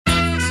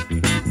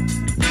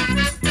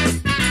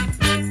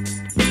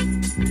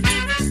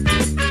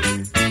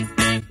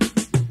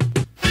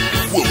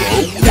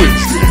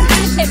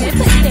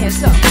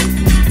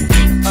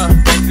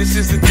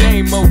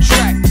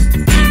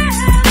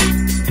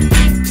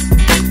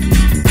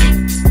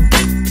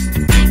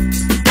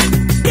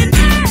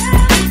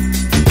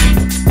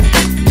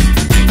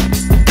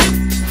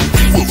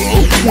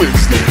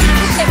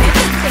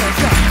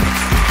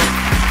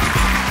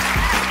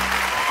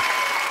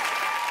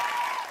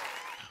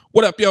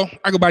What up, yo?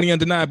 I go by the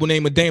undeniable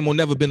name of Dame,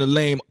 never been a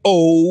lame.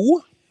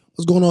 Oh.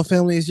 What's going on,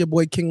 family? It's your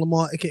boy King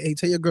Lamar, aka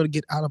tell your girl to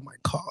get out of my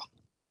car.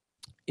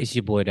 It's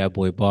your boy, that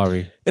boy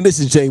Bari. And this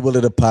is Jay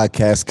Willa, the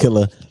podcast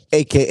killer,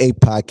 aka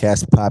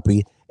Podcast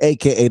Poppy,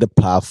 aka the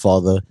Pop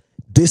Father.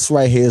 This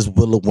right here is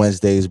Willa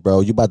Wednesdays,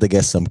 bro. You about to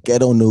get some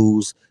ghetto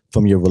news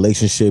from your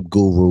relationship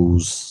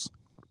gurus.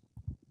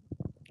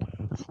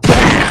 Y'all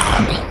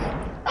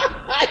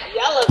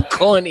are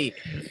corny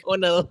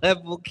on a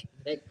level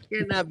that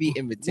cannot be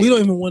imitated. We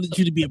don't even want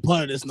you to be a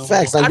part of this no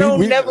Facts. more. Like, I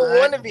don't never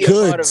want to be a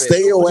part of it.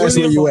 Stay your ass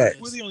where you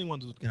at. We're the only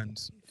ones with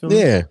guns.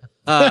 Yeah.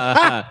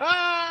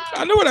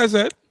 I know what I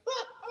said.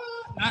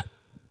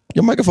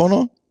 Your microphone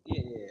on?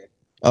 Yeah.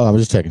 Oh, I'm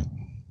just checking.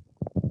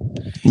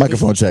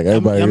 Microphone check.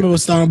 Everybody. Y'all remember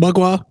Star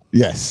Buckwild?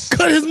 Yes.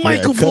 Cut his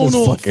microphone cut his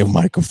off. fucking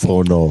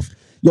microphone off.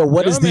 Yo,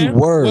 what is the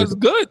word? What's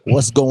good?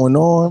 What's going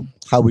on?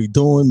 How we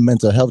doing?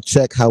 Mental health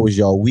check. How was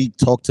y'all week?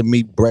 Talk to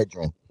me,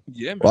 brethren.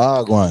 Yeah, man.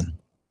 Wow, one.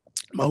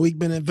 My week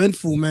been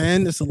eventful,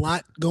 man. There's a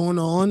lot going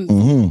on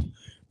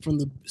from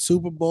the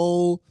Super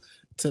Bowl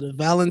to the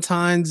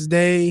Valentines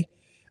Day.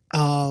 You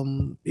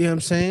know what I'm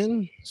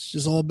saying? It's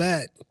just all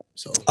bad.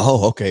 So.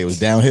 Oh, okay. It was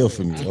downhill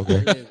for me.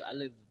 Okay. I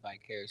live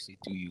vicariously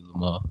through you,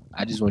 Lamar.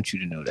 I just want you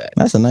to know that.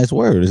 That's a nice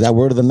word. Is that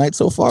word of the night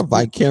so far?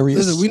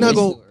 Vicarious. Listen, we're not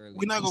gonna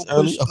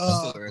push. It's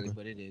still early,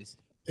 but it is.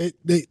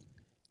 They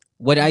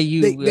I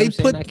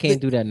can't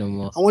do that no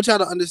more. I want y'all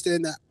to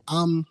understand that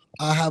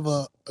I have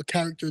a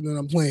character that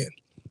I'm playing.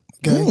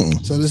 Okay,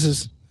 so this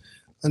is,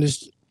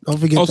 don't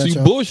forget. Oh, so you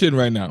bullshitting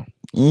right now?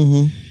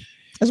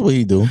 That's what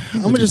he do.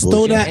 I'm gonna just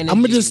throw that. I'm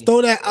gonna just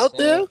throw that out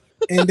there,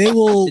 and they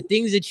will. The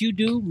things that you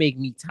do make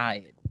me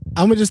tired.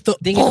 I'm gonna just throw.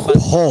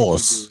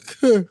 Pause.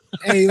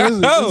 Hey,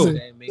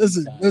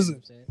 listen. I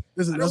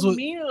don't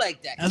mean it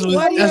like that. That's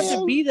Why do you have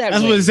to be that way?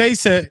 That's what Zay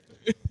said.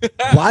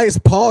 Why is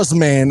pause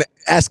man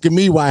asking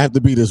me why I have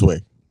to be this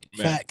way?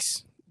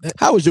 Facts.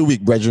 How was your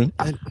week, brethren?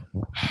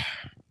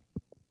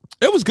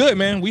 It was good,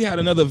 man. We had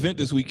another event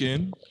this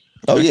weekend.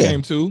 Oh, yeah.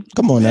 Came to.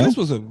 Come on, man, now. this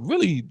was a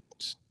really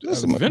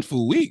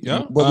eventful week,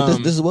 yo. Well,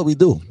 this is what we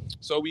do.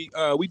 So we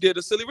did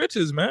the Silly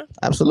Riches, man.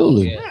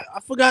 Absolutely. Yeah,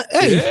 I forgot.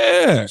 Hey,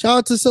 yeah. Shout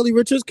out to Silly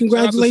Richards.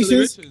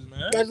 Congratulations. Silly Riches,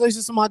 man.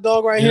 Congratulations to my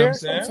dog right here.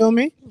 You feel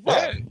me?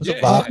 Yeah.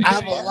 I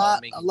have a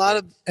lot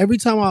of every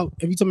time I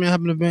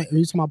have an event,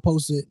 every time I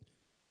post it,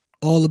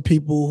 all the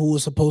people who were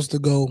supposed to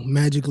go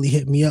magically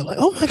hit me up like,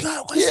 oh my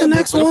God, what's the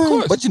next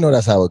one? But you know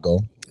that's how it go.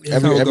 Yeah,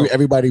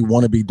 Everybody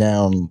want to be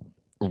down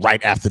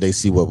right after they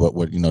see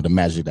what you know, the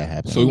magic that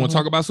happens. So we want to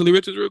talk about Silly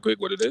Riches real quick,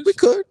 what it is? We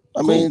could.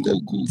 I mean,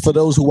 cool. For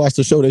those who watch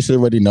the show, they should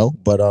already know.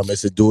 But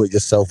it's a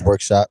do-it-yourself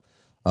workshop.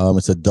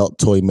 It's adult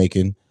toy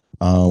making.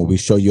 We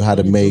show you how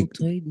to make.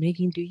 Toy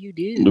making do you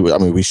do? I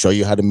mean, we show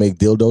you how to make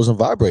dildos and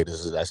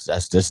vibrators.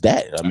 That's just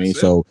that. I mean,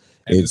 so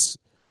it's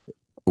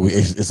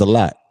a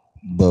lot.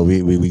 But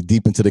we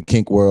deep into the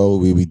kink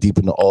world. We deep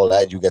into all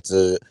that. You get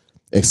to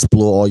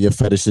explore all your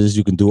fetishes.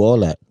 You can do all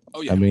that. Oh,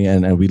 yeah. I mean,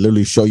 and we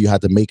literally show you how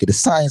to make it. It's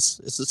science.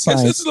 It's a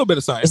science. It's a little bit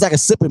of science. It's like a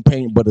sipping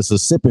paint, but it's a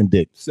sipping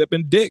dick.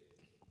 Sipping dick.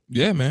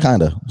 Yeah, man.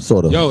 Kind of,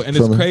 sort of. Yo, and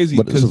it's crazy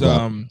because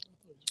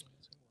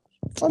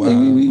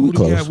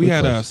we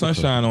had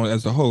Sunshine on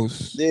as the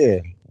host.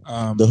 Yeah.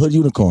 The Hood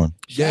Unicorn.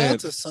 Yeah.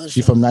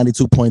 She's from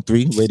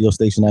 92.3 radio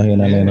station out here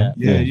in Atlanta.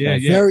 Yeah.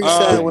 Very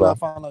sad when I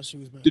found out she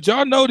was married. Did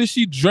y'all know that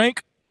she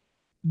drank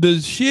the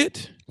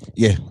shit?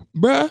 Yeah.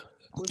 Bruh.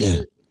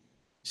 Yeah.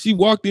 She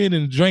walked in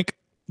and drank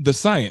the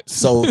science.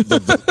 So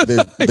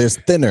there's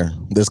thinner.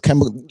 There's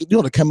chemical. You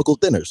know the chemical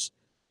thinners.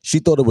 She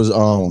thought it was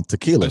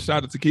tequila. A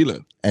shot of tequila.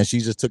 And she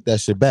just took that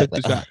shit back.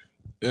 Took the shot.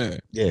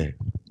 Yeah.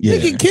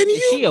 Nigga, can you?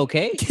 Is she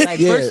okay? Like,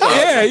 Yeah. first off,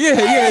 Yeah.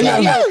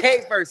 Is she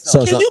okay first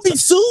off? Can you be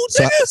sued,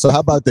 nigga? So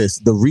how about this?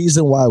 The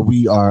reason why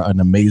we are an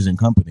amazing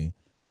company,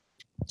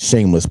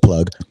 shameless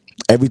plug,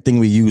 everything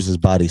we use is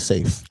body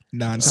safe.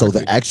 So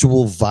the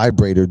actual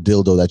vibrator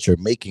dildo that you're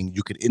making,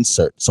 you could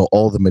insert. So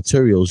all the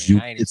materials,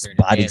 it's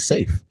body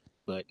safe.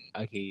 But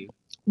I hear you.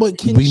 But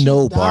can We she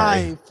know,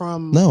 die Barry.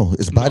 from? No,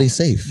 it's body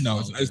safe. No,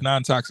 it's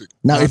non-toxic.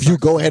 Now, if you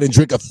go ahead and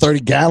drink a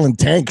 30-gallon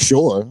tank,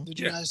 sure. Did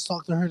you guys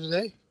talk to her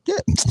today? Yeah,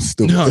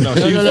 stupid. No,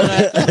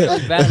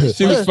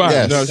 she was fine.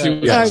 Yes. No, she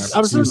was Yes.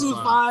 I'm sure she was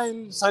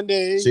fine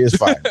Sunday. She is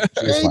fine.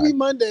 She is Maybe fine.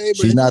 Monday, but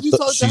She's not. you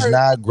talk to She's her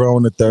not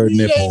grown the third 3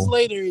 days nipple.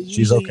 later.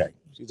 She's okay.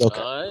 She's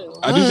okay.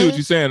 I do see what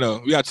you're saying though.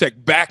 We gotta check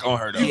back on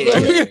her though.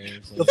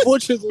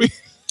 Unfortunately,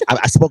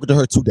 I spoke to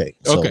her today.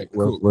 So Okay,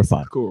 we're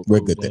fine. Cool.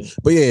 We're good there.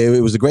 But yeah,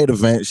 it was a great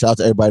event. Shout out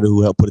to everybody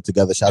who helped put it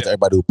together. Shout out to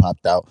everybody who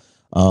popped out.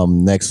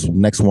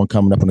 Next one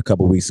coming up in a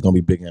couple weeks is gonna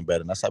be bigger and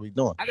better. And that's how we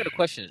doing. I got a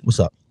question. What's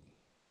up?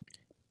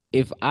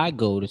 If I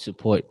go to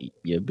support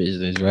your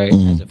business, right,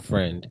 as a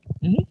friend,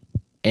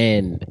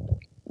 and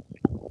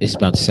it's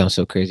about to sound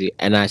so crazy,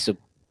 and I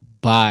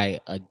buy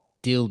a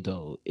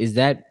dildo, is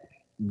that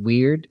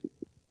weird?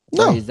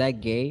 No. Or is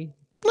that gay?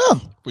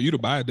 No. For you to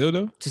buy a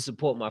dildo? To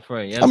support my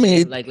friend. You know I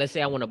mean, like let's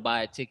say I want to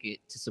buy a ticket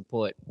to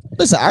support.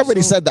 Listen, I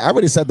already said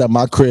that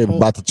my crib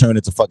about to turn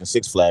into fucking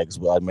Six Flags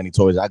with how many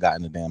toys I got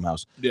in the damn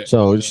house. Yeah.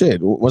 So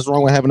shit, what's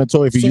wrong with having a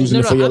toy if you're using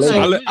it for your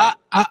lady?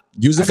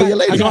 Use it for your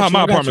lady. You know how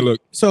my apartment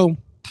look. So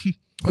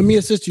let me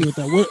assist you with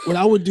that. What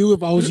I would do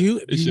if I was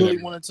you, if you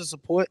really wanted to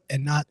support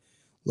and not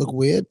look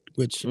weird,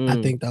 which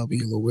I think that would be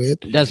a little weird.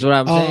 That's what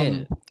I'm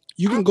saying.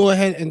 You can go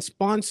ahead and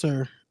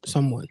sponsor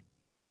someone.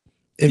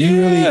 If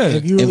you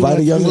really invite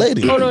a young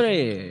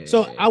lady.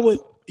 So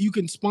you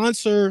can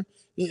sponsor.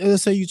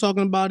 Let's say you're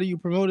talking about it, you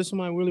promoted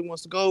somebody who really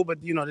wants to go, but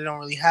they don't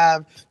really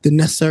have the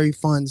necessary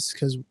funds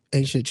because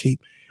ain't shit cheap.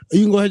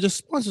 You can go ahead and just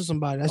sponsor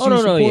somebody. That's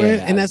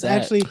and that's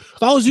actually.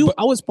 If I was you,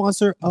 I would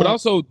sponsor. But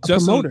also,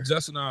 Justin,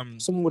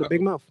 someone with a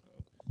big mouth.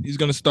 He's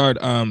gonna start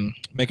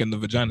making the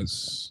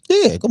vaginas.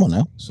 Yeah, come on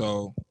now.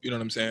 So you know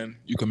what I'm saying?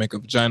 You can make a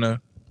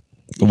vagina.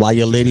 While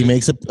your lady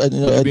makes a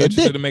be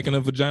interested in making a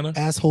vagina?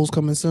 Assholes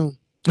coming soon.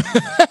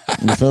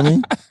 You feel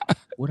me?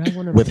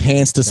 With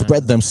hands to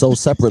spread them so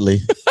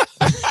separately.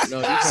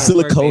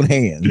 Silicone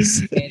hands.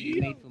 Hands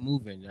made for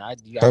moving. I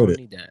don't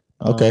need that.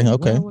 Okay. I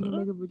want to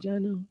make a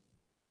vagina.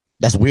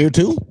 That's weird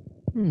too.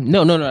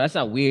 No, that's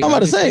not weird. I'm about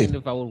to say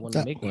if I would want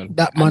to make one.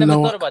 I never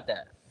thought about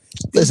that.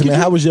 Listen, man,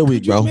 how was your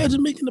week, bro?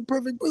 Imagine making the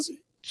perfect pussy.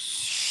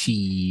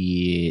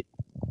 Shit.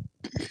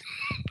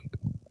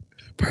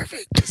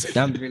 Perfect.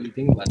 I'm really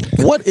thinking about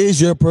that. What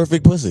is your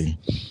perfect pussy?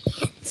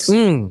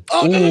 No.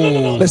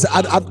 Listen,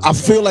 I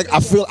feel like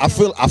let's do it.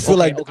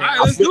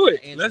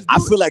 I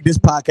feel like this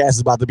podcast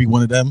is about to be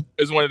one of them.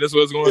 It's one of this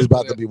was going. It's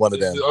about to be one of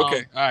them.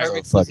 Okay, all right.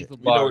 Perfect pussy for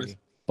Barry.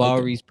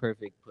 Barry's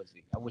perfect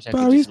pussy. I wish I could.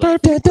 Barry's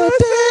perfect pussy.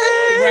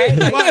 Barry's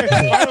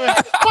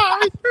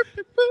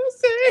perfect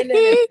pussy. And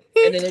then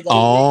they go,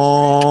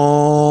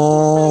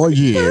 oh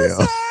yeah.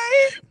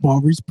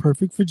 Barry's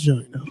perfect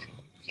vagina.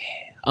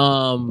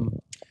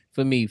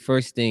 For me,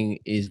 first thing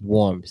is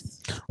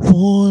warmth.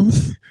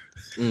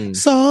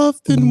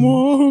 Soft and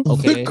warm.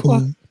 Okay.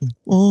 And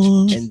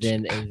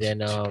then it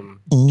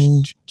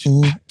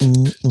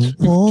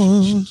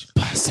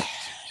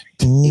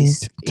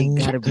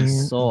gotta be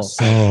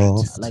soft.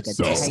 Like a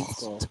tight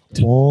soft.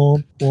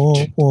 Warm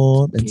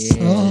and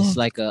it's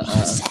like a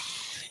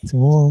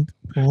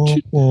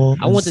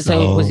I want the type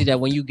of pussy that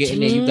when you get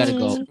in there, you gotta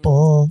go.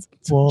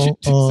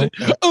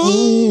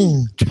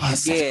 Ooh.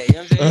 Yeah, you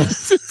know what I'm saying?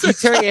 You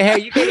turn your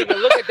head, you can't even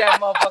look at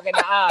that motherfucker in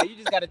the eye. You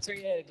just gotta turn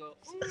your head and go.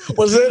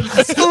 What's it?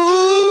 You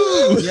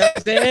know what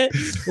I'm saying?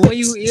 When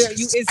you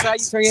inside,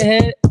 you turn your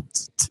head. You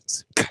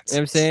know what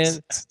I'm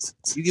saying?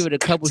 You give it a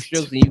couple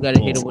strokes and you gotta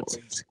hit it with.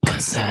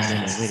 Wait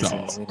a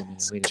minute.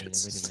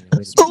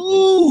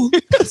 Ooh.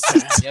 You know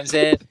what I'm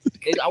saying?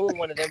 I want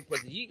one of them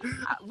pussies.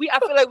 I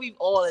feel like we've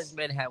all as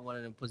men had one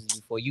of them pussies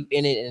before. You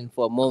in it, and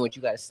for a moment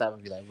you gotta stop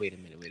and be like, wait a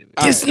minute.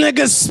 This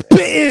nigga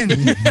spitting.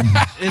 You know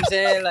what I'm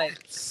saying? Like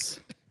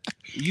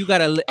you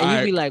gotta, and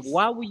you be like,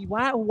 why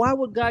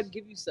would God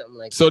give you something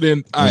like? So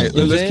then, all right,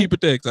 let's keep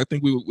it there. Cause I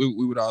think we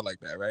would all like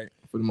that, right?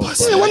 For the most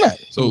part. Yeah, why not?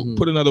 So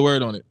put another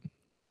word on it.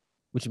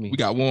 What you mean? We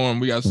got warm,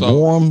 we got soft.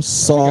 Warm,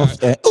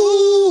 soft, and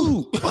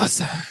ooh.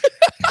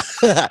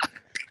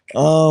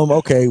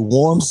 Okay,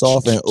 warm,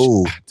 soft, and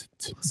ooh.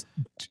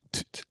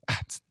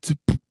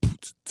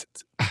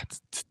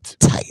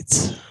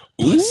 Tight.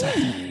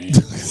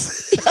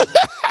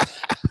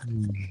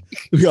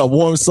 We got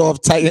warm,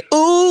 soft, tight, and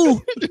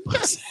ooh.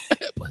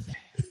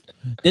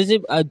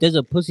 Does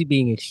a pussy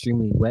being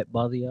extremely wet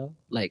bother y'all?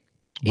 Like,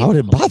 why would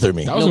it bother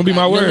me? That was gonna be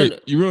my word. No.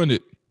 You ruined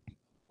it.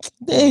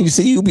 Dang, you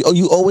see,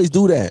 you always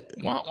do that.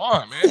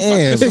 Why, man?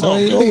 Damn, so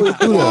you always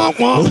do that.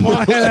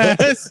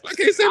 I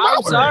can't say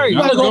my word. Sorry, you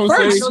gotta go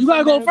first. You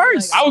gotta go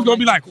first. I was gonna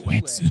be like,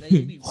 wet.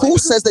 Who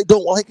says they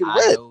don't like it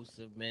wet?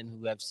 Men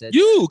who have said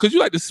you, because you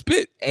like to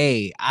spit.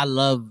 Hey, I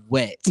love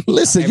wet.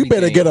 Listen, you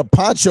better get a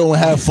poncho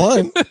and have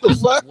fun.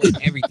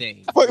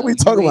 Everything. What are we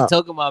talking about?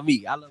 Talking about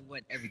me. I love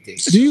wet everything.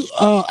 Do you?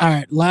 All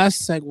right.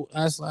 Last segment.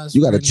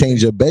 You got to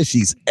change your bed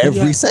sheets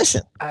every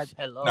session.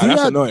 Hello. Nah,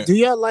 that's annoying. Do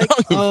y'all like?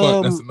 That's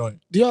annoying.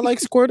 Do y'all like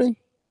squirting?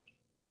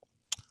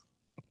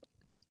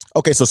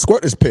 Okay, so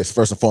squirt is piss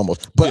first and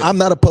foremost, but I'm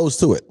not opposed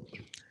to it.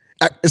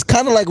 It's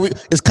kind of like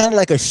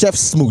a chef's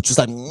smooch. It's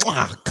like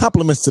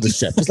compliments to the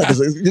chef. It's like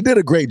you did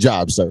a great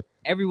job, sir.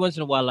 Every once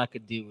in a while I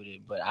could deal with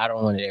it, but I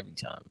don't want it every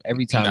time.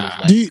 Every time.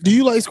 Nah. It's like, do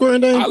you like squirting,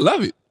 Dave? I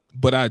love it,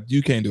 but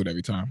you can't do it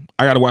every time.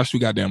 I gotta watch too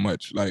goddamn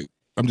much. Like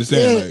I'm just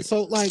saying, my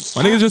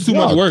nigga's just too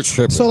much work.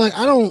 So like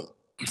I don't.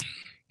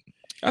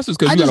 That's just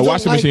because you got a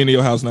washing machine in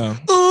your house now.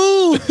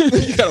 Ooh,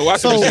 you got a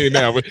washing machine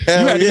now, but you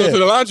had to go to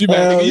the laundry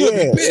mat. You'll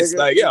be pissed.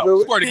 Like,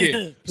 yo,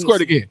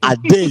 squirt again. I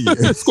dare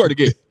you. Squirt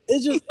again.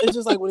 It's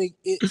just like when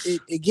it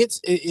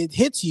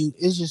hits you.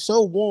 It's just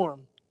so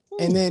warm,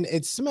 and then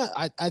it smell.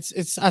 I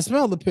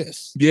smell the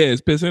piss. Yeah,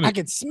 it's piss in it. I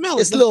can smell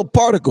it. It's little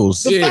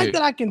particles. The fact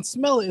that I can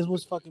smell it is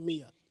what's fucking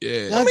me up.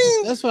 Yeah,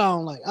 that's what I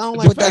don't like. I don't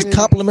like. But that's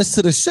compliments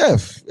to the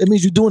chef. It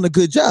means you're doing a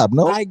good job.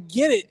 No, I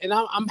get it, and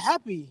I'm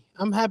happy.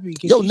 I'm happy.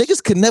 Yo,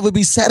 niggas can never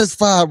be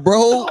satisfied,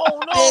 bro. No.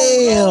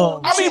 Damn.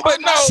 I mean, but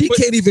no, she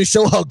can't even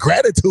show her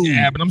gratitude.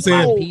 Yeah, but I'm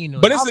saying,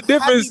 but it's a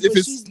difference if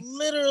it's she's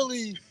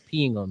literally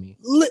peeing on me.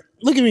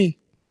 Look at me.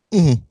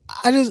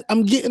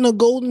 I'm getting a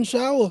golden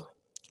shower.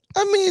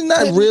 I mean,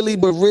 not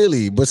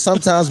really, but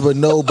sometimes, but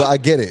no, but I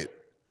get it.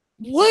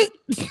 What?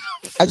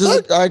 I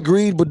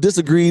agreed, but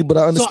disagreed, but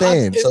I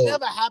understand. It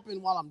never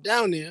happened while I'm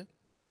down there.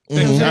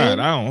 Thank God,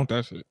 I don't want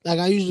that shit. Like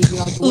I usually get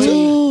out the way.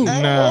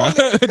 Nah,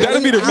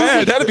 that'd be the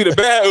bad. That'd be the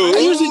bad. I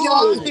usually get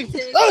out the way.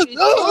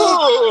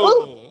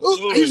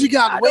 I usually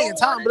get out the way in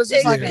time, but it's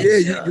just like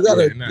you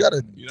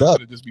gotta duck.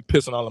 Just be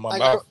pissing all in my like,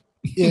 mouth.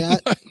 Yeah.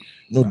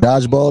 No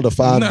dodgeball, the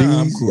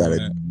 5Ds. Cool,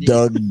 You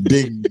gotta duck,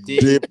 dig,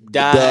 dip,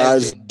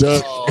 dodge,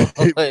 duck.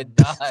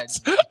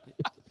 Dodge.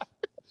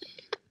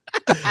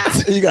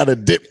 You gotta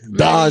dip,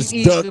 dodge,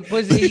 duck.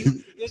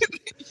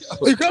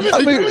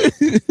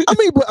 I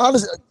mean, but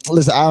honestly,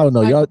 listen, I don't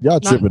know. Y'all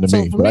tripping to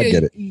me, but I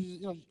get it.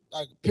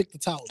 I pick the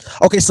towel.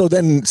 Okay, so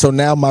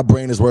now my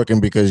brain is working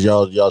because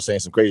y'all saying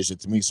some crazy shit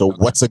to me. So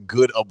what's a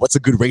good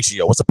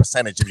ratio? What's a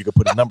percentage if you could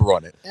put a number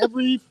on it?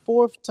 Every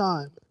fifth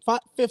time.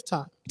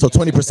 So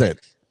 20%.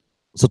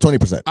 So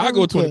 20%. I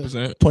go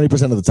 20%.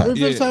 20% of the time.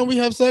 Every fifth time we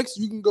have sex,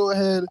 you can go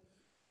ahead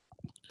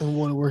and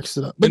want to work it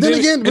up. But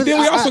then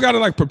we also gotta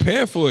like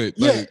prepare for it.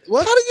 Like, yeah.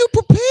 What? How do you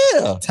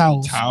prepare?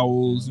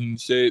 Towels and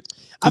shit.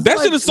 That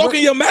shit is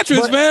soaking your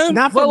mattress, man.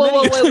 Not for wait.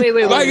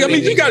 Like, I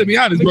mean, you gotta be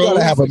honest, bro. You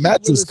gotta have a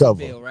mattress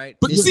cover. Right?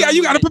 But see how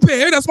you gotta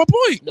prepare. That's my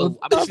point. No,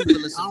 I'm sure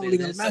there's some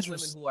women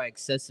who are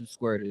excessive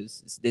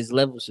squirters. There's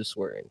levels to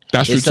squirting.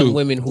 That's true too. There's some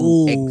women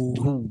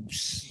who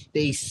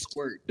they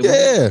squirt.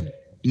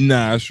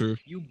 Nah, that's true.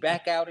 You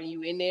back out and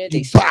you in there.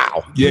 They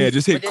bow. Yeah,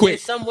 just hit quick.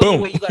 There's some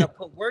women where you gotta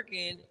put work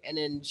in, and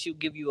then she'll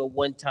give you a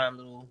one-time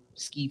little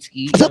skeet.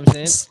 You know what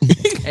I'm saying?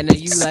 And then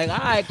you like, all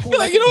right, cool.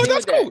 Like, you know what?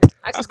 That's cool.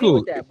 I can deal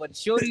with that. But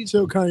shorty,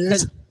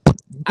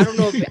 I don't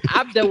know if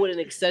I've dealt with an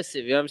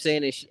excessive. You know what I'm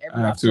saying? And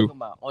everyone's talking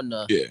about on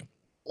the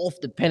off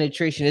the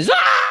penetration is. Yeah.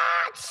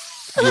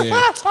 Okay,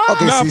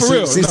 nah, for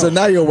real. So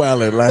now you're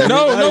wilding. Like,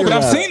 no, but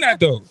I've seen that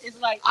though. It's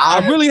like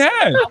I really have.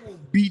 I will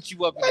beat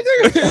you up.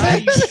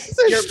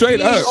 You're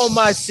straight up on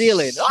my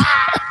ceiling. No,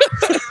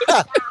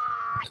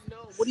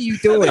 what are you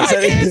doing? I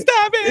can't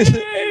stop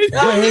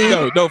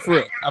it. No, for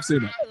real. I've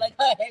seen that. Like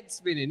her head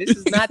spinning. This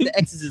is not the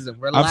exorcism.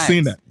 Relax. I've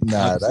seen that.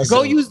 Nah,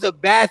 go use the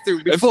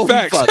bathroom before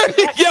we fuck.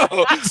 Yo,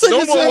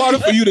 no more water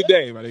for you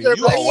today, man. You're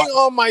banging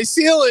on my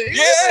ceiling.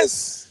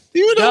 Yes.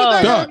 You know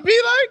what that would be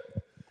like?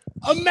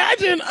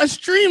 Imagine a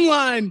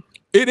streamline.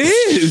 It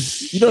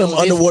is. You know them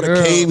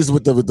underwater caves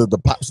with the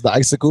pops, the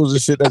icicles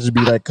and shit that just be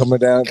like coming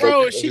down.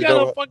 Bro, she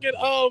got a fucking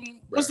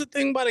what's the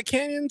thing by the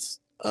canyons?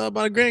 By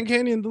the Grand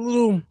Canyon, the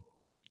little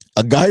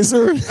a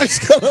geyser.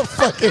 She got a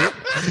fucking.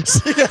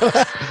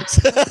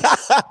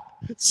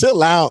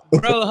 Chill out,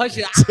 bro. Hush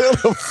it. Chill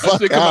the fuck that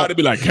shit come out and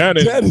be like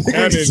cannon. Nah.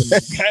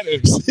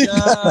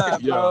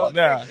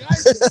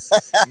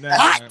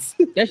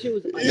 That shit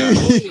was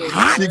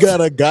hot. She got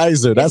a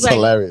geyser. That's like,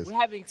 hilarious. We're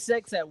having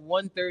sex at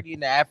 1:30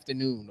 in the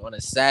afternoon on a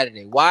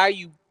Saturday. Why are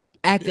you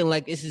acting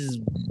like this is?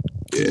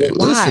 Yeah,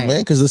 listen,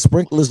 man, because the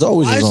sprinkler's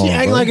always on. Why is she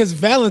acting like it's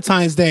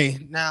Valentine's Day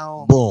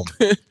now? Boom.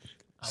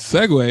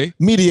 Segue.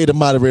 Mediator,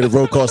 moderator,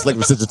 roll call,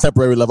 select such a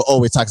temporary level,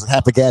 always toxic,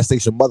 half a gas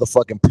station,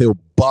 motherfucking pill,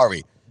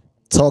 Bari.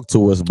 Talk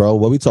to us, bro.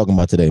 What we talking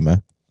about today,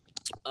 man?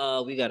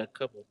 We got a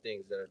couple of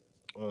things that are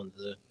on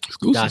the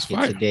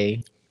docket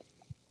today.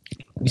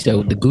 You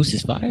said the goose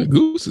is fire. The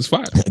goose is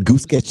fire.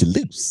 Goose gets you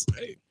loose.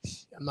 Hey,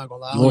 I'm not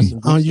gonna lie. I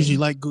don't usually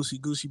like goosey,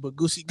 but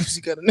goosey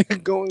got a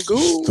nigga going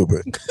goose.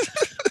 Stupid.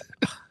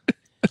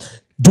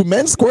 Do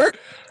men squirt?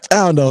 I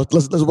don't know.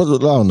 Let's. I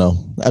don't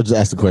know. I just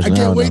asked the question. I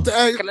can't wait to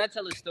ask. Can I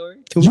tell a story?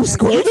 You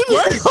squirted?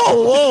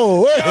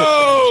 Oh,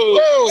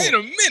 whoa, wait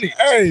a minute.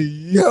 Hey,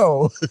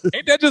 yo.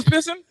 Ain't that just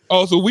pissing?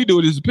 Oh, so we do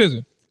it as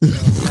pissing.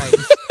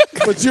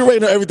 But you already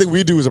know everything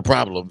we do is a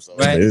problem. So.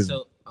 Right.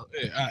 So,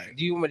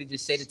 do you want me to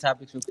just say the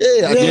topics?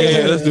 Yeah,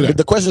 let's do that.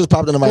 The question just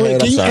popped into my head.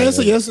 Can you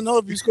answer yes or no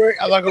if you squirt?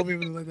 I'm not gonna be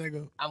able to let that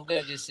go. I'm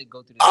gonna just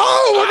go through this.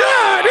 Oh my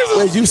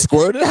God! Wait, you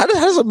squirted? How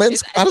does a man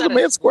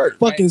squirt?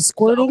 Fucking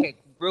Squirtle. Okay,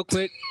 real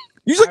quick.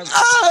 You like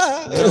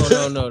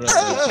No.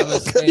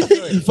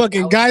 You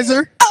fucking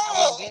geyser.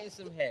 I was getting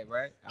some head,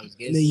 right? I was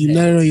getting. Then you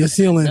nutted on your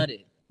ceiling.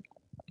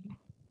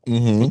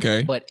 Mm-hmm.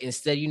 Okay. But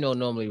instead,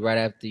 normally right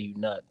after you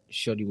nut,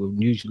 shorty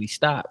would usually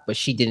stop, but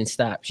she didn't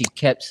stop. She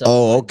kept.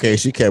 Oh, okay.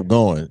 She kept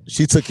going.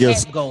 She took your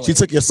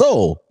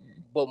soul.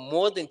 But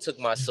more than took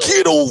my soul.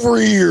 Get over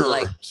here.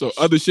 Like, so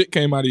other shit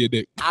came out of your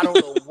dick. I don't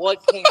know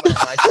what came out of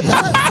my shit.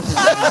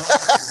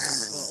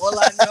 All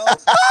I know,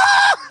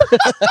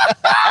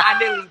 I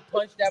nearly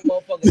punched that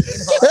motherfucker in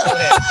her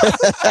forehead.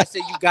 I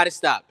said, "You gotta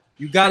stop.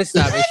 You gotta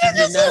stop." And she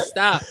did not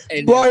stop.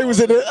 And boy, was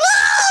in it.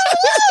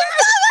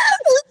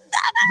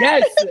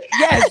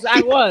 Yes,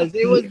 I was.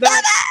 It was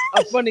not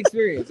a fun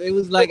experience. It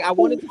was like I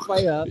wanted to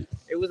fight her.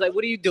 It was like,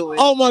 "What are you doing?"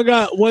 Oh my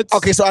God!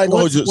 Okay, so I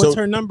know what's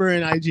her number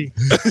in IG?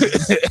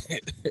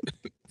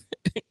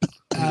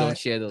 We don't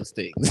share those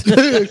things.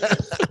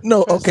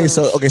 No, okay,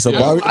 so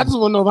Bari. I just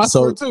want to know if I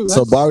squirt too.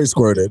 So Bari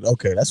squirted.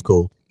 Okay, that's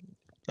cool.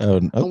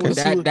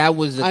 Okay. That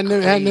was. I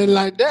never had nothing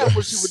like that. What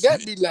would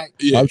that be like?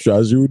 Yeah. I'm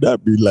trying to see what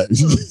that be like.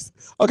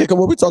 Okay, come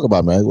on. What we talk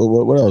about, man?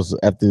 What else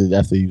after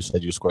you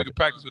said you We squirted? can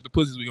practice with the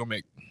pussies we gonna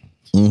make.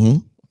 Mm-hmm.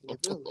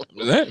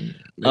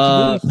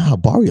 That?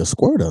 Barry a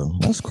squirter.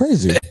 That's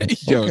crazy.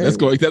 Yo, Okay. that's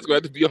going to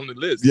have to be on the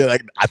list. Yeah,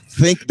 like I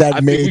think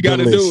that made we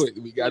gotta the list. do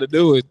it. We gotta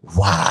do it.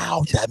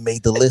 Wow, that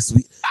made the list.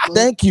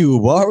 Thank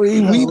you, Barry.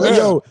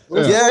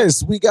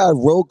 Yes, we got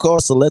roll call,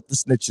 select the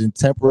snitching,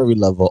 temporary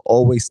lover,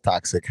 always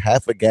toxic,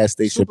 half a gas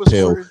station Super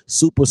pill, squirt.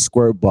 super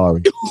squirt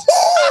Barry.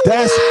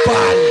 That's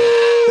fire.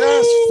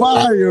 That's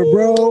fire,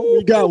 bro.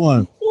 We got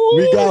one.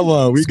 We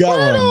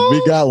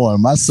got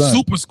one. My son.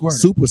 Super squirt.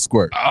 Super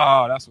squirt.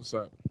 Oh, that's what's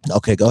up.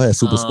 Okay, go ahead,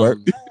 super squirt.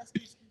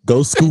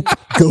 Go scoop.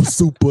 Go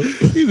super.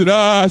 He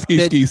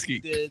said, ski.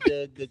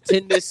 The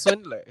Tinder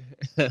Swindler.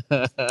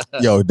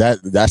 Yo,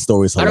 that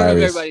story is I don't know if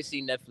hilarious. everybody's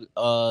seen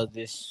Netflix.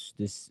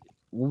 This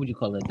what would you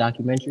call it?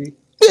 Documentary?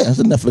 Yeah, it's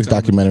a Netflix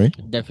documentary.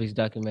 Netflix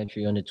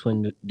documentary on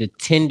the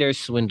Tinder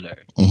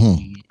Swindler.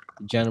 Mm-hmm.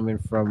 The gentleman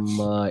from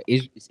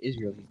Israel. He's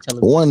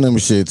telling One of them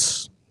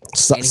shits.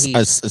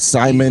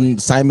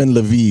 Simon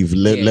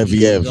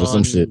Leviev or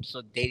some shit.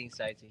 So dating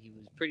sites, and he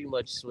was pretty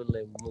much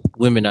swindling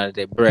women out of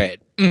their bread.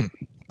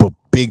 But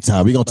big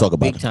time. We're gonna talk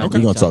about Big it. time, We're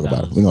gonna big talk time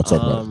about it. We're gonna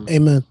talk about it.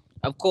 Amen.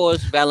 Of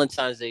course,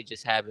 Valentine's Day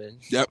just happened.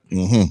 Yep.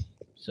 Mm-hmm.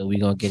 So we're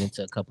gonna get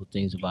into a couple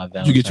things about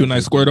Valentine's Did you get you a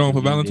nice Day. squirt on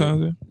for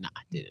Valentine's Day? Nah,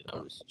 I didn't. I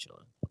was chilling.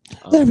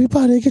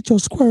 Everybody get your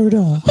squirt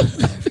on.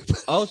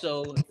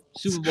 Also,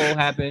 Super Bowl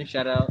happened.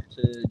 Shout out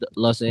to the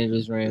Los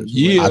Angeles Rams.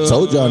 Yeah. I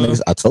told y'all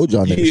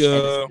niggas.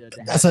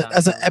 Yeah. That's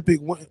an epic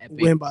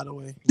win, by the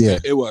way. Yeah.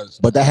 It was.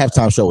 But that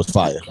halftime show was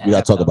fire. We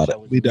gotta talk about it.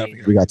 We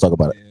definitely We gotta talk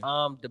about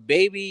it. The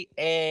baby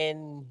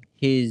and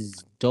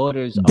his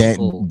daughter's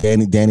uncle,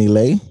 Danny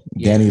Lay.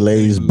 Yeah. Danny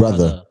Lay's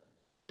brother.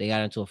 They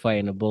got into a fight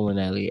in a bowling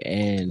alley,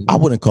 and I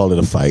wouldn't call it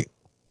a fight.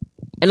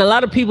 a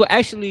lot of people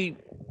actually,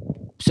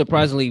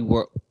 surprisingly,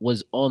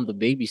 was on the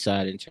baby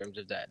side in terms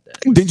of that.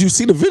 Did you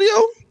see the video?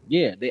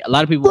 Yeah, a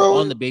lot of people Bro, were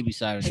on the baby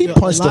side. He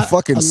punched the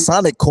fucking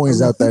Sonic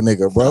coins out that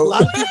nigga, bro.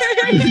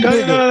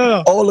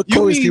 No. All the You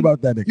coins mean- came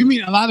out that nigga. You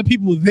mean a lot of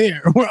people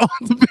there were on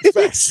the baby?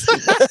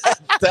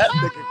 That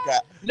nigga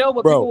got. No,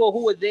 but Bro. people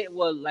who were there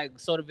were like,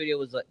 saw the video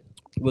was like,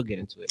 we'll get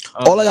into it.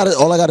 All I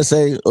gotta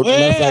say.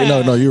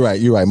 No, you're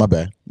right. My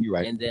bad. You're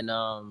right. And then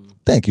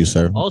Thank you,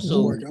 sir.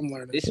 also I'm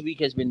learning. this week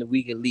has been the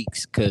week of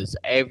leaks because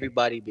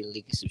everybody been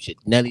leaking some shit.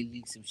 Nelly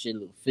leaked some shit.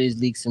 Lil Fizz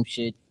leaked some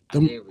shit.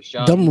 Them- Isaiah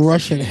Rashad Them leaked some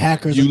Russian shit.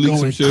 hackers You are leaked some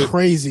going shit?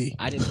 crazy.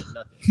 I didn't leak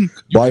nothing.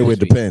 Why with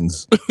This the week.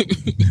 pens?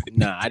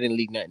 Nah, I didn't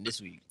leak nothing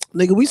this week.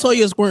 Nigga, we saw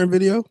your squirting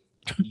video.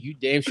 You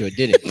damn sure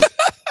didn't.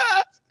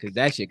 Cause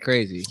that shit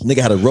crazy.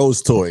 Nigga had a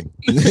rose toy.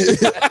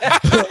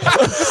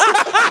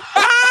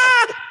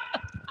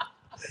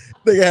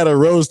 Nigga had a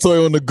rose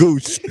toy on the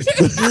gooch.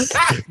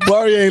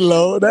 Barry ain't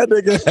low. That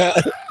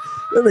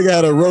nigga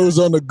had a rose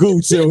on the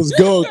gooch. It was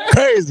going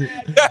crazy.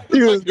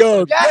 He was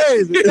going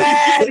crazy.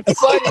 Bad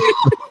funny.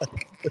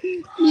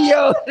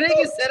 Yo,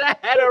 nigga said I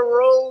had a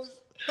rose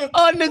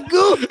on the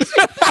goose.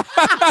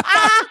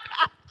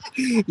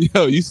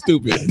 Yo, you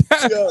stupid.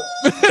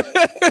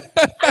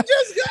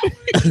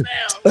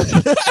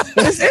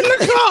 It's in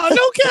the car.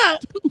 No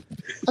cap.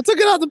 I took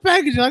it out the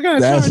package. I got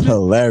That's to charge it.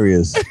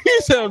 hilarious.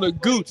 He said on the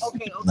gooch.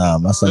 Okay. Nah,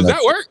 my son. Does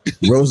that work?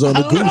 Rose on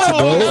the gooch,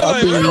 bro.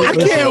 I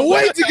can't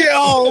wait to get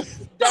home.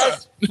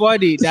 That's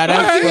funny. Now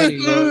that's funny,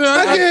 bro.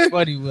 That's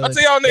funny, Will. I'll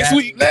tell y'all next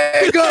week.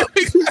 Let go.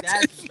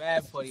 That's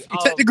bad funny.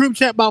 Check the group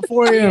chat about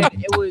 4 a.m.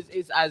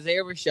 It's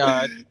Isaiah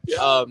Rashad,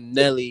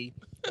 Nelly,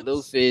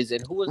 Lil Fizz,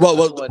 and who was the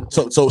Well, other one?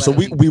 so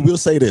we will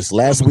say this.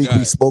 Last Oh my week we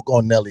God. spoke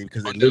on Nelly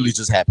because it literally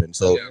just happened.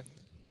 So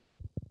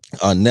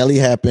Yeah. Nelly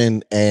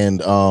happened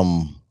and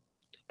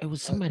It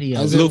was somebody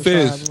else. Lil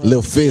Fizz.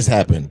 Lil Fizz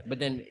happened. But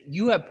then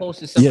you had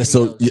posted somebody Yeah,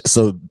 so else.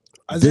 so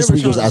this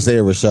week was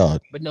Isaiah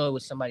Rashad. But no, it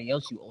was somebody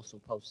else you also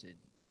posted.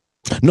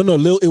 No,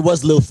 it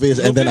was Lil Fizz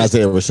and then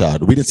Isaiah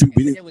Rashad. We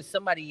didn't. There was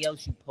somebody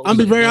else you posted. I'm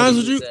be very honest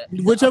with He's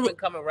you. a Whichever.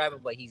 up-and-coming rapper,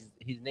 but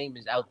his name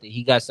is out there.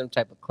 He got some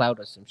type of clout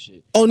or some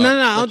shit. Oh no, I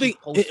But don't you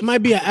think posted it might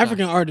be an something.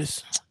 African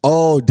artist.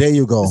 Oh, there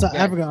you go. It's an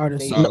Yeah. African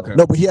artist. They- Okay.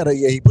 No, but he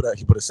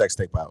put a sex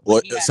tape out.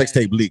 Or He had sex a-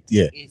 tape leaked.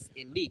 Yeah. It's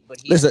elite, but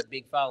he Listen, has a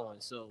big following.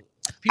 So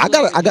I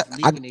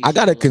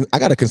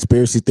got a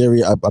conspiracy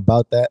theory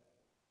about that.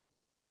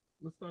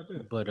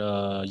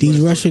 But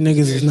These Russian niggas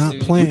is not We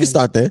playing. can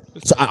start there.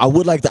 So I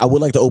would like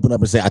to open up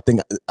and say I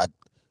think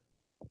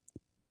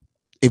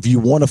if you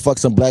want to fuck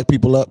some black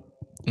people up,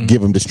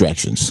 give them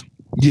distractions.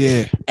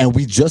 Yeah. And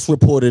we just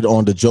reported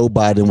on the Joe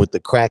Biden with the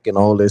crack and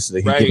all this, that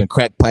he's Right. giving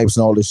crack pipes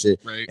and all this shit.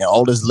 Right. And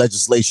all this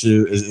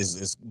legislation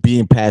is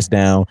being passed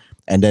down.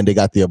 And then they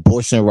got the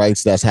abortion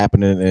rights that's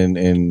happening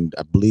in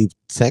I believe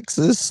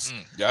Texas.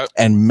 Yep.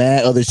 And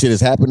mad other shit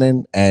is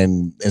happening.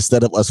 And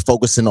instead of us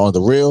focusing on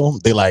the real,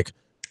 they like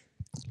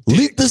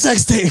leak the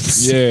sex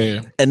tapes.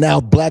 Yeah. And now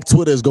Black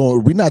Twitter is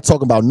going. We're not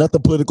talking about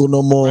nothing political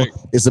no more. Right.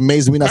 It's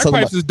amazing. We're not Crack talking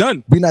pipes about. is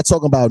done. We're not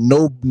talking about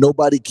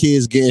nobody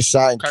kids getting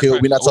shot and Crack killed.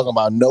 pipes We're not is talking over.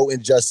 about no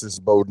injustice.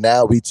 But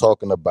now we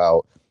talking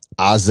about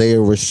Isaiah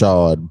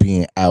Rashad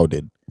being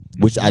outed.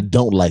 which I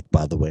don't like,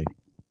 by the way.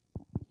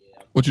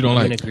 What you don't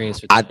like?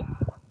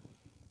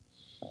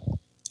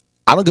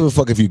 I don't give a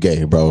fuck if you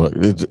gay, bro.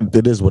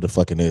 It is what it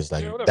fucking is.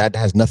 Like that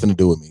has nothing to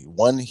do with me.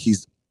 One,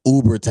 he's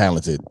uber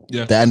talented.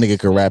 Yeah. That nigga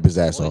can rap his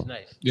ass off.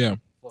 Nice. Yeah.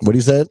 What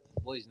he said?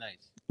 Boy's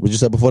nice. What you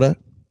said before that?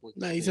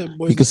 Nah, he said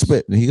boy. He can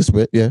spit. He can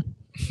spit. Yeah.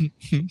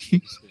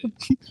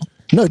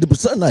 No, but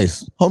something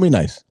nice, homie,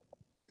 nice.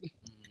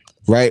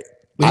 Right?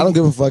 I don't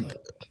give a fuck.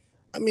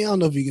 I mean, I don't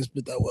know if he can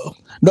spit that well.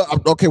 No,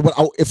 okay.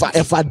 Well,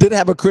 if I did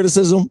have a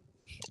criticism,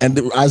 and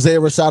Isaiah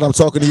Rashad, I'm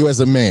talking to you as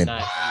a man.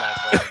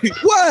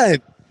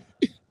 What?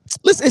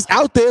 Listen, it's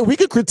out there. We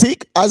could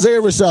critique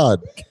Isaiah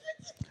Rashad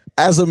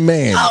as a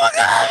man. Oh my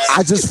God.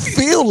 I just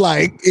feel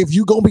like if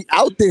you gonna be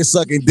out there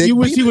sucking dick, you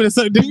wish you would have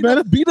sucked dick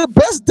better. Be the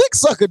best dick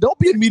sucker. Don't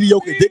be a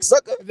mediocre dick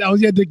sucker. That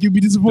was your dick. You be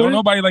disappointed. Don't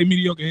nobody like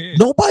mediocre head.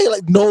 Nobody.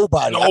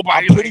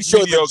 I'm pretty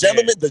sure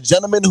the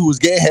gentleman who was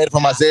getting head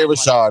from Isaiah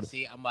Rashad.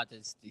 I'm about to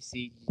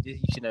see. You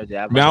should know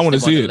that. Man, I want to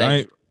see it.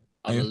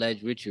 I'm a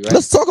ledge with you, right?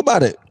 Let's talk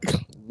about it.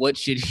 What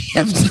should he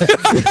have done?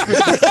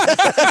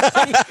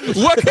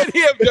 What could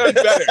he have done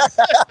better?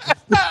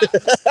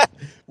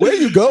 Where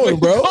you going,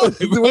 bro?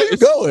 Where you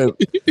going?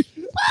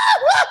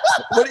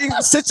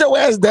 Sit your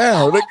ass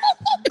down.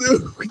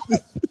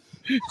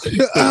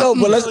 No,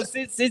 but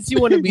since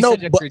you want to be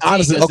such a critique,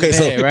 honestly, okay,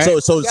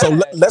 so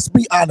let's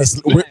be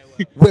honest.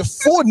 We're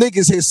four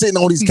niggas here sitting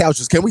on these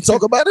couches. Can we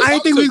talk about it? I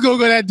didn't think we was gonna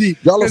go that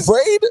deep. Y'all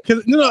afraid?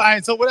 No. All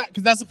right. So what?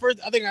 Because that's the first.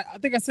 I think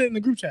I said it in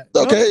the group chat.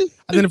 Okay. And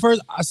then the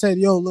first I said,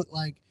 "Yo, look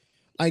like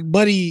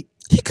Buddy."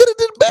 He could have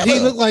did better. He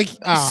looked like.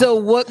 So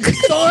what?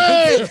 So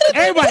hey,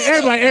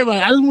 everybody.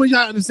 I just want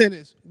y'all to understand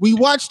this. We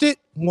watched it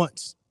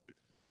once.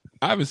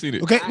 I haven't seen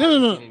it. Okay.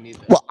 No.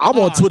 Well, I'm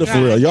on Twitter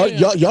for real.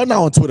 Y'all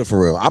not on Twitter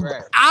for real.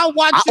 I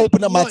watched. I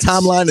opened up my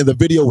timeline and the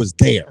video was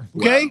there.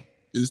 Okay. Wow.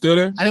 Is it still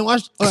there? I didn't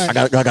watch. Right.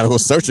 I gotta go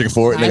searching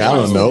for it. Nigga, I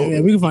don't know.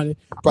 Yeah, we can find it.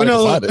 Probably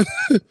can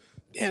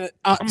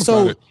find it.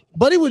 So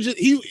Buddy was just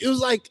it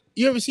was like,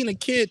 you ever seen a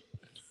kid?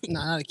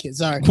 Nah, not a kid.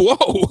 Sorry.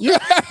 Whoa. Yeah.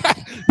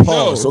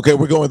 Pause. Okay,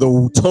 we're going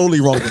the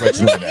totally wrong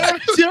direction right now.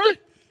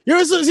 You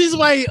ever see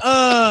somebody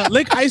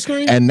lick ice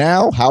cream? And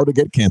now, how to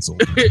get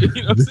canceled. You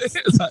know what I'm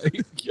saying? It's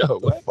like, yo,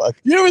 what? Fuck.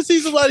 You ever see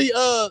somebody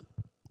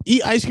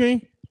eat ice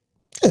cream?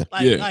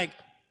 Yeah. Like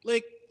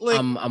lick.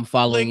 I'm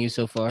following you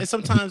so far. And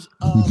sometimes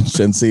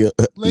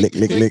lick.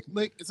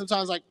 And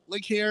sometimes like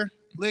lick here,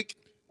 lick.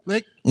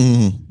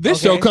 Mm-hmm.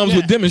 This show comes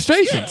with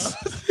demonstrations.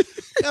 Yeah.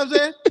 You know what I'm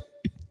saying?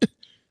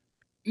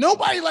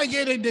 Nobody like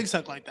getting their dick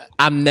sucked like that.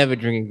 I'm never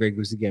drinking Grey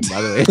Goose again,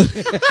 by the way.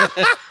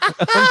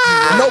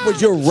 No, but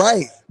you're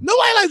right.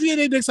 Nobody likes getting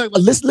their dick sucked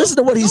like that. Listen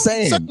to what he's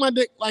saying. Suck my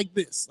dick like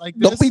this.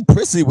 Don't be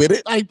prissy with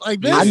it. Like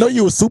this. I know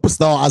you a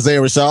superstar, Isaiah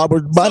Rashad,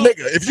 but my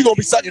nigga, if you gonna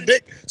be sucking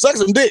dick, suck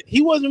some dick.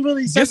 He wasn't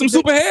really get some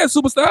super head,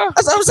 superstar.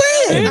 That's what I'm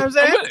saying. You know what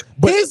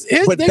I'm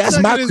saying? But that's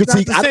my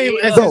critique. Not the same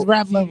as his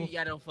rap level.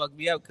 Y'all don't fuck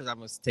me up because I'm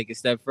gonna take a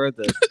step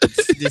further.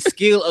 The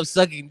skill of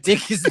sucking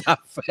dick is not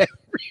for everybody.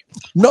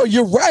 No,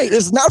 you're right.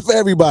 It's not for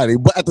everybody.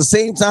 But at the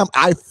same time,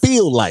 I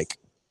feel,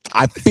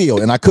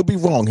 and I could be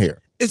wrong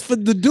here. It's for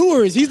the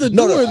doers. He's the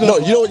doer, though.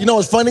 No, you know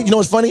what's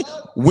funny?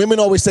 Women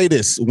always say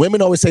this.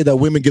 Women always say that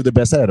women give the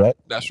best head, right?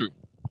 That's true.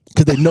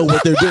 Because they know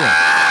what they're doing.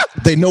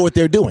 They know what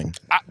they're doing.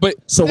 But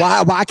so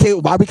why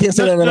we can't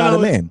say that about a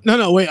man?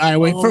 No, wait. All right,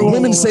 wait.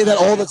 Women say that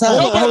all the time.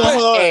 Hold on.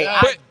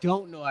 I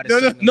don't know how to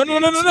say No.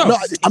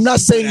 I'm not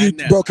saying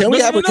you, bro. Can we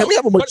have a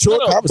mature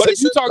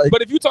conversation?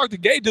 But if you talk to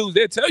gay dudes,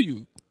 they'll tell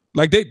you.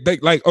 Like they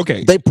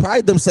okay. They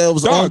pride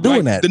themselves on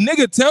doing that. The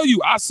nigga tell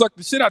you I suck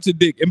the shit out your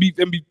dick and be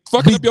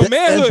fucking up your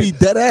manhood.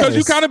 Because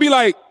you kind of be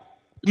like,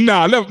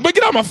 nah, never. But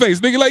get out my face,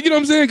 nigga. Like, you know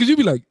what I'm saying? Because you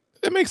be like,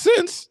 that makes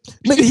sense.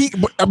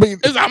 Nigga,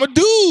 I'm a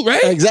dude,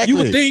 right? Exactly.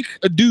 You would think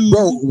a dude.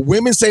 Bro,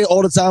 women say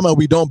all the time and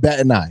we don't bat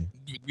an eye.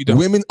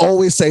 Women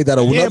always say that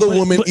another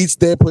woman eats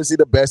their pussy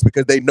the best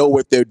because they know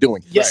what they're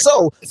doing. Yeah.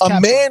 So a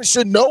man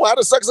should know how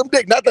to suck some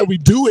dick. Not that we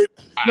do it,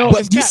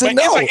 but you should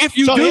know. If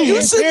you do,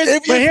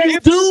 if you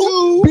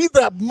do, be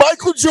the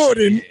Michael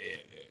Jordan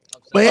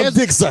of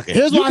dick sucking.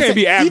 You can't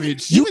be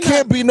average. You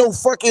can't be no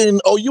fucking.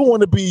 Oh, you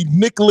want to be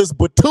Nicholas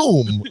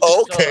Batum?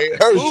 Okay,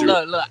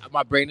 look,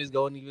 my brain is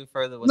going even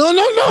further. No.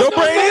 Your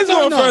brain is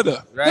going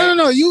further. Right?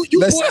 No.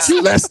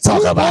 Let's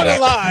talk about it.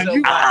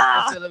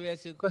 So let me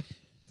ask you a question.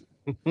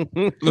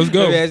 Let's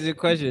go. Let me ask you a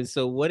question.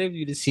 So, what if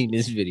you'd have seen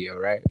this video,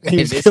 right? He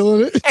was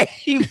killing it.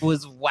 He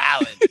was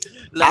wilding.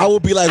 I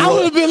would be like, I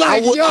would be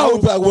like,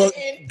 well,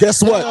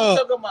 guess what? No.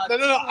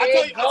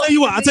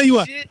 I'll tell you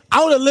what.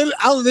 I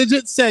would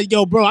legit said,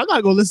 yo, bro, I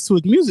gotta go listen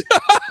to his music.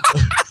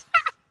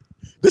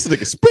 This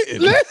nigga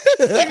spitting.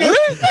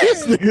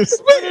 This nigga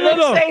spitting.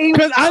 No.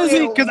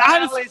 Because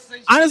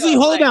honestly,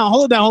 hold down.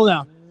 Hold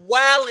on.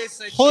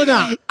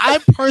 I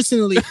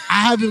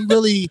haven't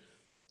really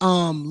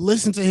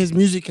listen to his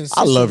music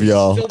consistently. I love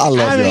y'all. But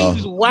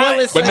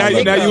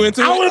now you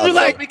into it? I would be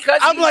like,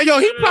 I'm like, yo,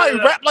 he probably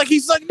rap like he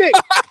sucked dick.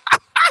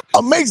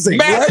 Amazing.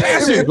 Mad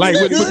passionate. Like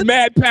with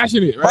mad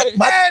passionate, right?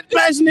 Mad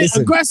passionate,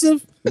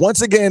 aggressive.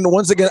 Once again,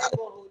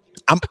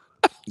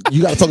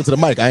 You gotta talk to the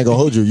mic. I ain't gonna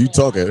hold you. You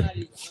talking.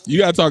 You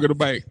gotta talk to the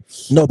mic.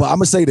 No, but I'm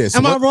gonna say this.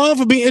 Am I wrong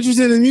for being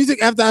interested in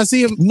music after I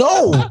see him?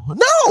 No.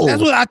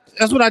 That's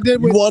what I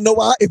did. You wanna know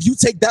why? If you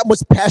take that much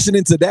passion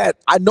into that,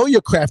 I know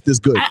your craft is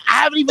good. I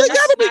haven't even. They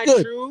gotta be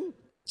good. True.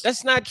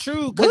 That's not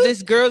true because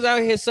there's girls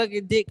out here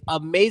sucking dick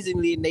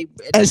amazingly,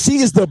 and she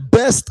is the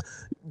best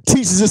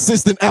teacher's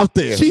assistant out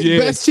there.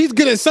 She's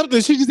good at something.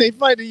 She just ain't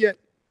fighting yet.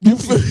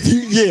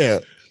 Yeah.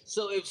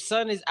 So if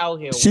Son is out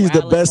here, she's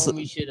the best.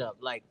 Me shit up.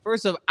 Like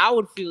first of all, I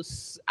would feel.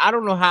 I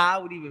don't know how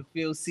I would even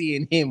feel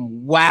seeing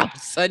him wow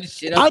Son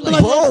shit up. I'd be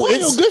like, bro,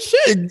 it's good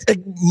shit.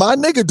 My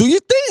nigga, do your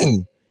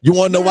thing. You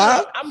want to know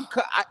why? I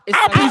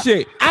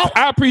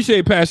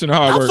appreciate passion and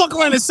hard work. I'll fuck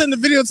around and send the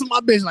video to my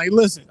bitch. Like,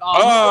 listen. Okay,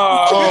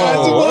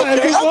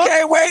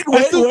 wait.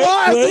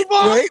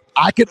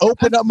 I can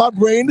open up my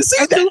brain to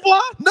see that.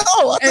 No,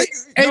 I think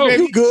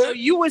baby, you good. So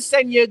you would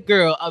send your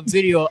girl a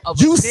video of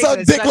you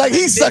suck dick like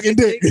he's sucking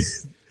dick.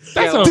 This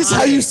is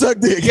how you suck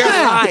dick. You're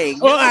lying.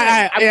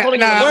 Wait.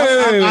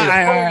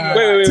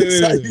 This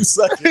is how you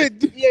suck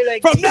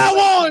it. From now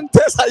on,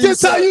 that's how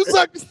you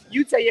suck.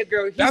 You tell your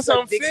girl. That's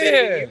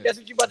unfair. That's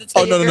what you about to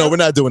tell. Oh no, we're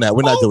not doing that.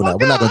 We're not doing that.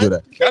 We're not gonna do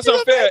that. That's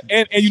unfair.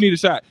 And you need a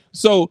shot.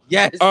 So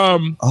yes.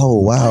 Oh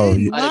wow.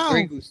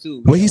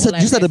 Well, you said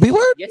the B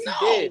word. Yes, he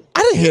did.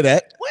 I didn't hear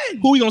that. When?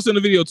 Who you gonna send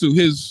the video to?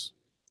 His.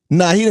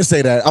 Nah, he didn't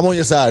say that. I'm on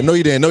your side. No,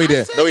 he didn't. No, he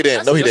didn't.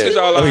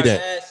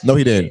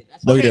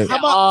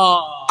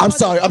 I'm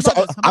sorry. I'm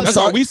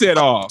sorry. We said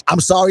all. I'm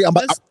sorry. I'll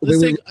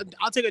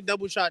take a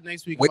double shot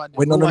next week. Wait,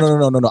 no.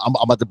 I'm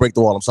about to break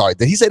the wall. I'm sorry.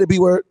 Did he say the B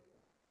word?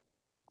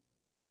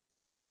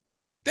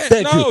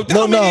 Thank you.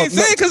 No.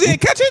 Because he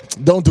didn't catch it.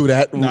 Don't do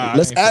that. Nah,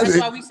 let's add it.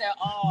 That's why we said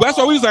oh. That's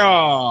why we said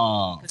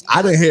oh.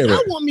 I didn't hear it.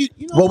 I want me.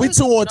 Well, we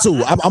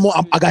 2-on-2.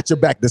 I got your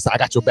back this time.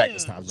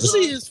 This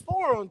is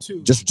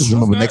 4-on-2. Just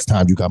remember next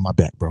time you got my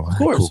back, bro. Of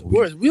course.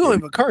 We don't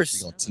even curse.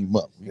 We gonna team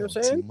up. You know what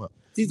I'm saying?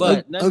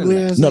 But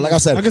ugly ass. No, like I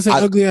said,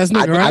 ugly ass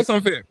nigga, right? That's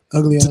unfair.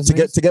 Ugly ass.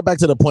 To get back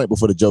to the point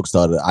before the joke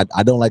started,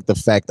 I don't like the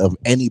fact of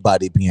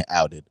anybody being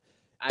outed.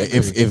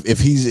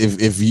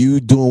 If you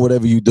doing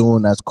whatever you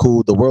doing, that's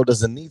cool. The world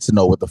doesn't need to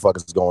know what the fuck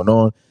is going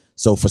on.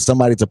 So for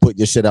somebody to put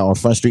your shit out on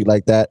Front Street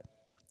like that,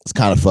 it's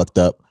kind of fucked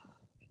up.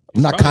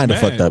 Not kind of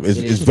fucked up.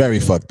 It's very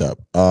fucked up.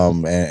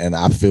 And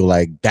I feel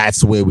like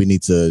that's where we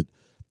need to.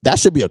 That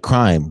should be a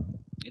crime.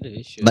 It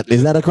is.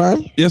 Is that a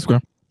crime? Yes,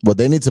 crime. Well,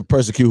 they need to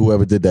persecute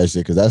whoever did that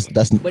shit because that's.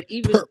 But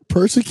even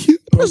persecute.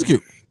 You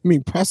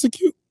mean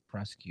prosecute?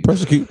 Prosecute.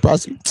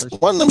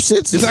 One of them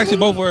shits. It's actually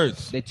both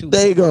words.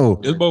 There you go.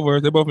 It's both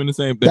words. They're both in the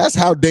same thing. That's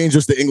how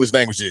dangerous the English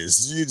language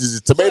is. You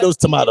just tomatoes.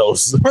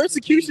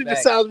 Persecution. It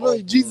sounds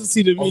really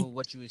Jesus-y to me.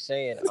 What you were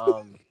saying. It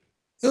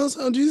don't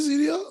sound Jesus-y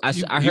to y'all.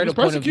 I heard a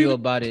point of view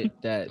about it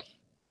that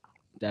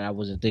I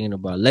wasn't thinking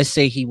about. Let's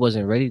say he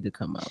wasn't ready to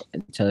come out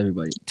and tell the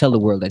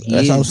world that he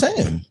is what I'm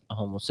saying. A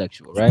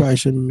homosexual, He right? probably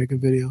shouldn't make a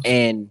video.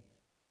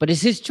 But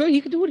it's his choice.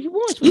 He can do what he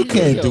wants. You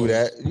can't do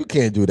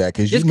that.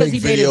 Because you make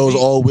videos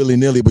all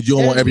willy-nilly, but you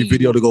don't want every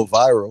video to go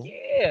viral.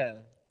 Yeah.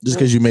 Just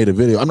because you made a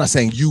video. I'm not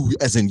saying you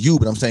as in you,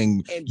 but I'm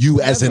saying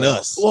you as in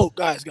us. Whoa,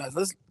 guys,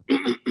 let's.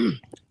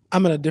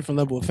 I'm at a different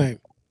level of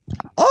fame.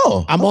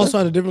 Oh. I'm also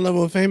at a different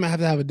level of fame. I have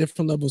to have a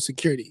different level of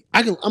security.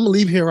 I'm gonna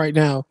leave here right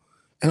now,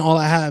 and all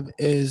I have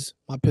is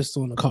my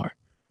pistol in the car.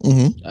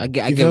 Mm-hmm. I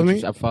get me.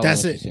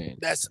 That's it.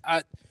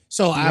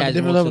 So I have a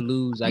different level.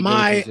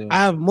 I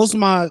have most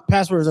of my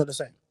passwords are the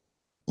same.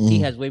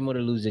 He has way more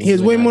to lose. He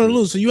has way more to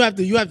lose. So you have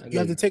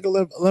to take a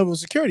level of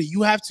security.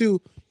 You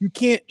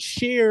can't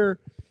share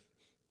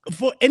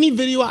for any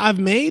video I've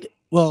made.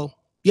 Well,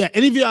 yeah,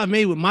 any video I've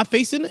made with my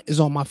face in it is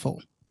on my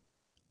phone.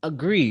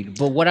 Agreed.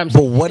 But what I'm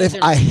saying. But what if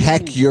I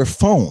hack your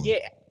phone? Yeah.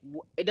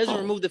 It doesn't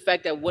remove the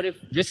fact that what if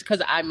just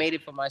because I made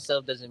it for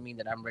myself doesn't mean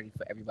that I'm ready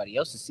for everybody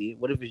else to see it.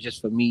 What if it's just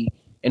for me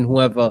and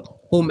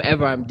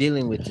whomever I'm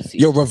dealing with to see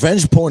it? Your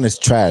revenge porn is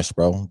trash,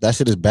 bro. That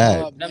shit is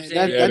bad.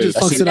 That just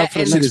fucks it up for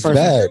the next person.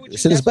 That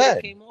shit is bad.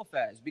 It came off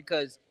as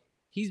because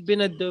he's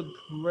been a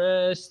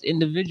depressed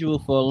individual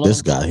for a long time.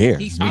 This guy here.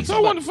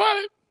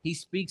 He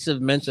speaks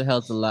of mental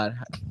health a lot,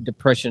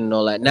 depression and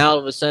all that. Now all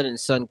of a sudden,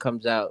 Son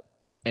comes out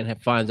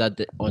and finds out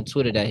that on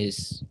Twitter that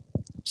his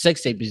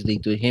sex tape is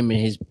leaked with him and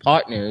his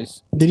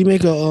partners. Did he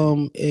make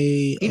and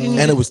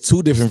it was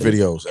 2 different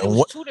videos, and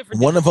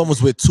one of them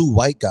was with 2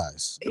 white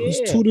guys. It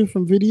was 2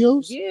 different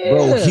videos. Yeah,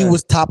 bro, he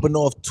was topping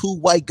off 2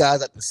 white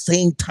guys at the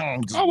same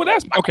time.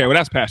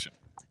 That's passion.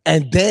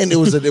 And then it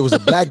was a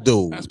black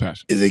dude. That's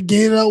passion. Is it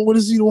getting out? Want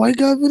to see the white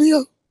guy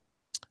video?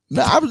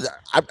 No,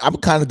 I'm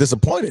kind of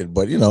disappointed,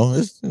 but it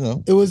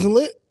wasn't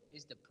lit.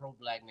 It's the pro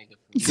black nigga.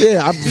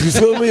 Yeah, you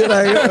feel me?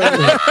 Like,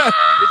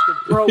 it's the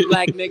pro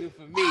black nigga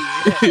for me.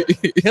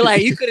 He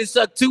like, you could have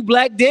sucked 2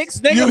 black dicks,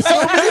 nigga. You feel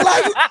me?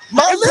 Like,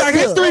 it's Black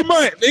History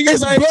Month.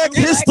 It's Black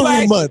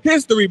History Month.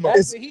 History Month.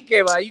 That's what he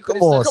came out. You come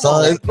on,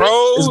 son. It's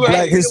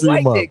Black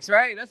History Month. Dicks,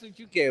 right? That's what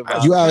you came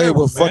out. You out here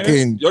with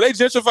fucking. Yo, they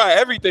gentrify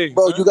everything.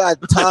 Bro, you got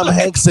Tom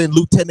Hanks and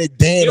Lieutenant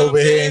Dan over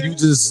here, and you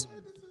just.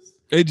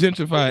 They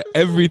gentrify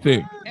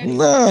everything.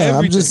 Nah,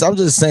 everything. I'm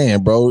just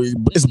saying, bro.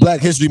 It's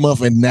Black History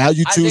Month, and now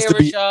you choose to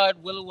be.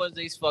 Willa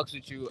Wednesdays fucks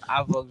with you.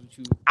 I fuck with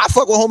you. I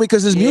fuck with homie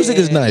because his music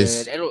is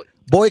nice.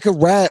 Boy can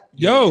rap.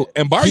 Yo,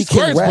 and Barry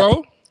squares,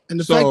 bro. And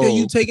the fact that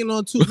you taking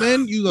on two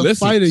men, you a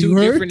fighter. You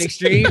heard? Different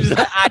extremes.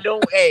 I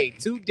don't. Hey,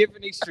 two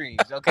different extremes.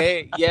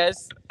 Okay.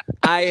 Yes,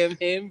 I am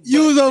him.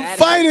 You was a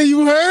fighter.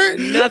 You heard?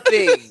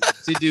 Nothing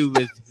to do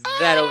with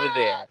that over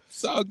there.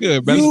 It's all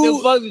good, man.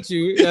 Still fuck with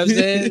you. You know what I'm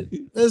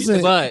saying?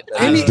 Listen, but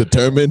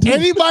determined.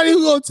 Anybody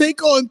who gonna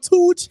take on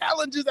two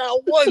challenges at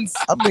once?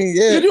 I mean,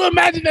 yeah. Can you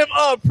imagine if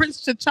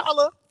Prince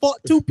T'Challa fought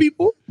two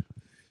people?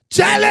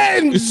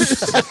 Challenge.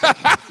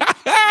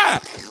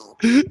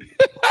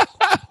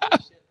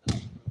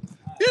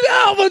 You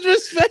know how much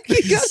respect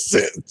he got?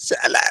 This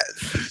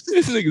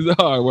nigga's a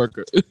hard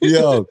worker.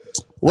 Yo,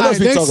 what else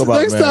we talk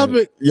about, next man?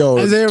 Topic. Yo,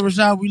 Isaiah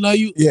Rashad, we love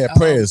you. Yeah,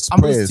 prayers.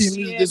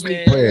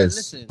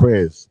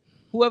 Prayers.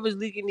 Whoever's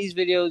leaking these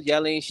videos,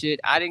 y'all ain't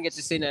shit. I didn't get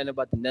to say nothing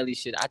about the Nelly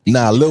shit. I think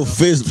Lil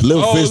Fizz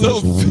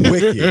was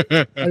wicked.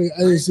 I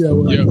didn't see that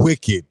one. Yeah.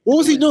 Wicked. What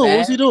was he doing?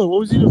 Wicked.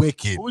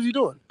 What was he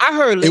doing? I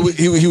heard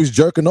he was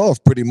jerking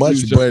off pretty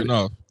much, but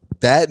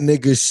that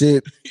nigga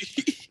shit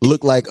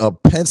looked like a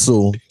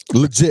pencil,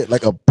 legit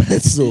like a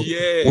pencil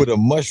with a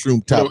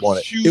mushroom top on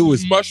it. It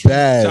was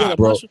bad,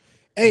 bro.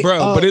 Hey,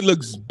 but it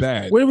looks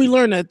bad. Where did we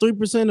learn that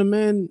 3% of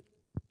men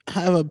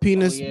have a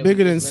penis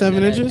bigger than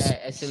 7 inches?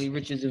 At Silly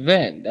Richard's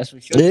event. That's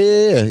what.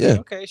 Yeah.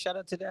 Okay, shout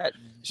out to that.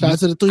 Shout out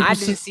to the 3%. I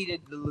didn't see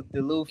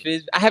the Lil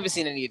Fizz. I haven't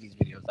seen any of these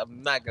videos.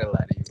 I'm not gonna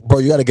lie to you, bro.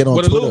 You got to get on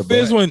Twitter.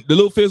 The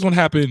Lil Fizz one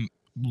happened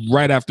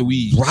right after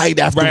we.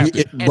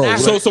 Bro.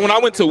 So when I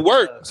went to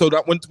work,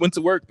 I went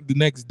to work the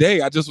next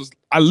day.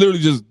 I literally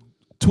just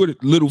tweeted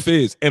Little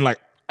Fizz and like.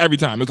 Every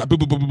time it was like boo,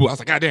 boo, boo, boo, boo. I was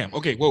like, God damn,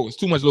 okay, whoa, it's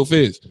too much Lil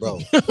Fizz, bro.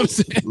 I heard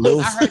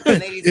the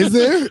ladies Is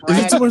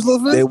it too much Lil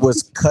Fizz? They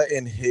was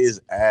cutting his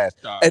ass,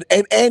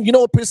 and you know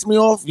what pissed me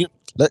off?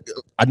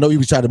 I know you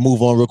was trying to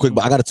move on real quick,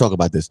 but I got to talk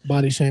about this.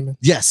 Body shaming.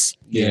 Yes.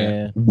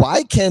 Yeah.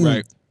 Why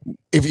can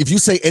if you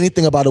say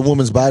anything about a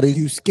woman's body,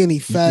 you skinny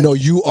fat? No,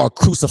 you are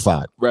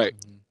crucified. Right.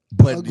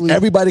 But ugly.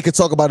 Everybody can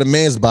talk about a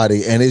man's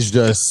body, and it's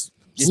just.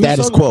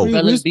 Status quo.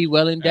 Fellas be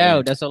well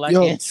endowed. That's all I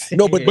can say.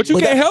 No, but you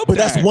can't help that. But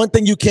that's one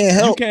thing you can't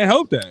help. You can't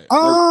help that.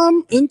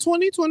 In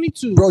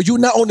 2022, bro, you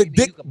not on the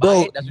dick,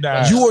 bro.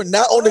 You are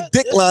not on the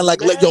dick line.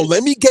 Like,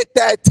 let me get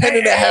that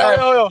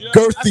 10.5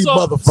 girthy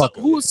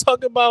motherfucker. Who was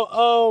talking about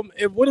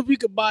what if we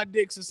could buy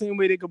dicks the same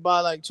way they could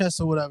buy like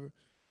chests or whatever?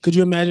 Could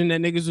you imagine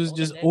that niggas was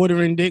just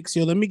ordering dicks?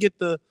 Yo, let me get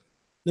the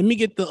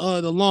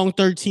long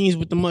 13s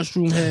with the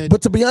mushroom head.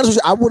 But to be honest with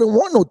you, I wouldn't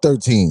want no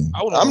 13.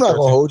 I'm not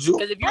gonna hold you.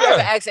 Because if you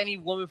ever ask any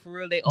woman for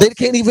real, they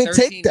can't even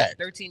 13, take that.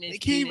 13 inch. They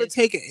can't even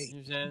take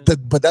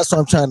it. But that's what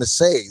I'm trying to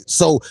say.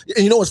 So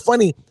you know what's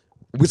funny?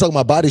 We're talking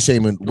about body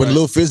shaming. When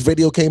Lil Fizz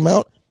video came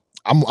out,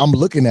 I'm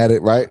looking at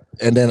it, right?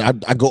 And then I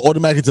go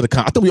automatically to the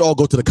comments. I think we all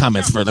go to the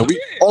comments first.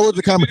 We all of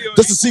the comments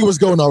just to see what's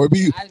going on.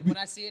 When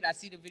I see it, I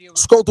see the video.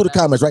 Scroll through the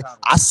comments, right?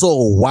 I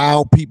saw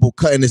wild people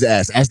cutting his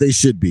ass, as they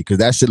should be, because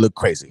that shit look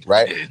crazy,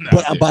 right?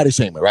 But I'm body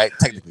shaming, right?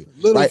 Technically.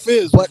 Little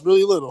Fizz was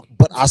really little.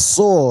 But I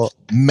saw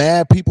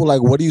mad people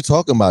like, what are you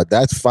talking about?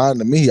 That's fine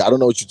to me. I don't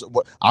know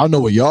I don't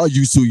know what y'all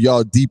used to,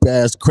 y'all deep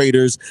ass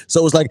craters.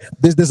 So it's like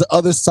there's the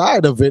other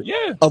side of it,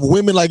 of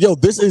women like, yo,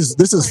 this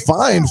is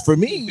fine for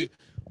me.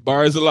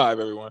 Bar is alive,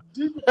 everyone.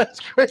 That's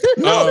crazy.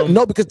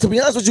 No, because to be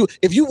honest with you,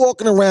 if you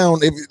walking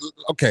around,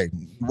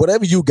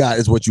 whatever you got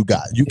is what you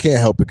got. You can't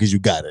help it because you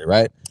got it,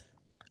 right?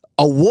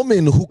 A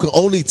woman who can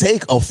only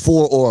take a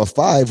 4 or a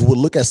 5 would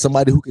look at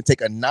somebody who can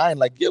take a 9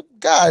 like, yo,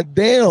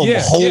 goddamn,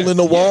 hole in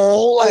the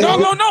wall. Like,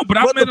 no. But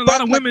I've met a lot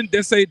of women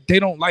that say they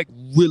don't like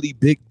really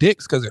big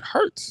dicks because it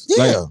hurts.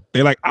 Yeah. Like,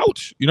 they like,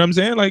 ouch. You know what I'm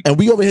saying? Like, and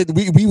we over here,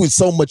 we was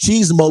so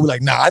machismo. We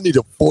like, nah, I need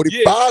a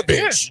 45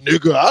 inch,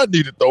 nigga. I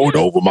need to throw it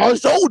over my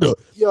shoulder.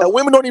 And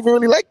women don't even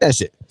really like that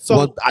shit.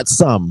 So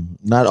some,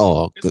 not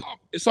all.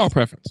 It's all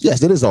preference.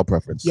 Yes, it is all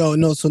preference. Yo,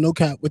 no, so no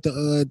cap with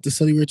the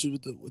Silly Richard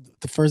with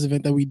the first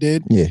event that we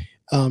did. Yeah.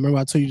 Remember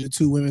I told you the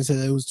two women said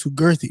it was too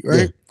girthy, right?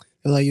 Yeah.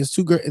 They're like, it's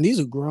too girthy, and these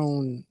are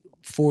grown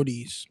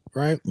 40s,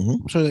 right?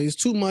 Mm-hmm. So like, it's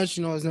too much,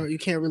 you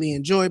can't really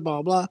enjoy,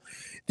 blah blah.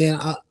 Then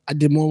I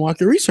did more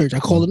market research. I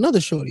called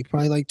another shorty,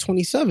 probably like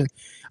 27.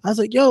 I was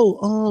like, yo,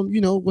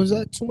 was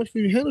that too much for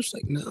you to handle? She's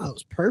like, nah, it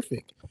was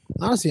perfect.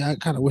 Honestly, I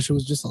kind of wish it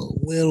was just a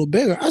little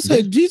bigger. I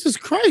said, Jesus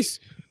Christ.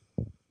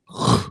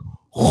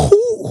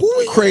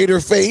 Who crater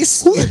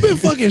face? Who's been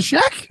fucking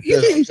Shaq?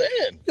 You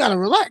gotta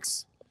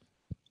relax.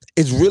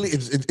 It's really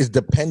it's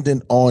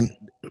dependent on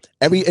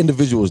every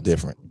individual is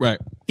different, right?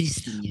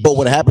 But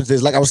what happens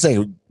is, like I was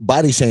saying,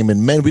 body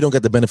shaming, men, we don't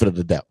get the benefit of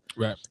the doubt,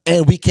 right?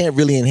 And we can't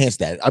really enhance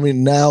that. I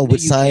mean, now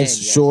with science,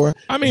 sure.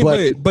 I mean,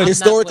 but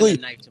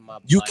historically,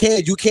 you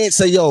can't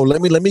say, yo,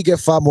 let me get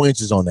 5 more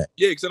inches on that.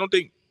 Yeah, because I don't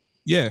think.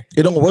 Yeah,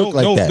 it don't work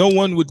like that. No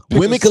one would.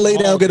 Women can lay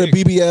down, get a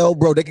BBL,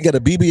 bro. They can get a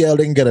BBL.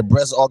 They can get a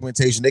breast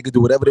augmentation. They can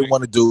do whatever they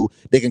want to do.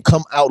 They can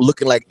come out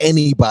looking like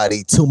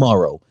anybody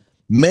tomorrow.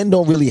 Men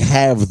don't really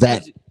have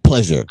that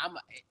pleasure.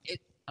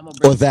 I'm a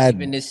or that.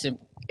 Even this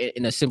simple.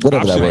 in a simple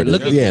Whatever that option. word is.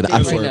 Look at Yeah, the the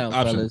thing option. right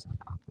now, fellas.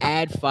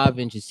 Add 5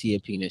 inches to your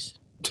penis.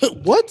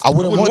 What? I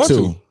wouldn't want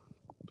to.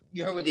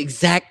 You heard the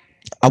exact.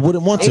 I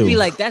wouldn't want They'd to. be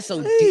like, that's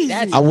so deep.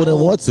 That's I wouldn't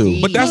so want to.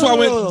 deep. But that's why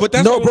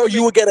bro,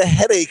 you would get a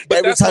headache But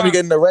every that's time why- you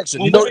get an erection.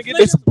 when You know, women get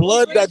it's it-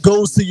 blood that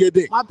goes to your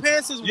dick. My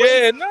pants is way,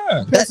 Yeah,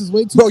 nah. pants is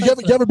way too Bro,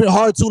 tight. you ever been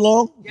hard too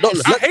long? Yes.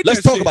 No, I hate let's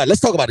that talk shit. about it.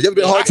 Let's talk about it. You ever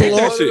been hard I too hate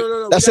long? that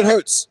shit. That shit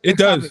hurts. It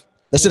does.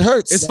 That shit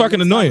hurts. It's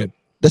fucking annoying.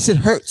 That shit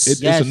hurts.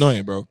 It's Yes.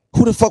 annoying, bro.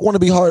 Who the fuck want to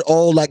be hard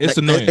all like It's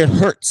like, annoying. It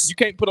hurts. You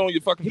can't put on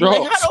your fucking You're like,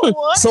 drawers. I don't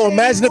want So it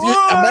imagine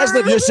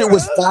if your shit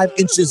was 5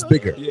 inches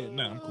bigger. Yeah,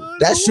 nah, I'm cool.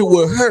 That shit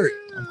would hurt.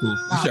 I'm cool.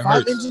 Nah, That shit 5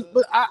 hurts. inches,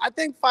 but I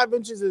think 5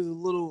 inches is a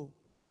little,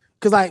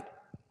 cause like,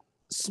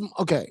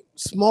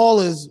 small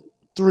is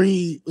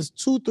 3, is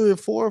 2, 3, or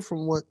 4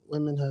 from what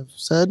women have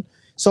said.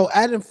 So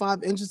adding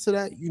 5 inches to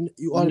that, you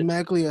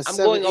automatically are I'm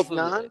 7, going 8, off of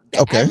 9.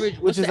 the Okay. average.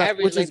 Which What's is the like-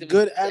 average which is length of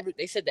good it? average.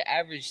 They said the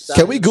average size.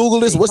 Can we Google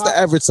this? What's the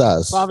average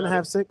size?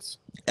 5.5, 6.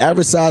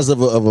 Average size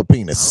of a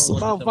penis.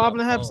 About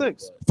 5.5,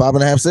 6.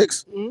 5.5,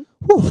 6? Mhm.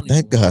 Whew,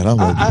 thank God. I'm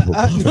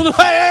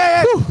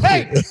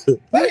Hey, listen,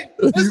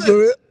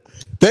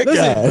 Thank listen.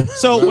 God.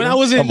 So when I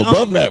was in, I'm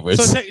above average.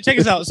 So check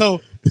this out.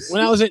 So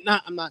when I was in,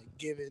 I'm not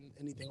giving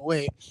anything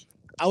away.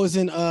 I was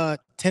in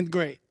 10th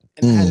grade,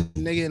 and I had a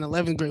nigga in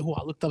 11th grade who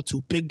I looked up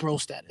to, big bro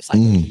status.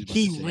 Like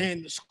he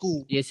ran the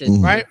school. Yeah, it says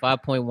Right?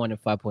 5.1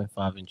 and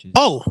 5.5 inches.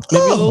 Oh,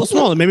 maybe a little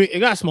smaller. Maybe it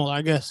got smaller.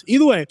 I guess.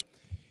 Either way,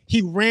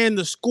 he ran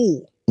the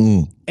school,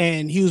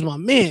 and he was my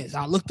man.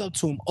 I looked up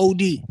to him.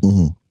 OD.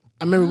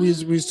 I remember we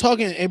was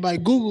talking. Everybody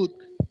Googled,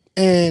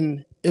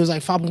 and it was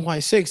like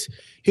 5.6.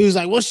 He was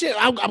like, "Well, shit,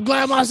 I'm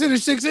glad my shit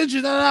is 6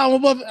 inches. I'm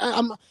above.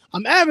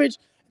 I'm average."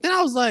 Then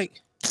I was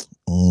like,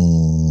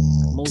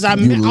 because I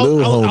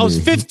was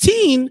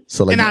 15,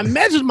 So like, and I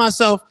measured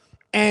myself,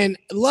 and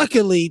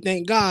luckily,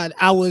 thank God,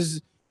 I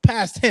was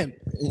past him.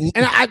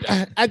 And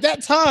I at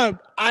that time,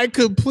 I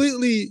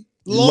completely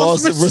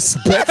lost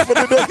respect for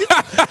the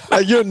nigga.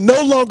 Like, you're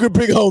no longer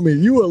big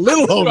homie. You a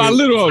little homie. My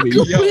little homie.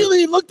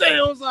 completely looked at him.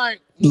 I was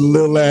like,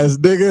 Little ass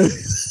nigga.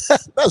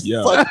 That's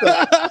Yeah. fucked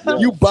up.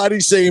 You body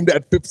shamed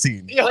at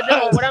 15. But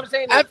no, what I'm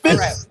saying is At fif-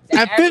 correct.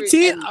 at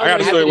 15, I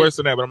got a story worse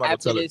than that, but I'm not gonna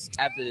After tell it.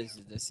 this,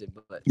 that's it.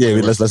 But Yeah,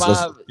 let's.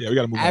 Yeah, we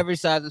gotta move on. Average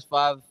size is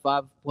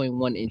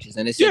 5.1 inches,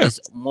 and it says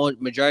it's more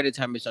majority of the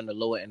time it's on the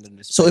lower end of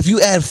the. So if you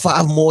add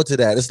 5 more to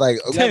that, it's like,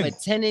 you okay. have a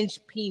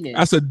 10-inch penis.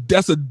 That's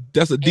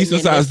a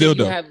decent sized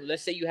dildo.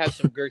 Let's say you have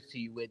some girth to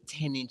you with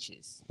 10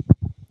 inches.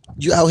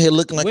 You out here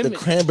looking like Women. the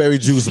cranberry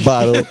juice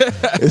bottle.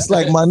 It's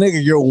like, my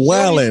nigga, you're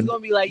wilding. Gonna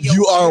be like, yo,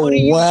 You are what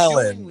you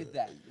wilding. doing with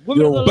that?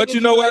 But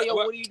you know what? Yo,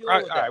 what are you doing All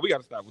with right, that? we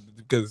gotta stop with it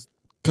because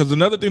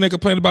another thing they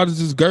complain about is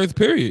this girth.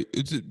 Period.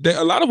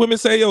 A lot of women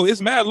say, "Yo,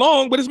 it's mad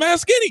long, but it's mad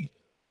skinny."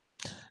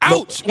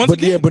 Ouch! Once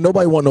again, but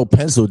nobody want no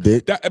pencil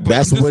dick. But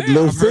That's I'm just what saying,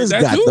 Lil I've heard Fizz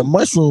that got, too. the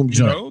mushroom you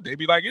joint. know, they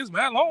be like, "It's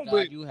mad long," God,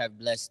 but you have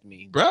blessed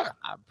me, bruh.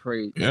 I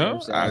pray. Yeah,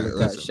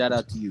 Shout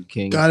out to you,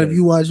 King. God, if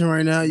you watching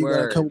right now, you got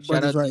a Word. couple Shout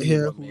brothers out to right you,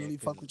 here my who man, really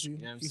fuck with you. You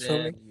know what I'm You feel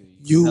saying?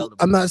 me? held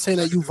I'm the- not saying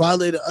that you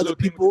violated other Little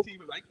thing with people, the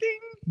teeth is like, ding.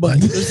 but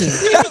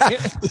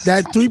listen,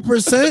 that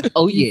 3%.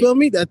 Oh You yeah. feel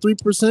me? That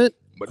 3%.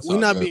 But it's We're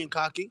all not good. being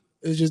cocky.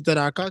 It's just that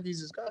our cockies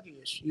is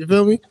cocky-ish. You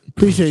feel me?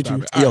 Appreciate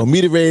you. Stop it. Yo,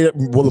 mediator,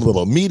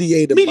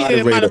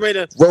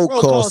 moderator, roll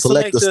call,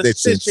 selector,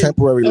 stitching,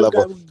 temporary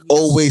level,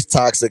 always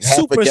toxic, half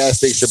a Super gas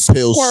station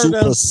pill, squirter.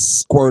 super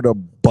squirter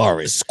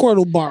Boris.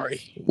 Squirtle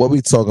Barry. What we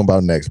talking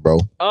about next, bro?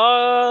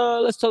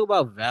 Let's talk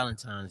about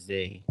Valentine's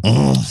Day.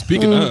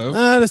 Speaking of,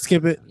 Let's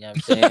skip it. You know what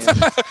I'm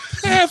saying?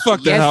 man,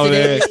 fuck the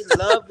holiday. Yesterday,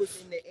 love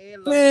was in the air.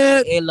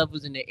 Man. Love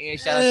was in the air.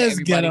 Shout out to It's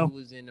everybody ghetto.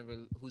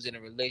 who's in a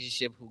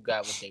relationship who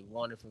got what they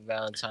wanted for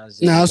Valentine's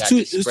Day. Nah, Got it to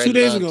was two spread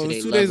days love ago. to It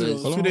was their 2 days lovers.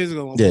 ago. It was 2 days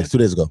ago. Yeah, 2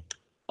 days ago.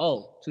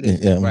 Oh, 2 days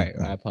Yeah, ago. yeah. Right.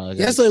 I apologize.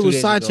 Yesterday 2 was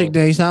days Side ago. Chick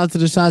Day. Shout out to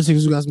the Side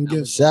Chicks who got some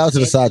gifts. Shout out to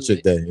the side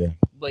chick day. Yeah.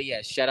 But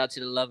yeah, shout out to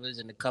the lovers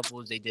and the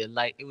couples. They did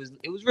like it was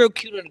real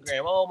cute on the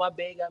gram. Oh, my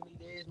babe got me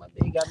this, my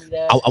babe got me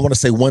that. I want to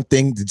say one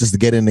thing just to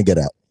get in and get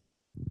out.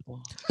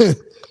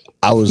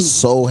 I was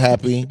so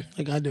happy.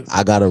 Like I do.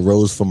 I got a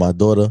rose for my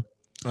daughter,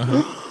 and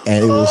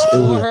it For was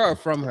her or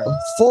from her?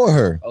 for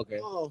her. Okay.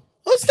 Oh,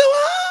 what's the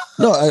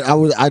No,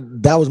 I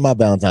that was my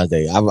Valentine's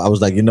Day. I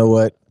was like, you know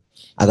what?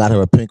 I got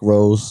her a pink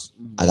rose.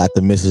 I got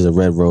the missus a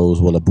red rose,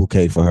 well, a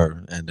bouquet for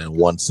her, and then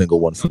one single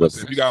one for If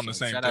the. you got them the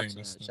same Shout out thing, to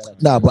her. that's- Shout out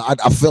to Nah, her.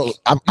 but I felt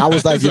I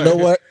was like, you know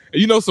what?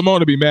 you know Simone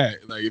to be mad.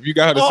 Like if you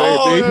got her the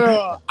same thing.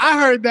 no. I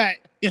heard that.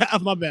 Yeah,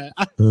 my bad.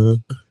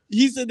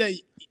 He said that.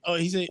 Oh,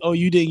 he said, "Oh,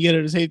 you didn't get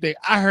her the same thing."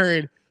 I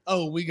heard,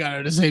 "Oh, we got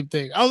her the same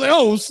thing." I was like,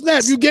 "Oh,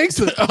 snap, you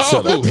gangster."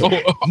 Shut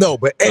up. No,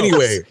 but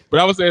anyway, But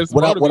I was saying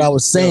what I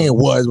was saying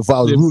was before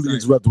I was rudely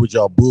interrupted with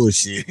y'all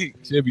bullshit.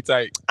 she'll be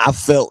tight. I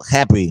felt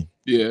happy,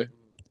 Yeah.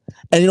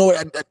 and you know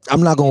what?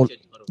 I'm not gonna.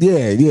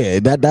 Yeah,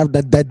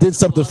 that did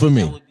something for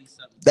me.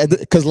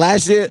 Because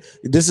last year,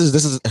 this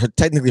is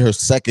technically her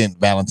second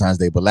Valentine's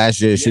Day, but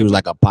last year she was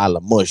like a pile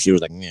of mush. She was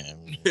like, yeah,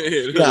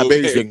 nah,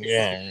 baby,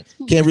 yeah,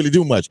 can't really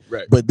do much.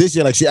 Right. But this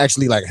year, like she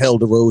actually like held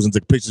the rose and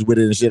took pictures with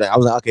it and shit. Like, I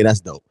was like, okay, that's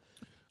dope.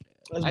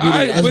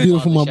 That's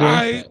beautiful, my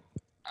boy.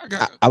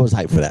 I was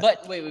hyped for that.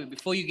 But wait,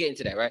 before you get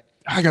into that, right?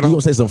 You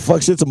gonna say some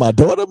fuck shit to my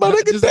daughter, my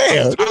nigga?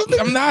 Damn.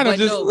 I'm not. I'm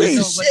just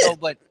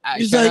but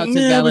He's shout like, out to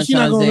man, but she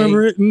not Valentine's gonna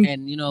remember Day, it.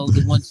 and you know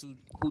the ones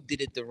who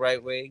did it the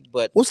right way.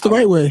 But What's the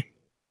right way?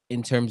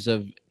 in terms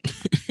of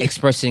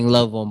expressing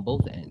love on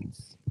both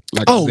ends?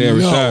 like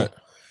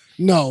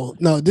No.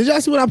 Did y'all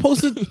see what I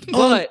posted?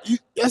 Y'all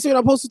see what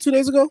I posted 2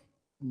 days ago?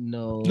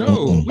 No,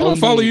 we don't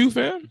follow you,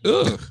 fam.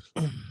 Ugh.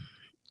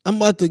 I'm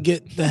about to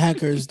get the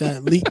hackers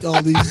that leaked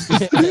all these.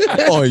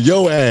 On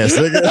your ass,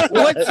 nigga.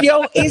 What's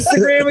your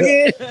Instagram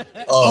again?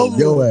 Oh,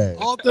 your ass.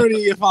 All 30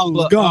 of your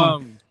followers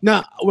gone.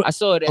 Nah, I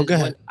saw it. Go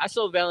ahead. I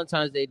saw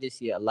Valentine's Day this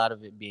year. A lot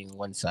of it being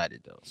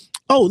one-sided, though.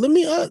 Oh, let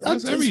me.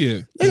 That's every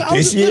year.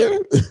 This year,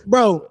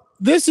 bro.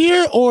 This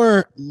year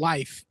or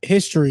life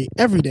history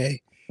every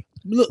day.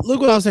 Look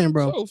what I was saying,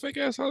 bro. Oh, fake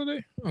ass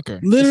holiday. Okay.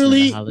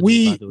 Literally,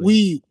 holiday,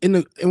 we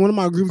in one of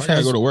my group I gotta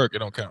chats. go to work. It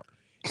don't count.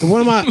 In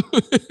one of my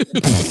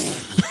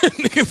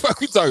Nigga, fuck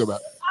we talking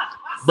about,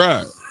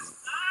 bruh.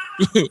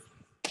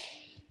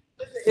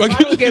 If I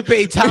don't get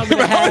paid time and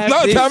a half,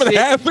 time and a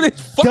half for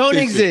this. Don't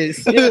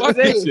exist. You know what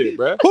Fuck I'm this saying? shit,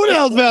 bruh. who the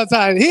hell's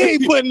Valentine? He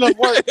ain't putting up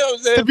work You know what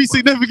I'm saying? to be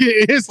significant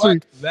in history.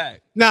 Fuck that.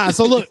 Nah,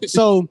 so look,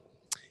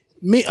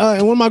 me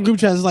in one of my group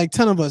chats, like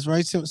 10 of us,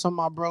 right? Some of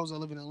my bros that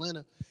live in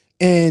Atlanta,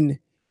 and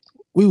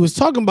we was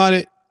talking about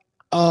it.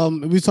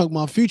 We was talking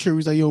about future. We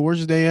was like, yo,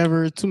 worst day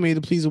ever, too many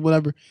to please or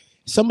whatever.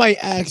 Somebody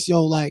asked,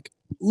 yo, like,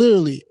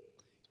 literally,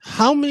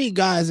 how many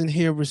guys in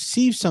here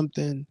receive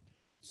something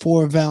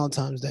for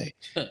Valentine's Day?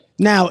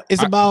 Now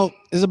it's about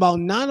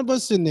 9 of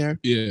us in there.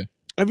 Yeah.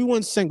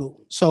 Everyone's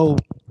single. So,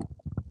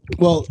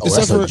 well,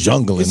 that's a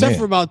jungle in except there.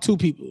 for about 2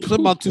 people. Except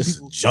about 2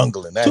 people.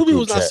 Jungle in that. 2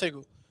 people's group not chat.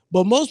 single,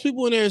 but most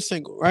people in there are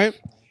single, right?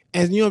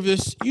 And you know,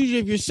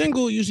 if you're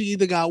single, you usually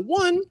either got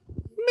 1,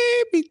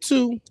 maybe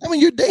 2. I mean,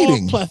 you're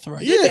dating. Or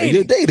plethora.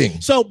 You're dating.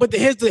 So, but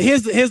here's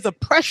the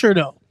pressure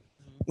though.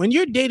 When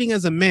you're dating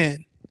as a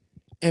man,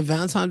 and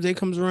Valentine's Day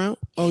comes around,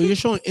 you're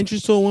showing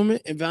interest to a woman,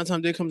 and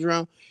Valentine's Day comes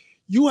around,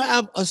 you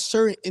have a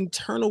certain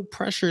internal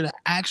pressure to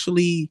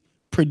actually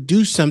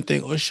produce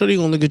something, or shorty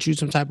gonna look at you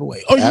some type of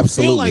way, or you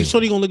feel like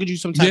shorty gonna look at you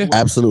some type of way.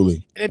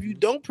 Absolutely. And if you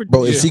don't produce,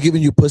 Bro, if she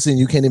giving you pussy and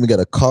you can't even get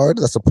a card,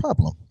 that's a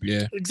problem.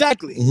 Yeah.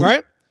 Exactly. Mhm.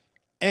 Right.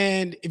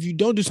 And if you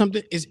don't do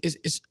something,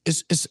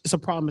 it's a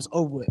problem. It's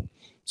over with.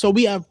 So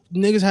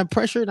niggas have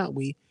pressure, not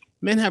we.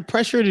 Men have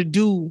pressure to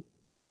do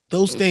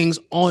those things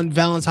on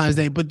Valentine's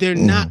Day, but they're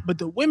not. But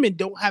the women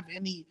don't have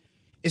any,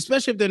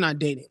 especially if they're not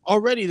dating.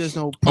 Already, there's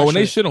no pressure. Oh, when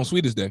they shit on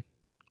Sweetest Day.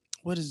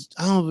 What is?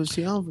 I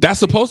don't. That's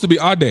supposed to be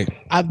our day.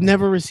 I've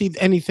never received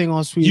anything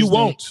on Sweetest. You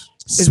won't.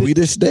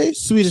 Sweetest Day?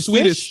 Sweetest.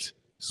 Sweetest.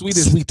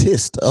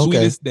 Okay.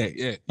 Sweetest Day.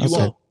 Yeah. You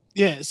won't.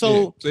 Yeah.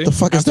 So the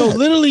fuck is so that?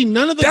 literally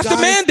none of the That's guys,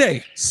 the man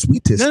day.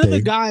 Sweetest none Day. of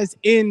the guys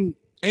in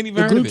Ain't even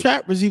the heard of group it.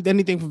 chat received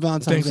anything for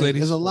Valentine's Thanks, Day.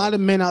 ladies. There's a lot of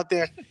men out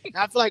there. And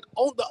I feel like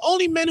the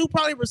only men who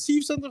probably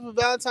receive something for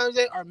Valentine's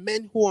Day are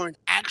men who are in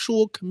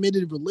actual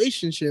committed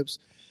relationships.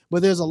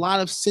 But there's a lot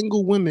of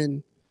single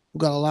women who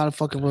got a lot of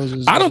fucking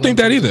roses. I don't think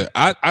that either.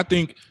 I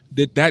think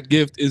that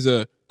gift is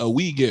a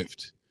we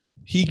gift.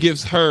 He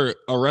gives her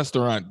a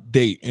restaurant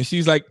date, and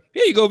she's like,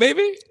 "Here you go,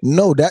 baby."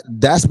 No,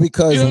 that's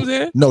because You know what I'm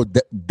saying? no,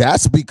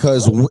 that's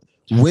because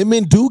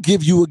women do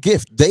give you a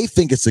gift. They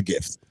think it's a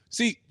gift.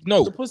 See,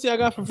 no The pussy I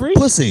got for free.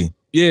 Pussy.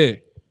 Yeah,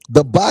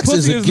 The box pussy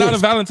is is a not a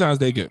gift, Valentine's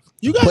Day gift.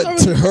 You guys but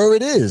to her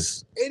it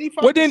is. 85%.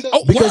 Well then,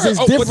 Because word.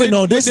 it's different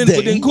on this But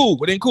day. then cool.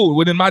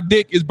 Well then, my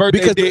dick is birthday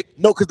Because dick.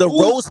 because the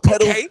Ooh, rose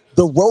petals, okay.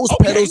 the rose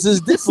Okay. petals is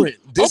different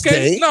this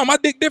Okay, day. no, my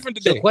dick different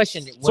So today.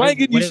 question: So I ain't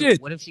getting you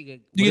shit. What if she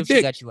You get she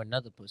dick. got you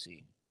another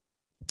pussy?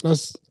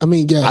 Yes. I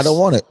don't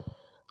want it.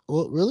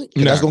 Well, really?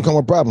 Nah. That's gonna come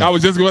with problems. I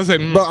was just gonna say,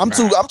 Bro, I'm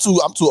too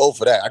old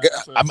for that.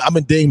 I'm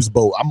in Dame's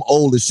boat. I'm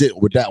old as shit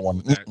with that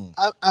one.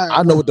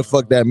 I know what the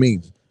fuck that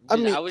means.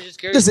 I was just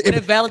curious. Listen, What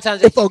if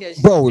Valentine's Day?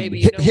 bro, baby,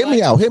 you know hear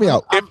me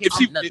what? out. If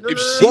she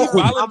Walk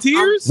with me.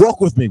 volunteers, Walk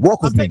with me.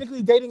 I'm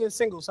technically dating and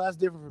single, so that's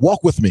different.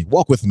 Walk with me.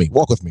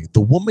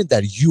 The woman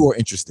that you are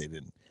interested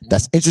in,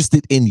 that's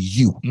interested in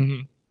you,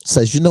 Mhm.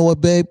 says, you know what,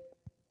 babe?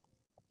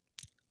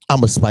 I'm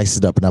gonna spice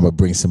it up and I'm gonna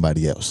bring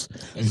somebody else.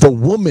 The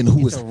woman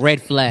who It's is a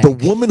red flag. the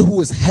woman who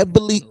is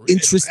heavily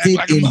interested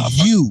like a in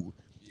motherfucker. you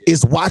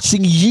is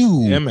watching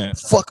you Yeah, man.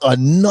 fuck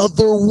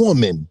another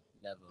woman.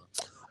 Never.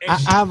 I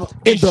have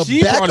In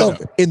she brought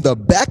it up. the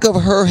back of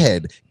her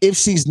head, if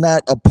she's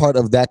not a part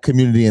of that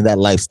community and that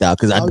lifestyle,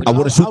 because I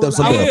want to shoot them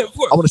some I bail. yeah, of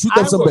course. I want to shoot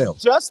them some bail.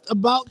 just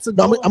about to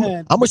No, go I'm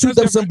ahead. gonna shoot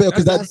them some bail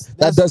because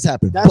that does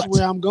happen. That's But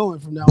where I'm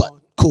going from now but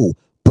on. cool.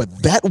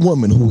 But that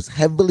woman who's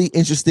heavily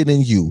interested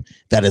in you,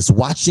 that is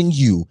watching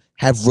you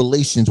have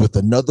relations with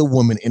another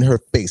woman in her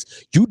face,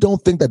 you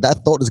don't think that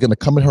thought is going to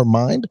come in her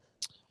mind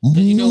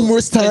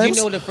numerous times?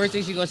 You know the first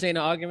thing she's gonna say in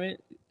the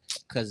argument?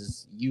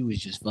 because you was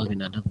just fucking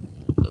another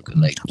motherfucker.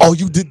 Like, oh,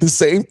 you did the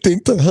same thing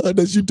to her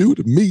as you do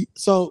to me.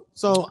 So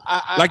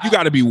I like you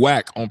got to be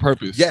whack on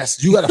purpose.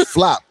 Yes, you got to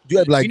flop. You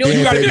got to be like, You know, damn,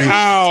 You got to be. baby,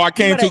 Oh, I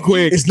came too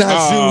quick. it's not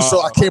you,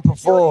 so I can't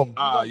perform.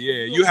 Yeah,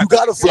 You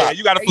gotta flop. Yeah,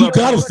 you got to You flop.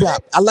 gotta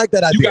flop. I like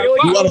that idea.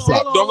 You gotta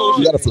flop.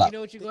 You gotta flop. You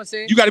know what you're gonna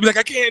say? You got to be like,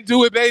 I can't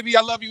do it, baby.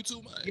 I love you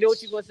too much. You know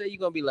what you're gonna say? You're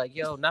gonna be like,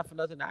 yo, not for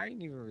nothing. I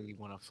didn't even really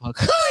want to fuck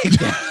her like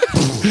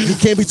that. You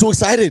can't be too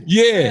excited.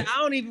 Yeah. I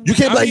don't even. You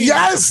can't be like, mean,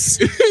 yes.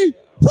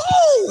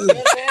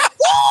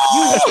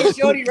 You fucking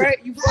shorty, right?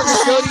 You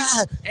fucking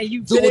shorty, and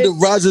you Doing the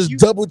Rogers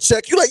double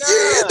check. You like,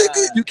 yeah,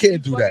 nigga. You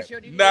can't do that.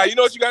 Nah, you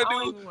know what you got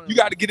to do? You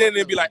got to get in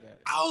there and be like,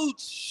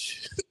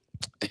 ouch.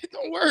 It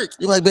don't work.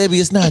 You're like, baby,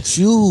 it's not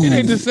you. It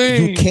ain't the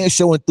same. You can't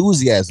show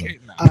enthusiasm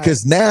Nah.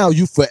 because now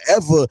you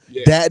forever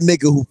that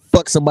nigga who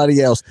fucked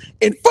somebody else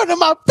in front of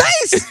my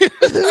face. In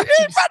front of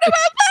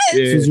my face.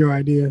 this is your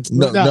idea.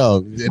 No.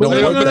 No.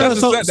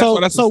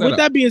 So with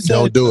that being said,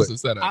 Don't do it.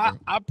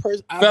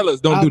 Fellas,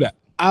 don't do that.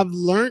 I've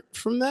learned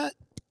from that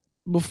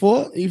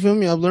before. You feel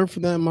me? I've learned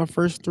from that in my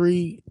first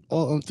three-way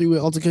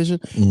altercation.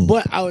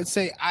 But I would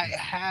say I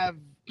have.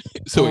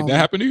 So wait, that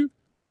happened to you?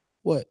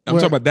 What? I'm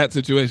talking about that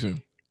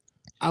situation.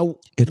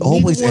 It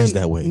always ends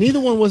that way. Neither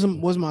one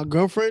was my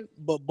girlfriend,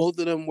 but both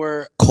of them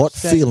were Caught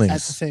upset feelings at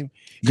the same.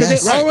 Because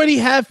Yes. they already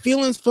have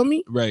feelings for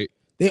me. Right.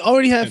 They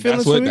already have And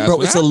feelings that's for me. what- Bro,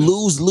 what it's a happens.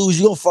 lose-lose.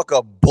 You gonna fuck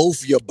up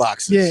both your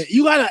boxes. Yeah,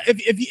 you gotta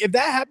if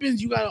that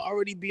happens, you gotta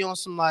already be on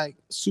some like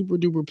super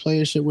duper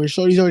player shit where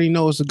shorties already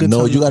know it's a good time.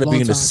 No, you got gotta to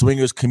be in the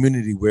swingers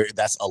community where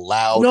that's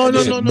allowed. No, and no,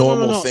 it's no, a no,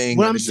 normal no, no. thing.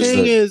 What and I'm it's just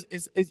saying a-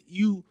 is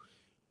you.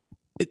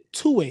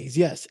 Two ways,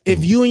 yes.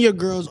 If you and your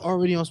girl's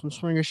already on some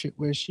swinger shit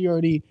where she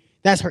already,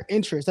 that's her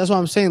interest. That's what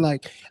I'm saying.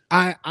 Like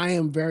I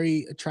am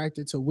very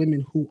attracted to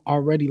women who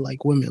already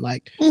like women.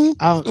 Like I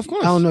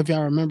don't know if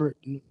y'all remember.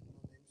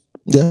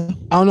 Yeah,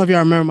 I don't know if y'all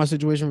remember my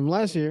situation from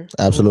last year.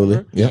 absolutely.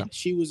 Remember? Yeah,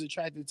 She was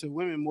attracted to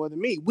women more than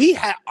me. We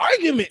had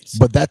arguments.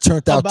 but that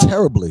turned out About-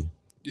 terribly.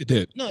 It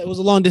did. No, it was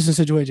a long distance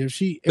situation.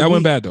 If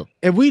Went bad though.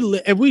 If we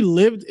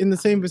lived in the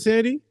same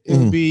vicinity, it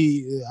would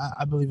be.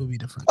 I believe it would be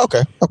different.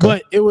 Okay.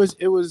 But it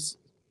was.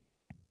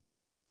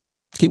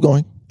 Keep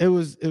going. It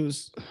was.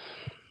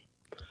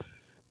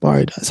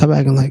 Barry, stop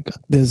acting like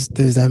there's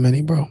that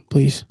many, bro.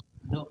 Please.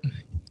 No.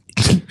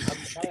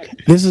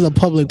 This is a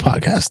public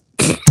podcast.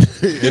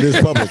 It is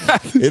public.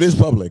 It is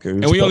public.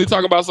 And we only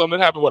talk about something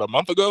that happened, what, a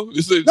month ago?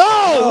 This is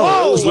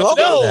No.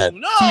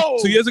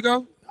 2 years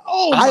ago?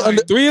 Oh,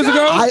 3 years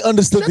ago? I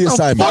understood the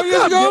assignment. 4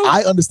 years ago?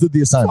 I understood the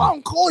I assignment.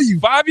 don't call you.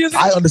 5 years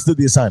ago? I understood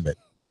the assignment.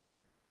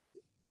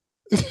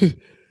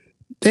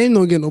 They ain't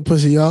no get no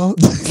pussy, y'all.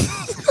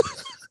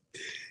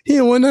 He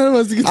didn't want none of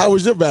us to get. I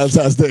was your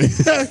Valentine's Day.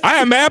 I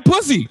had mad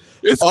pussy.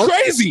 It's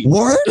crazy.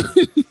 Word?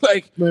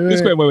 Like, Wait.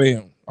 it's crazy. Wait.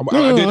 I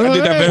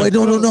did that. Wait,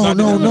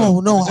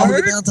 no. How was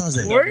your Valentine's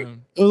Day? Word?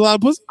 It was a lot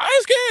of pussy. I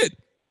ain't scared.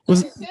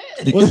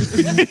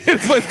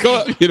 Was Let's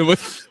go. You know what?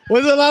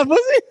 it a lot of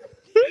pussy?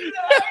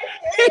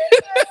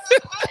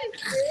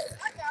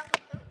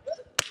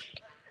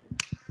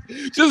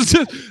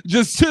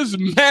 Just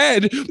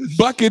mad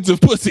buckets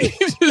of pussy.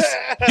 Just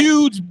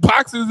huge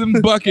boxes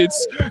and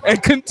buckets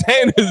and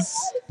containers.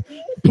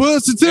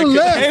 Pussy to the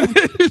left.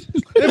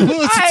 And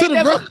pussy to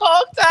the right.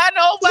 hog tie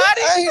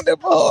nobody.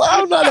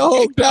 I'm not a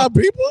whole time,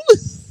 people.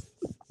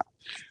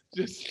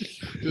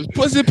 Just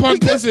pussy upon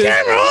pussy.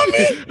 Camera on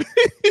me.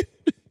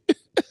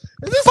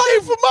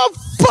 Fighting for my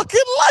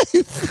fucking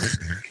life.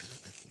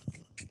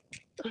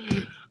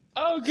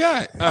 Oh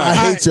God! I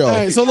hate y'all. All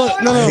right, so look,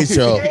 I hate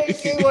y'all.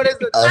 What is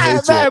it? I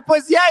hate y'all.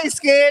 Pussy, I ain't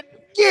scared.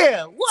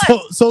 Yeah,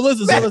 what? So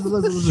listen.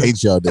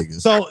 Hate y'all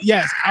niggas. So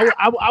yes,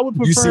 I would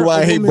prefer. You see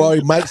why I hate a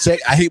woman- Barry mic check?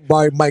 I hate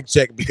Barry mic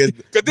check because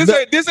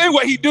this ain't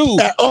what he do. We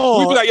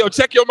be like, yo,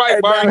 check your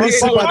mic, Barry. Barry, this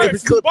shit about to be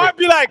clipping. Barry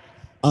be like,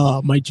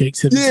 Mike Jake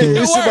 72. Yeah,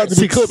 this shit about to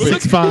be clipping.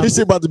 6'5". This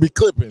shit about to be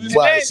clipping.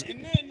 Watch.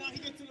 And then now he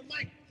gets to the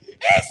mic.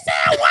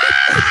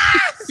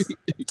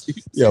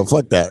 Yo,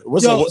 fuck that.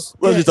 What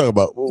you talking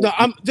about? No,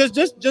 I'm just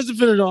to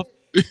finish off.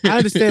 I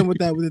understand with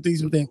the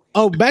threesome thing.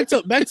 Oh, back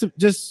to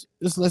just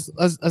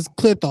let's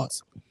clear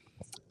thoughts.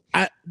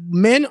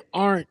 Men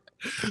aren't,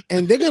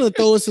 and they're gonna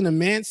throw us in the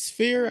man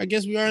sphere. I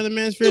guess we are in the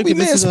man sphere. We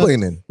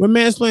mansplaining. We're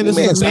mansplaining. This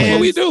is That's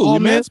what we do. all We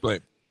men. mansplain.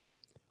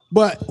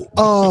 But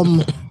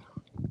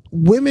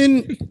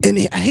women,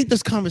 and I hate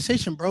this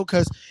conversation, bro,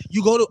 because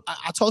you go to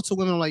I talk to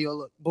women like, yo,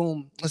 look,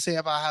 boom. Let's say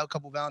if I have a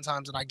couple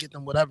Valentines and I get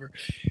them whatever,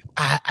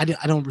 I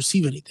don't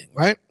receive anything,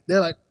 right?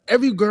 They're like,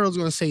 every girl's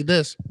gonna say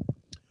this.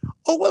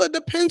 Oh, well, it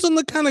depends on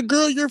the kind of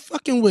girl you're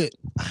fucking with.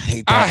 I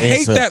hate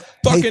that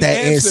fucking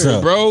answer,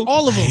 bro.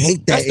 All of them. I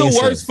hate that That's the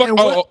answer. worst.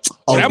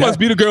 And That must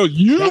be the girl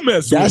you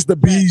mess with. That's the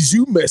bees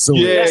you messing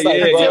with. Yeah, That's like,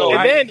 yeah, bro,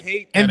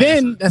 yeah. And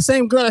then the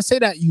same girl that say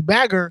that, you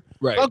bag her,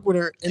 Right. fuck with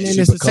her, and then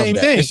She it's the become same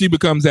that. thing. And she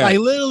becomes that. Like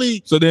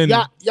literally, So then,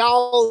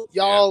 y'all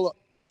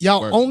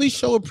Y'all only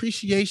show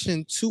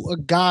appreciation to a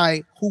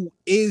guy who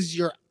is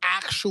your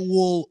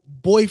actual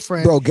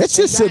boyfriend. Bro, get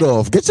your shit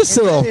off. Get your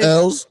shit off,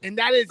 Els. And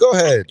that is, go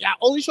ahead. Y'all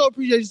only show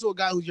appreciation to a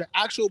guy who's your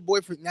actual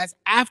boyfriend. And that's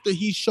after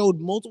he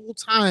showed multiple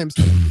times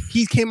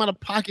he came out of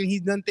pocket.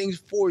 He's done things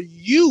for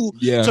you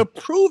to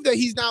prove that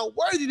he's not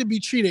worthy to be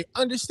treated.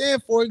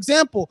 Understand? For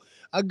example,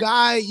 a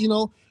guy, you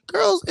know,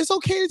 girls, it's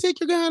okay to take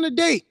your guy on a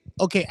date.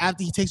 Okay,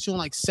 after he takes you on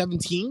like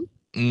 17,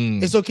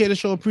 it's okay to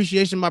show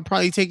appreciation by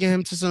probably taking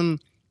him to some,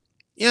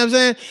 you know what I'm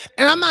saying?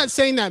 And I'm not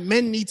saying that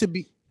men need to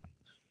be,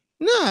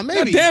 nah,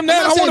 maybe. Damn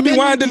that, I want to be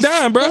wine and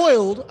dine, bro.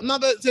 Spoiled. I'm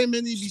not saying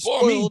men need to be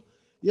spoiled.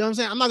 You know what I'm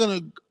saying? I'm not going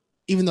to,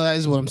 even though that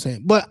is what I'm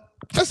saying. But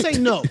let's say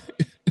no.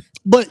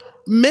 But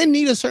men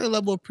need a certain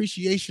level of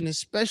appreciation,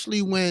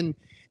 especially when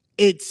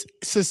it's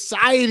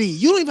society.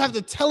 You don't even have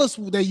to tell us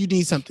that you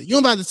need something. You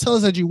don't have to tell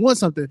us that you want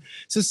something.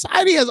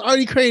 Society has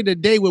already created a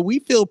day where we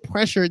feel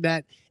pressure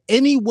that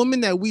any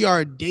woman that we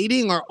are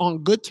dating or on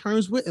good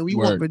terms with and we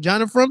want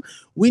vagina from,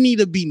 we need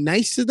to be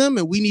nice to them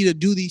and we need to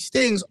do these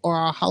things or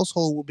our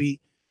household will be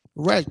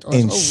wrecked. Or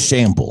in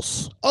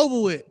shambles.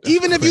 Over with.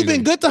 Even if you've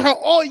been good to her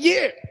all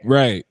year.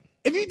 Right.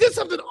 If you did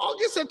something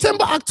August,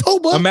 September,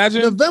 October,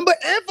 imagine November,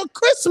 and for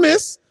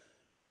Christmas.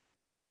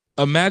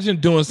 Imagine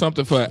doing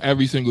something for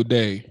every single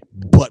day.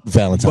 But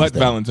Valentine's Day.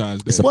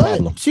 Valentine's Day. It's a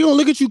problem. She gonna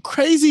look at you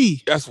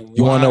crazy. That's wild.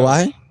 You wanna know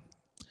why?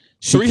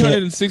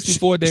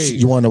 364 days.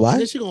 You wanna know why?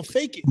 Then she gonna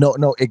fake it. No,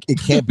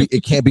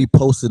 it can't be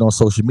posted on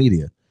social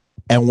media.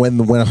 And when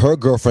her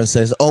girlfriend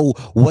says, "Oh,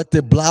 what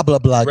did blah blah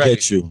blah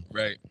get you?"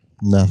 Right.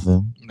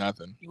 Nothing.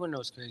 You wanna know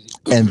what's crazy?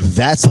 And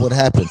that's what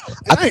happened.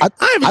 I ain't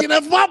even getting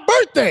that for my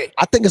birthday.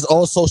 I think it's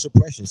all social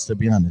pressures, to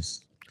be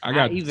honest.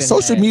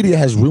 Social media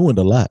has ruined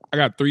a lot. I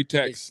got 3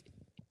 texts.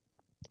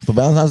 For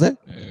Valentine's Day?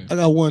 Yeah. I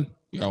got 1.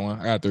 You got 1?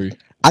 I got 3.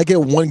 I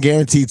get 1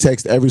 guaranteed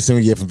text every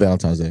single year for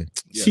Valentine's Day.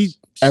 Yes. She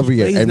every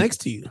year. And next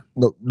to you.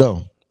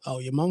 No. Oh,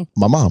 your mom?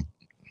 My mom.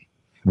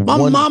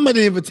 My mama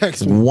didn't even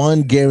text me.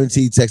 1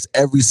 guaranteed text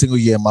every single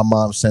year. My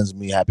mom sends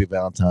me Happy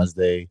Valentine's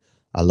Day.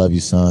 I love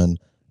you, son.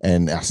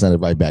 And I send it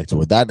right back to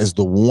her. That is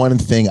the one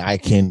thing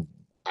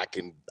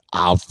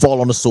I'll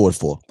fall on the sword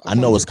for. I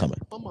know it's coming.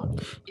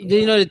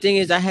 You know, the thing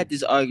is, I had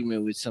this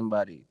argument with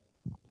somebody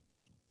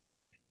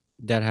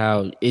that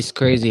how it's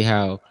crazy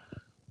how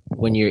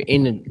when you're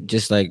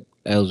just like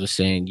Els was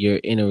saying, you're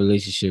in a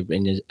relationship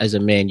and as a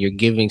man, you're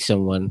giving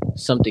someone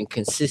something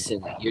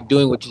consistent. You're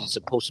doing what you're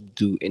supposed to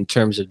do in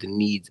terms of the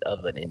needs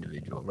of an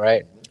individual,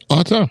 right? All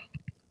the time.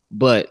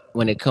 But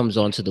when it comes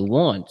on to the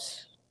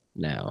wants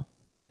now,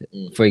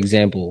 for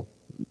example,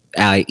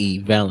 i.e.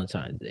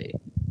 Valentine's Day,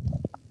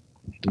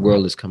 the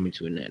world is coming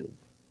to an end.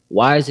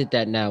 Why is it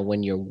that now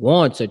when your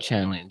wants are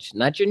challenged,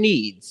 not your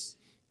needs,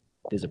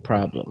 there's a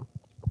problem?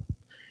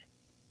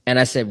 And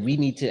I said, we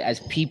need to, as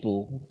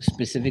people,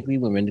 specifically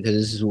women, because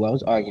this is who I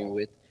was arguing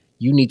with,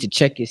 you need to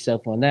check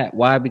yourself on that.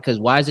 Why? Because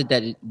why is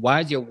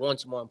your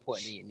wants more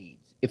important than your needs?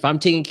 If I'm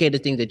taking care of the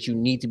things that you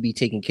need to be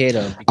taken care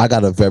of. I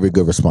got a very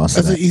good response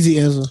to that. That's an easy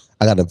answer.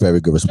 I got a very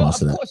good response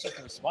to that. Of course you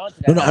can respond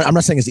to that. No, I'm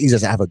not saying it's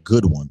easy. I have a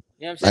good one.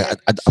 You know what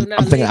I'm saying?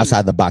 I'm thinking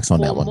outside the box on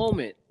that one. For a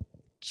moment,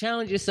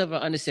 challenge yourself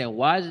and understand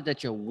why is it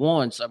that your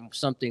wants are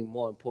something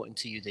more important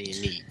to you than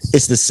your needs?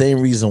 It's the same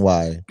reason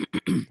why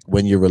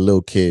when you're a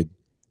little kid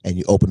and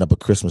you open up a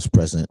Christmas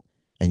present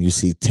and you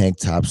see tank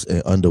tops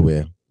and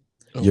underwear,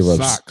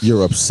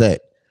 you're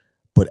upset.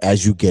 But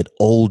as you get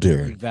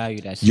older,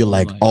 you're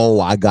like, oh,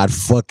 I got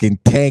fucking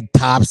tank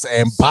tops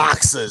and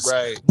boxers.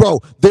 Right. Bro,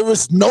 there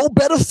is no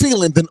better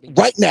feeling than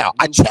right now.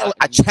 I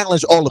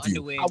challenge all of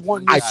you.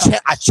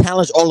 I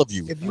challenge all of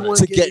you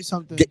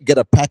to get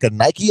a pack of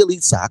Nike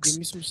Elite socks,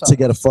 to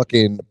get a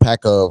fucking pack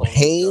of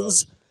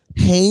Hanes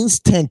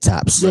tank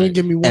tops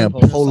and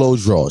polo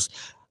drawers.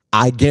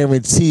 I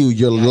guarantee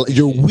you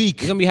your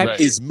week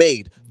is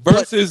made.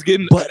 Versus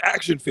getting an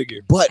action figure.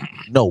 But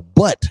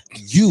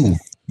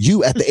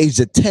you at the age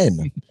of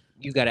 10,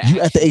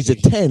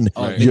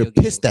 you're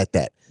pissed at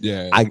that.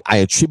 Yeah. I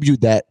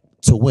attribute that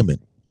to women.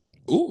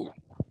 Ooh.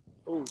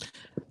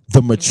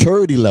 The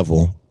maturity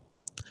level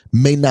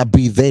may not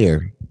be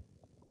there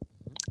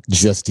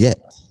just yet.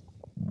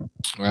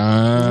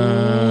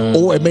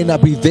 Or it may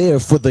not be there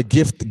for the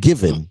gift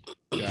given.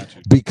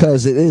 Gotcha.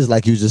 Because it is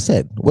like you just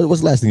said.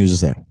 What's the last thing you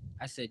just said?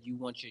 I said you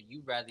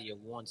rather your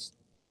wants.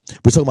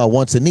 We're talking about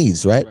wants and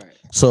needs, right?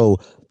 So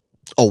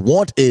a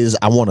want is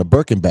I want a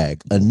Birkin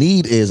bag. A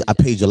need is I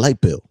paid your light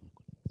bill.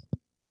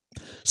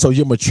 So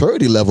your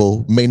maturity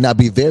level may not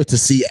be there to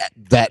see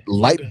that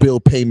light bill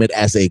payment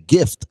as a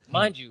gift.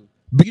 Mind you,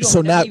 take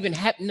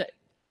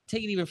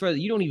it even further.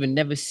 You don't even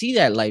never see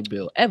that light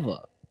bill ever.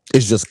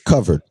 It's just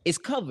covered. It's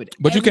covered.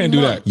 But you can't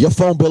do that. Your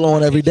phone bill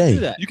on every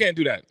day. You can't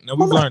do that. No,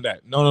 we've learned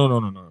that. No.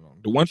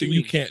 The one thing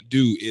you can't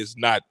do is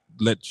not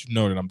let you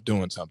know that I'm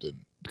doing something.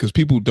 Because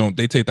people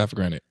they take that for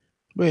granted.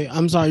 Wait,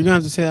 I'm sorry. You're gonna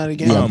have to say that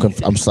again. Yeah,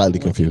 I'm slightly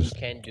confused.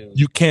 You can't do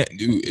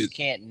it. You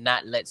can't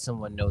not let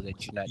someone know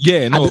that you're not.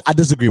 Yeah, no, I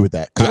disagree with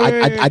that.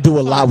 I do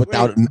a lot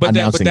without announcing.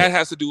 But that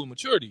has to do with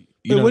maturity.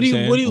 You know what do you?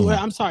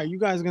 Mm-hmm. I'm sorry. You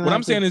guys are gonna. What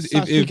I'm saying is,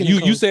 if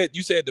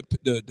you said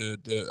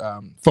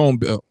the phone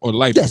bill or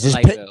light bill. Yes, just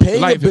pay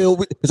the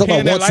bill. It's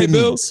about wants and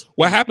needs.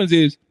 What happens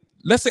is,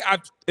 let's say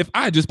if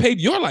I just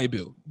paid your light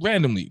bill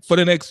randomly for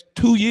the next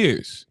 2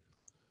 years,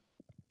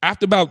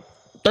 after about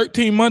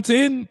 13 months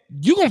in,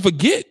 you're gonna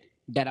forget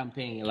that I'm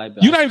paying your light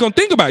bill. You're not even gonna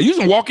think about it. You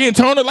just walk in,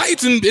 turn on the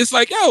lights, and it's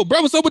like, yo,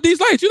 bro, what's up with these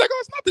lights? You're like,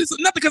 oh, it's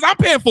nothing because I'm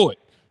paying for it.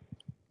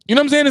 You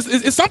know what I'm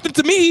saying? It's something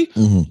to me,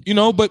 you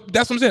know, but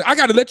that's what I'm saying. I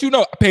gotta let you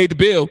know I paid the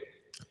bill.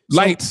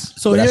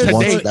 Lights. So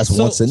that's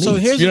wants and needs. So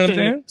here's you know the what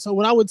I'm thing. saying? So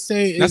what I would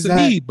say is that's a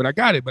need, but I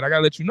got it, but I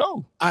gotta let you know.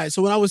 All right.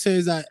 So what I would say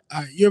is that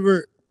you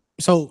ever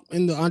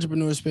in the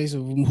entrepreneur space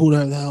of who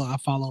the hell I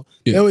follow,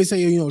 they always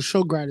say, you know,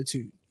 show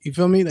gratitude. You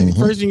feel me? Like the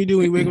first thing you do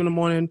when you wake up in the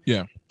morning,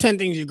 10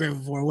 things you're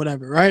grateful for,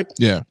 whatever, right?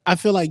 Yeah. I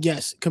feel like,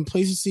 yes,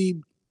 complacency,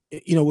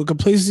 you know, with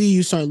complacency,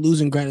 you start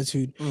losing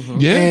gratitude.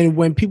 Yeah. And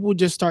when people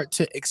just start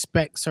to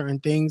expect certain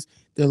things,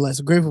 they're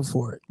less grateful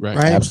for it. Right.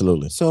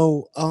 Absolutely.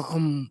 So,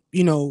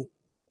 you know,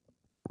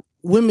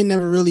 women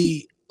never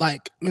really,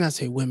 like, I mean, I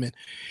say women.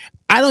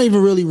 I don't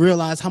even really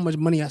realize how much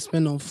money I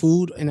spend on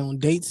food and on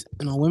dates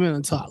and on women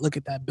until I look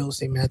at that bill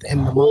statement at the end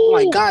of the month. I'm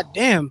like, God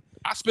damn.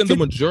 I spend the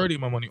majority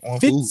of my money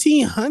on food.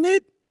 $1,500?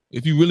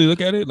 If you really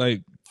look at it,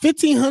 like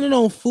 $1,500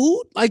 on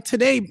food. Like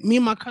today, me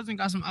and my cousin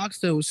got some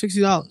oxtail with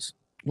 $60.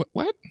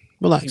 What?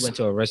 Relax. He went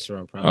to a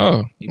restaurant, probably.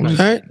 Oh,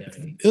 right.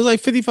 It was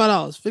like $55,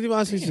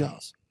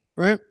 $60,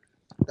 right?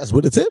 That's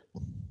with a tip.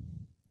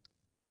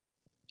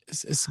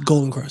 It's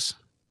Golden Crust.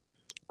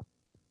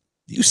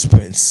 You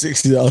spent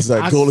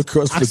 $60 at Golden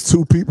Crust for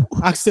 2 people.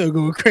 I still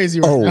going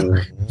crazy right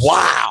now.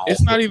 Wow!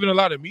 It's not even a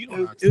lot of meat on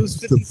it. It was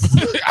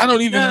 50. I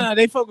don't even. Nah,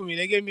 they fuck with me.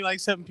 They gave me like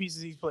 7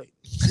 pieces each plate.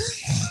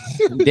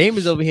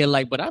 Damon's over here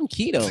like, but I'm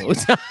keto.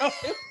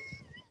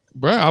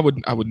 Bro, I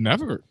would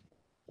never.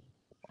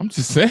 I'm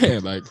just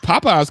saying, like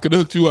Popeyes could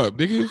hook you up,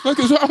 nigga. What the fuck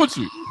is wrong with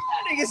you?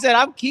 That nigga said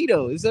I'm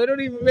keto, so it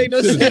don't even make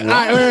no sense. All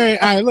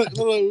right,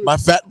 look. My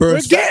fat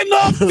burns. We're getting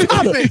off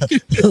topic.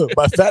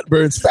 My fat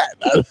burns fat.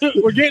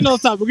 We're getting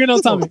off topic. Not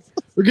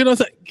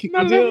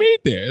enough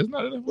meat there. It's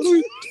not enough. What are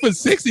we for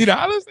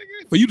 $60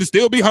 for you to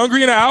still be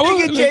hungry in an hour?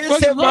 Nigga Jada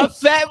said my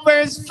fat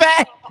burns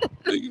fat.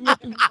 Nigga, what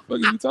the fuck are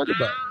you talking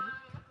about?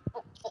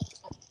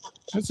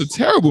 That's a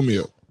terrible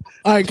meal.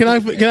 All right, can I?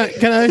 My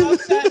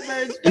fat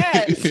burns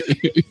fat. So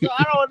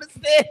I don't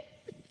understand.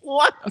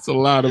 What? That's a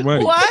lot of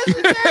money. What?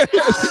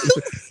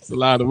 It's a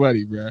lot of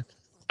money, bro.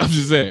 I'm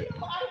just saying.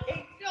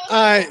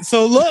 All right,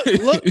 so look.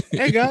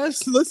 Hey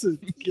guys, listen.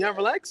 Can y'all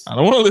relax? I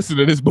don't want to listen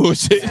to this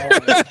bullshit. It's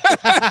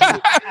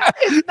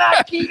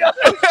not keto.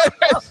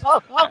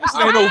 This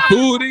ain't no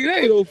food. It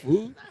ain't no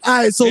food. All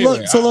right, so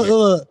anyway,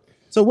 look.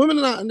 So women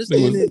are not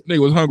understanding it.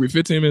 Nigga was hungry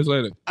 15 minutes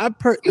later. I'm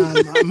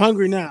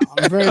hungry now.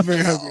 I'm very,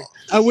 very hungry.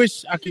 I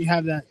wish I could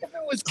have that. If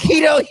it was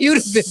keto, you'd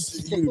have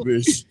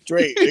been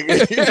straight.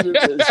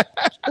 Nigga.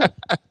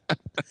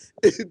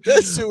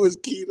 That shit was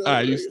keto. All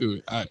right, you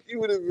stupid. All right. You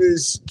would have been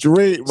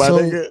straight, my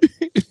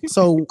nigga.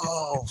 So,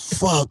 oh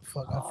fuck.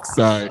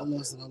 Sorry. I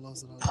lost it.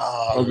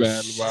 I'm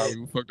glad, Lamar.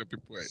 You fucked up your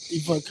point.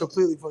 You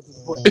completely fucked up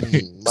the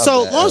point.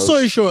 So, long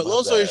story short,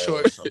 I'm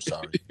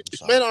sorry.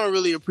 Men aren't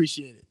really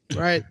appreciated,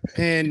 right?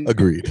 And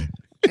agreed.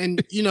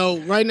 And you know,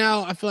 right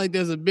now, I feel like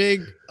there's a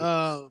big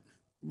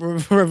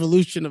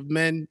revolution of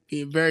men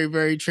being very,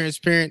 very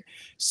transparent.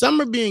 Some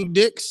are being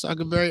dicks. I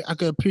could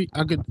be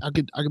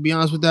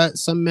honest with that.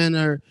 Some men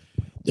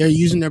they're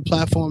using their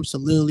platforms to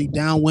literally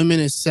down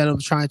women instead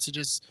of trying to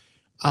just.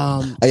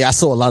 Hey, I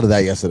saw a lot of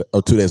that yesterday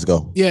or 2 days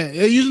ago. Yeah,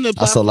 they're using the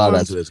platform. I saw a lot of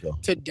that 2 days ago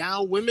to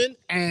down women.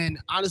 And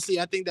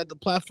honestly, I think that the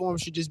platform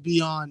should just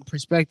be on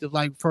perspective.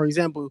 Like, for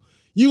example,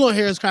 you're gonna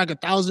hear us crack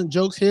 1,000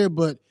 jokes here,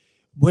 but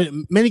with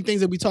many things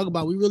that we talk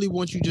about, we really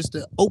want you just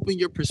to open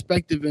your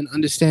perspective and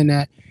understand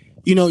that,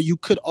 you know, you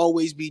could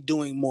always be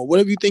doing more.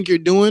 Whatever you think you're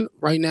doing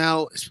right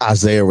now.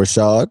 Isaiah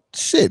Rashad,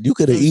 shit, you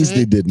could have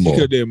easily did more. You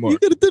could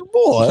have did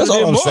more. That's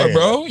all I'm saying,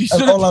 bro.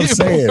 That's all I'm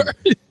saying.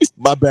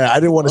 My bad. I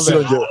didn't want to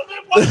sit on your.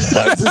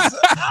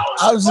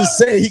 I was just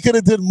saying he could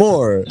have did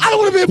more. I don't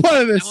want to be a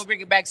part of this. I'm gonna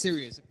bring it back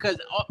serious because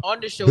on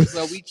the shows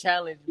where we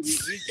challenge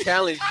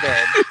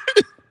them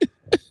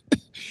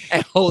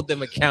and hold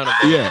them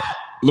accountable. Yeah,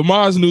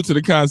 Lamar's new to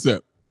the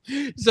concept.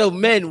 So,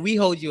 men, we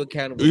hold you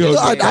accountable.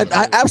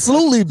 I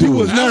absolutely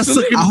do. I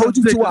hold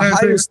you to a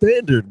higher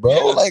standard,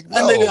 bro. Like,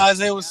 I think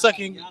Isaiah was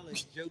sucking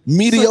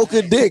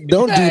mediocre dick.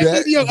 Don't do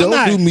that.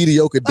 Don't do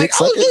mediocre dick.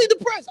 I was really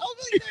depressed. I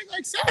was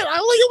really sad. I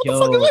was like, what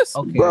the fuck is this?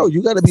 Okay. Bro,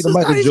 you got to be the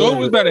Michael Jordan. So it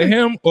was better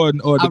him or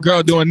the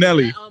girl doing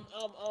Nelly?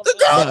 The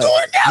girl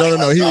doing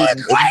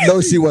Nelly.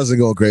 No, she wasn't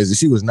going crazy.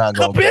 She was not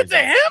going compared to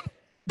him.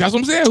 That's what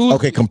I'm saying.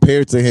 Okay,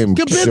 compared to him,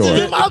 compared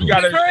to him,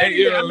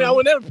 I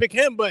would never pick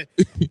him, but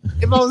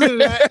if I was into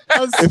that,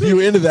 if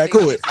you're into that,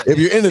 cool. If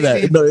you're into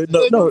that,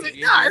 no.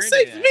 It's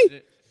safe for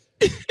me.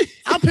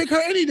 I'll pick her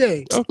any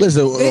day.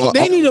 Listen,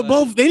 they need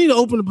to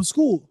open up a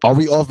school. Are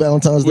we off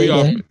Valentine's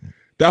Day?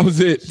 That was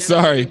it.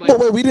 Sorry. But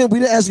wait, we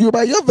didn't ask you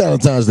about your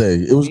Valentine's Day.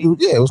 It was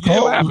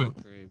cold. What happened?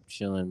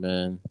 Chilling,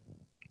 man.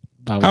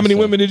 How many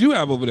women did you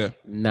have over there?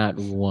 Not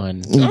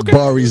one. Okay.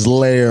 Barry's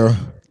lair.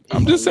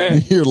 I'm just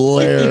saying. Your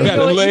lair. You got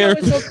a lair.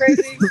 It's so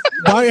crazy.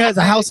 Barry has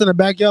a house in the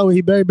backyard where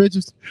he bury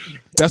bitches.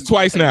 That's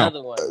twice now.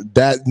 Another one.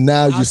 That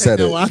now you said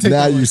it.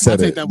 Now you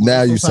said it.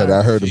 Now you said it.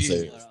 I heard him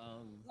say it.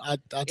 I'll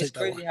It's take that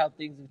crazy one. how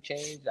things have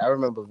changed. I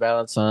remember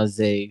Valentine's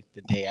Day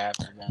the day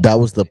after. That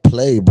was the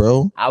play,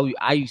 bro.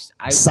 I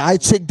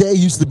Side chick day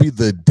used to be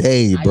the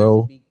day,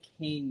 bro. I used to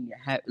be king.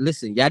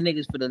 Listen, y'all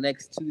niggas for the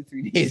next 2 to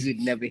 3 days would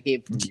never hear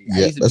from me. I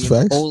Yeah, used to that's be in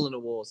a facts. hole in the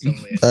wall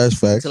somewhere That's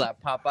facts. until I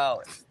pop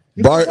out.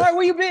 Bar- Sorry,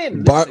 where you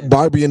been? Listen.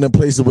 Barbie in the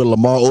places where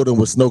Lamar Odom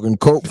was smoking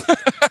coke,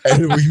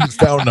 and when he was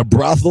found in a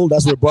brothel,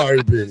 that's where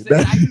Barbie been. Listen,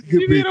 I used to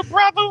You be in a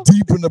brothel?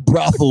 Deep in the And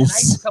I used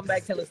brothels. to come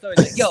back telling stories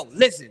like, yo,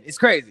 listen, it's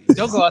crazy.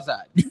 Don't go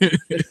outside.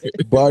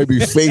 Barbie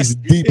face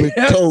deep in You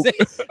know coke. what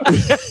I'm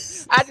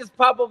saying? I just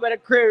pop up at a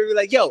crib and be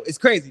like, yo, it's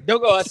crazy.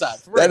 Don't go outside.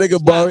 For That real.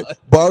 nigga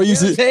Barbie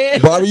used You know what I'm to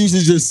saying? Barbie used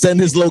to just send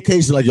his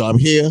location like, yo, I'm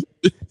here.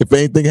 If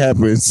anything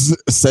happens,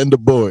 send the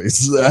boys.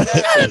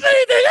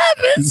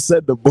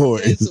 Send the Yeah,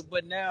 boys. so,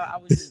 but now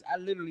I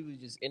literally was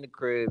just in the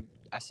crib.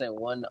 I sent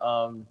one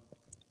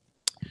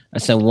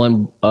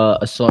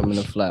assortment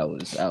of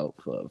flowers out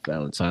for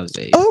Valentine's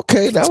Day.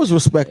 Okay, that was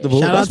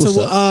respectable. Shout out That's what's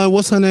up. to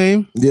what's her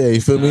name? Yeah,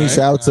 you feel me? Alright.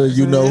 Shout out to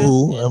you know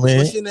who. I mean,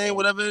 What's your name?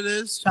 Whatever it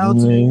is. Shout out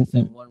to you. I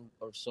sent one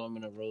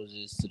assortment of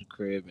roses to the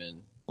crib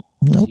and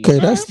okay, she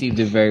that's received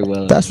it very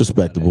well.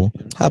 respectable.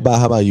 How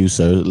about you,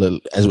 sir?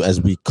 As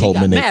we He got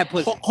culminate. mad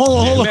pussy.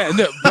 Hold on. Man,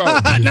 no, bro.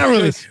 Not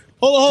really. Just,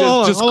 Hold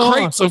on. just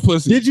crates of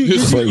pussy. Did you?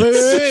 Just Wait. What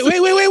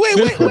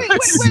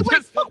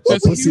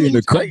pussy in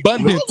the crate?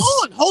 abundance.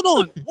 Hold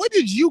on. What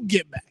did you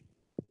get back?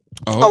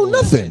 Oh,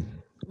 nothing.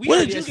 What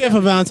did you get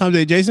for Valentine's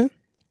Day, Jason?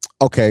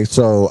 Okay,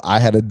 so I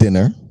had a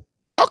dinner.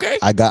 Okay.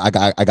 I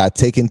got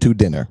taken to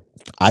dinner.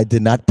 I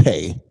did not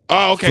pay.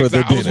 Oh, okay. For So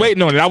the I was dinner.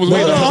 waiting on it. I was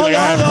waiting on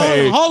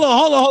it. Hold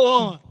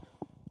on.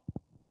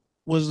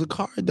 Was the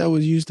card that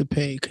was used to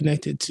pay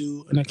connected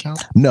to an account?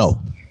 No,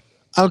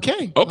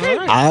 Okay. Okay. All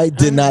right. I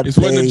did not It's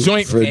one of pay the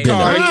joint for card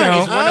dinner.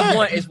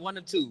 account. It's one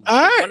or two.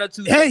 All right. One or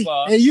two Hey, so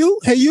far. hey,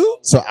 you.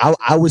 So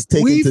I was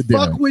taken We to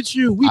dinner. fuck with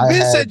you. We I been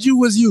had- said you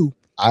was you.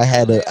 I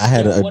had a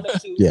One or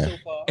two yeah. so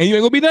far. And you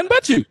ain't gonna be nothing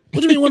but you. What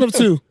do you mean one of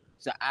two?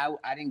 So I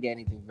didn't get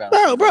anything for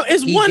Valentine's Bro,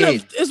 it's He one did.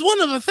 of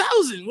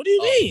 1,000. What do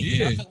you mean?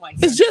 Yeah. I'm talking about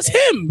It's just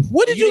him.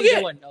 What did you didn't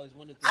get? one. No, it's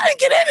one of three. I didn't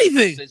get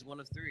anything. So it's one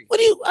of three. What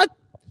do you?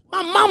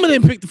 My mama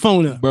didn't pick the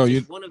phone up. Bro, you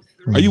It's one of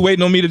three. are you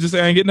waiting on me to just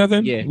say I ain't get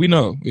nothing? Yeah. We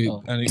know. Oh.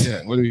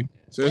 Yeah. What are you?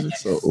 Seriously?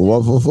 So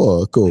 1 for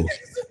 4. Cool.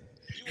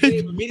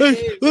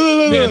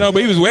 Yeah, no,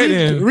 but he was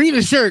waiting. Read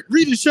a shirt.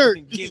 Read a shirt.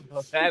 Read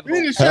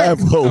a shirt. Have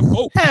hope.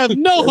 Hope. Have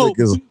no That hope.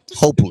 nigga's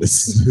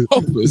hopeless.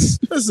 Hopeless.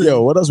 Listen,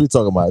 Yo, what else we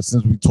talking about?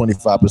 Since we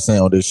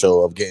 25% on this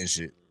show of getting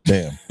shit.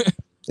 Damn.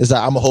 It's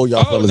like I'm gonna hold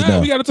y'all Oh, fellas no,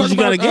 down. we gotta talk You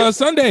gotta about get-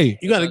 Sunday.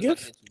 you got a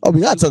gift? Oh,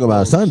 we gotta talk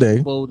about Sunday.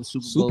 Super Bowl, the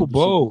Super Bowl, Super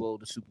Bowl.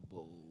 the Super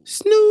Bowl.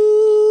 Snooze.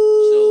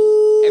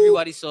 So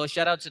everybody saw.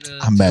 Shout out to the.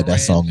 I'm to mad the that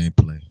Rams. song ain't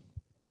play.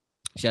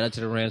 Shout out to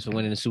the Rams for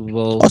winning the Super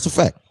Bowl. That's a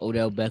fact.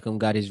 Odell Beckham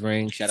got his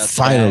ring. Shout out to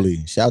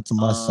Finally. Shout out to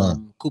that. my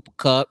son. Cooper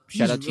Cup.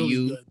 Shout He's out to really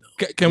you. good,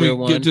 though. Can we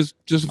Real get one. just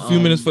a few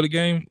minutes Um, for the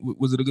game?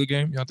 Was it a good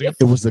game? Y'all think?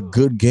 It was a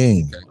good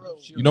game.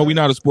 You know, we're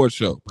not a sports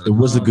show. It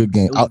was a good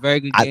game. It was a very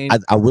good game.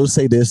 I will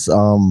say this.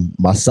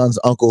 My son's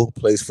uncle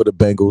plays for the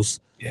Bengals.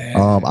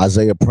 Yeah.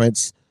 Isaiah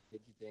Prince.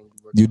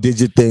 You did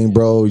your thing,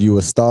 bro. You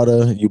a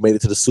starter. You made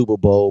it to the Super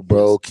Bowl,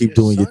 bro. Keep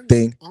doing your son's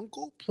thing.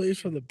 Uncle plays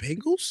for the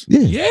Bengals. Yeah.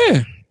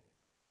 Yeah.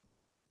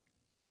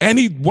 And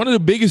he one of the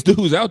biggest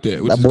dudes out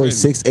there. Which That is boy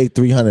crazy. 6'8",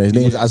 300. His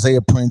name is Yeah.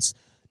 Isaiah Prince,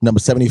 number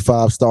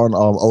 75, starting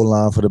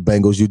O-line for the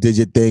Bengals. You did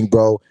your thing,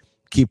 bro.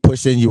 Keep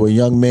pushing. You're a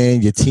young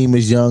man. Your team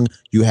is young.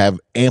 You have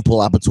ample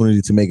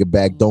opportunity to make it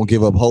back. Don't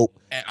give up hope.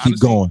 And Keep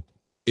honestly, going.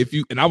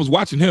 And I was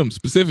watching him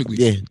specifically.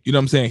 Yeah. You know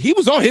what I'm saying? He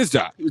was on his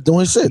job. He was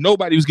doing his shit.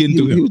 Nobody was getting He,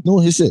 through he him. was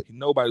doing his shit.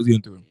 Nobody was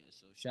getting through him.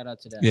 So shout out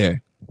to that. Yeah.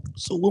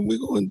 So when we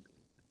going,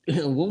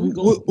 What we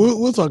going?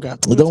 we'll talk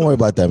after. Well, don't worry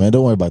about that, man.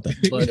 Don't worry about that.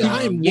 But,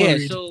 I'm yeah,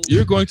 worried. so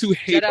You're going to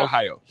hate Shout out-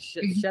 Ohio.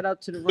 shout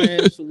out to the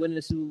Rams for winning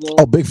the Super Bowl.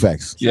 Oh, big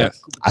facts. Yeah. Shout out to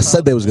Cooper I said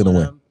Kupp they was gonna for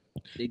win.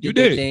 They did You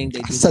their did. thing. They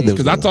I did said their they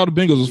Because thing. I thought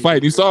the Bengals was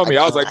fighting. You saw me.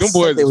 I was like, them said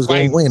boys they was was gonna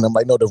fighting. win. I'm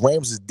like, no, the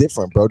Rams is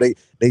different, bro. They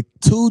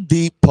too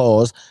deep.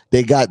 Pause.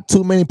 They got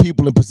too many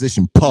people in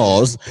position.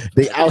 Pause.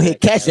 They out here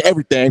catching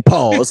everything.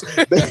 Pause.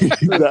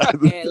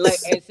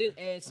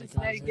 And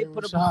Cincinnati did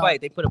put up a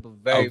fight. They put up a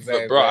very,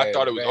 very, Bro, I very,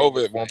 thought it was very over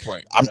good at one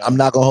fight. point. I'm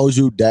not gonna hold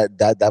you.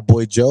 That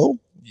boy Joe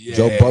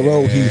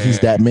Burrow. He's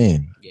that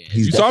man. Yeah.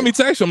 He's You that, saw me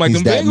text him like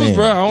he's them that Bengals, man.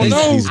 bro. I don't He's-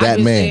 know. he's that I'm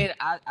just man. saying,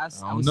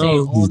 I was know. saying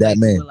all He's that night to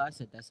man. Willa, I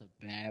said that's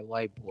a bad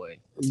white boy.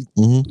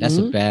 Mhm. That's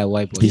a bad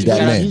white boy. He's that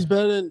Shout out- man. He's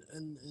better than,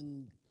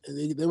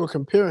 and they were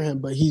comparing him,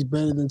 but he's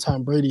better than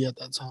Tom Brady at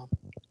that time.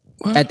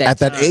 At At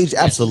that time, age,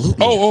 yes. absolutely.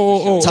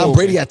 Oh. Tom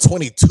Brady at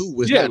 22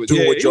 was Yeah, not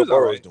doing yeah, what he Joe was Burrow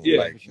alright. was doing. Yeah.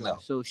 Like, no.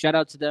 So shout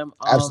out to them.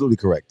 Absolutely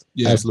correct.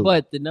 Yeah. Absolutely.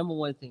 But the number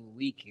one thing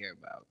we care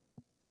about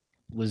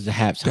was the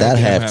halftime. That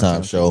Yeah, halftime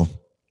halftime. show.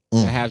 The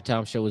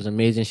halftime show was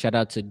amazing. Shout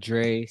out to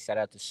Dre. Shout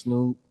out to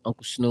Snoop,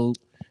 Uncle Snoop.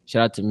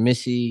 Shout out to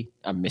Missy.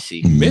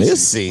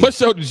 Missy. What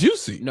show did you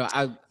see? No,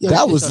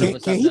 that was.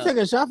 Can he take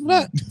a shot for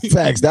that?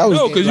 Facts. That was.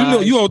 No, because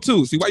you on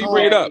too. See why you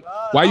bring it up?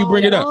 Why you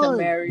bring it up?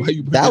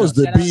 That was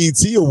the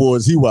BET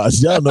Awards he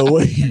watched. Y'all know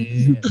what?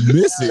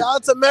 Missy. Shout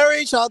out to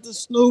Mary. Shout out to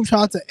Snoop. Shout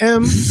out to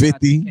M.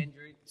 50.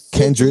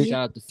 Kendrick.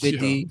 Shout out to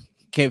 50.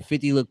 Can't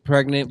 50 look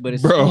pregnant, but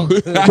it's bro,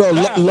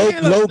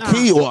 low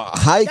key or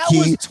high that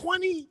key. Was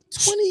 20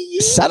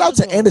 years. Shout out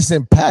to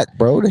Anderson .Paak,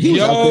 bro. He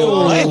was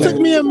out there. It took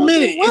me a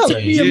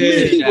minute.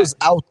 He was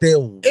out there.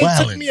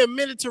 It took me a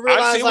minute to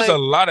realize. I've seen a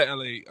lot of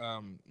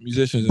LA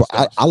musicians. Bro,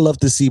 I love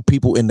to see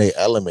people in their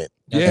element.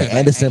 Yeah, and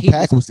Anderson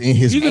 .Paak was in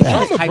his. He's a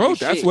drummer, bro.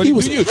 That's what he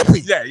was.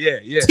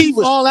 Yeah. Teeth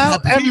all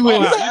out everywhere.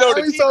 You know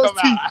the teeth come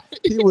out.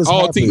 He was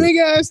all happy. Big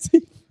ass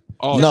teeth.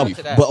 No,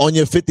 but on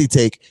your 50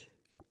 take.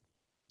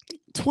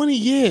 20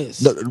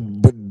 years. No,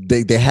 but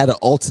they had an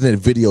alternate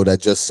video that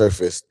just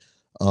surfaced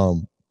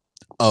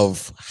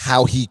of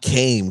how he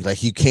came. Like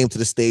he came to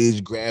the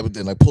stage, grabbed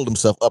and like pulled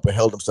himself up and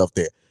held himself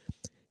there.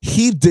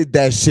 He did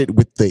that shit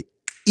with the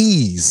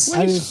ease.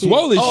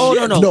 Swole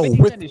shit.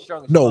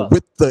 No,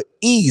 with the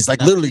ease. Like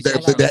literally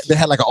they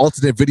had like an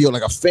alternate video,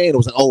 like a fan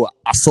was like, oh,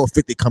 I saw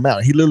 50 come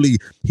out.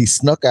 He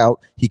snuck out,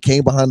 he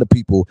came behind the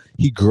people,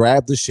 he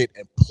grabbed the shit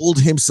and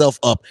pulled himself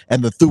up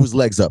and then threw his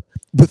legs up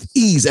with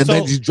ease and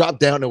then just dropped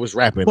down and was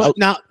rapping. But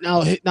now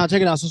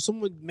check it out. So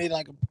someone made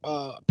like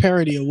a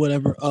parody or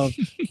whatever of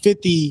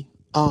 50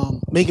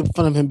 making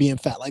fun of him being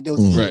fat. Like they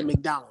was eating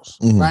McDonald's,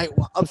 right?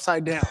 Well,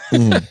 upside down.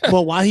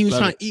 But while he was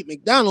trying to eat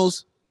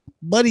McDonald's,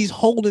 Buddy's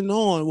holding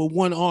on with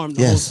one arm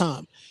the whole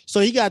time.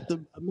 So he got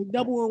the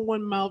McDouble in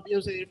one mouth, you know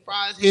what I'm saying,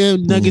 fries here,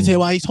 nuggets here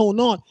while he's holding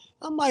on.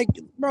 I'm like,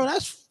 bro,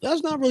 that's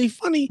not really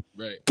funny.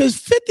 Right. Because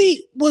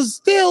 50 was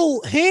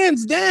still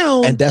hands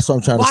down. And that's what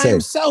I'm trying to say.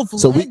 Himself,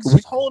 so we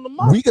holding him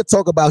up. We could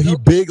talk about he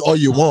big all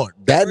you want.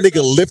 That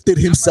nigga lifted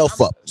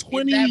himself up.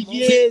 20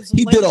 years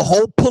He did a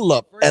whole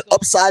pull-up and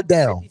upside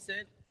down.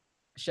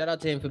 Shout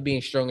out to him for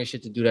being strong as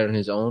shit to do that on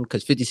his own,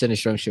 because 50 Cent is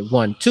strong shit.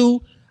 1,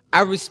 2,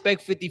 I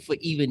respect 50 for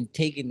even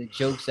taking the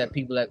jokes that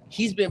people have.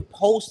 He's been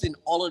posting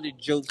all of the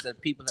jokes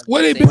that people have.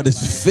 But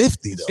it's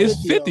 50 though.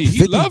 It's 50.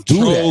 He loves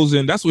trolls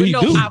and that's what he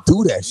do.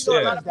 Do that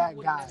shit. That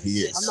guy.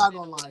 He is. I'm not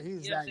gonna lie.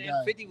 He's that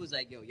guy. 50 was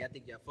like, yo, y'all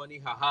think y'all funny?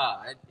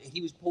 Haha.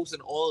 He was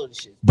posting all of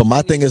the shit. But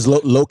my thing is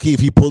low key, if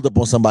he pulled up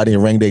on somebody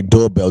and rang their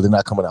doorbell, they're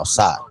not coming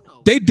outside.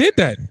 They did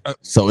that.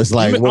 So it's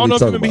like, I don't know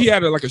if you remember he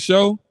had like a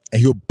show. And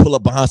he'll pull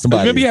up behind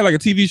somebody. Remember he had like a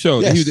TV show.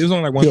 Yes. It was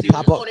only like one. He'll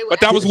pop up. But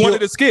that was one of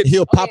the skits.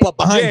 He'll pop up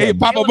behind him. He'll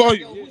pop up on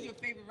you. Who's your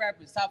favorite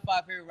rappers? Top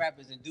 5 favorite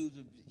rappers, and dudes.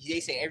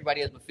 They say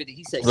everybody else but 50.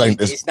 He said, like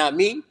it's not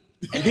me.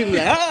 And people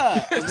like,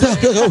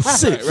 oh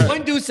shit. Right.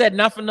 One dude said,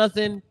 not for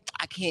nothing,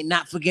 I can't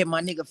not forget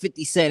my nigga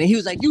 50 Cent. And he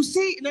was like, you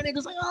see? And that nigga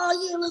was like,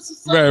 oh yeah, let's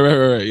just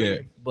Right, yeah.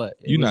 But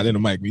you're not in the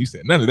mic, man. You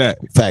said none of that.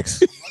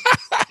 Facts.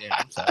 Yeah,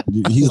 I'm sorry.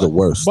 He's the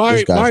worst.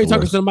 Why are you talking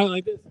to somebody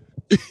like this?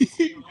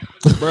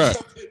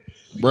 Bruh.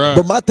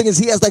 But my thing is,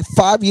 he has like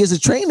 5 years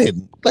of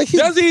training. Like,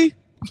 does he?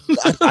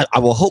 I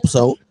will hope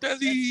so. Does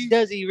he?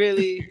 Does he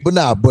really? But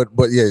nah, but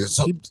yeah.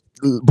 So,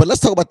 but let's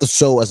talk about the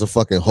show as a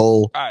fucking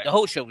whole. Right. The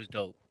whole show was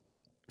dope.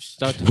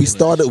 We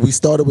started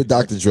with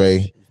Dr.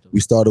 Dre. We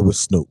started with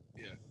Snoop.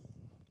 Yeah.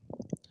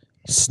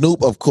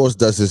 Snoop, of course,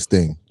 does his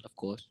thing. Of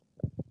course.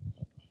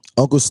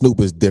 Uncle Snoop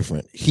is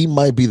different. He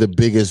might be the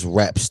biggest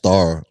rap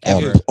star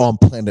on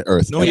planet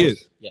Earth. No, he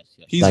is. Yes.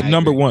 He's like,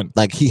 number one.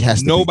 Like he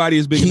has. Nobody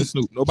is bigger than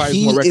Snoop.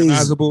 Nobody's more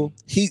recognizable.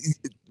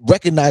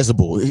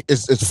 Recognizable.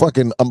 It's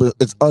fucking.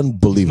 It's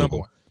unbelievable. Number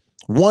one.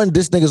 One,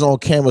 this nigga's on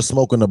camera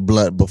smoking a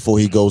blunt before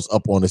he goes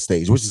up on the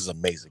stage, which is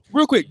amazing.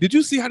 Real quick, did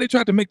you see how they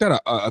tried to make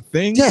that a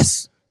thing?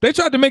 Yes. They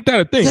tried to make that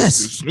a thing. Yes.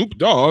 Snoop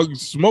Dogg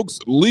smokes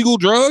legal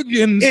drug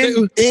in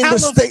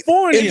the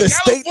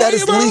state that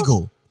is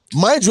legal.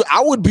 Mind you,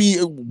 I would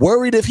be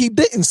worried if he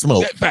didn't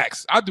smoke.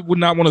 Facts. I would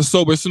not want a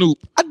sober Snoop.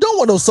 I don't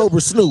want no sober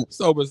Snoop.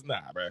 Sober's nah,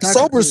 bro.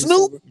 Sober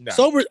Snoop? Nah.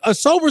 A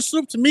sober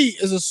Snoop to me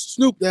is a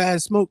Snoop that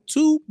has smoked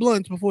 2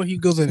 blunts before he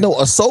goes in. No,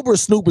 a sober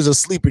Snoop is a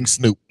sleeping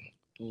Snoop.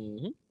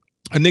 Mm-hmm.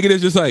 A nigga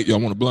that's just like, yo, I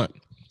want a blunt.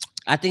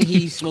 I think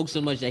he smokes so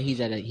much that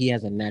he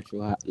has a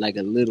natural, like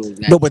a little.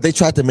 Natural. No, but they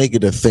tried to make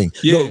it a thing.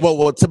 Yeah. No,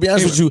 well, to be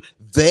honest with you,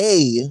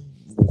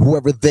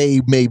 whoever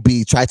they may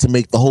be, tried to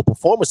make the whole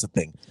performance a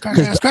thing.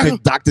 Because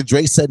Dr.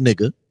 Dre said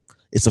nigga.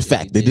 It's a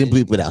fact. They didn't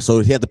bleep it out. So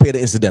he had to pay the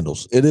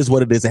incidentals. It is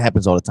what it is. It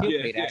happens all the time.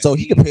 Yeah. So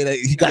he can pay that.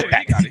 He got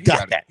that. He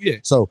got that. Yeah.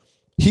 So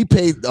he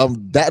paid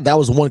that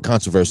was one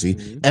controversy.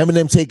 Mm-hmm.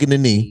 Eminem taking the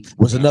knee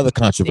was another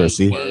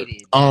controversy.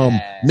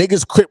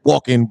 Niggas crip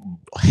walking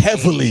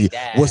heavily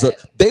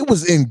they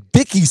was in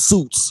Dickie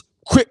suits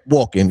crip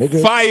walking.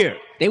 Nigga. Fire.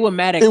 They were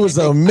mad at. It was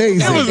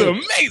amazing. It was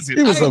amazing.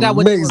 It was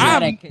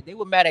amazing. They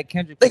were mad at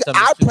Kendrick.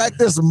 I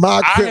practiced my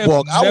crip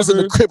walk. I was in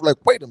the crib like,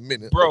 wait a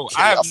minute, bro. Okay,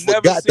 I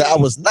forgot that I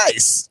was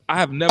nice. I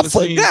have never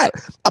seen.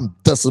 I'm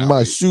dusting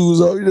my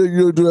shoes off.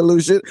 You do that little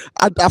shit.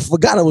 I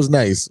forgot I was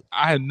nice.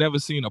 I had never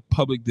seen a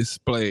public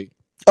display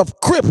of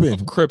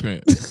cripping.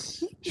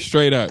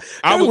 Straight up.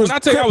 When I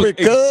tell you I was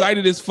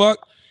excited as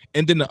fuck.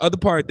 And then the other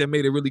part that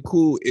made it really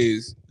cool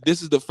is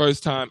this is the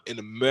first time in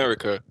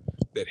America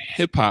that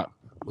hip hop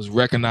was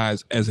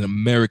recognized as an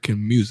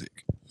American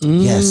music.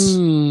 Yes.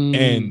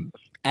 And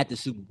at the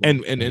Super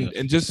Bowl.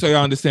 And just so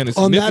y'all understand the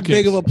on significance. that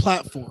big of a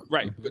platform.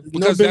 Right.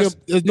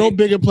 There's no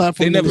bigger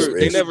platform.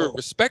 They never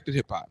respected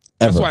hip hop.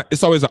 That's why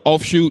it's always an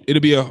offshoot.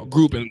 It'll be a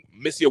group and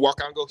Missy will walk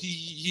out and go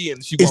he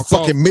and she walks off.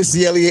 It's fucking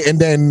Missy Elliott and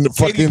then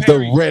fucking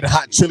the Red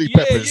Hot Chili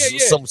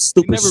Peppers. Some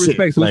stupid never shit.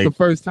 Respect, so it's the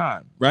first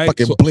time, right?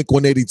 Fucking Blink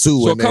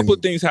 182. So a couple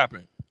of things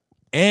happen.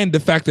 And the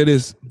fact that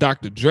it's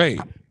Dr. Dre,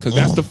 because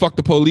that's the Fuck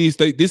the Police.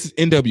 This is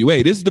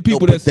NWA. This is the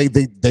people that they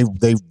did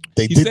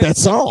that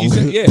song.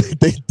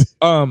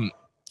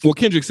 Well,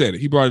 Kendrick said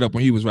it. He brought it up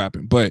when he was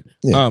rapping. But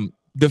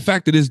the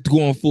fact that it's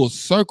going full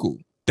circle,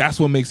 that's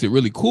what makes it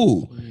really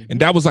cool. And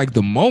that was like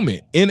the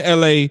moment in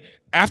LA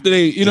after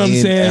they, you know what I'm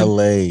saying?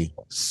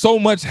 LA. So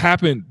much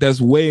happened that's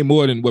way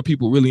more than what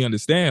people really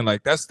understand.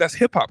 Like that's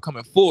hip hop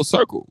coming full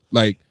circle.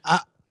 Like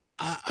I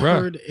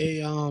heard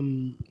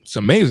it's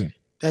amazing.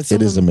 It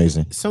is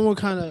amazing. Someone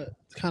kind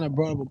of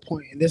brought up a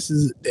point,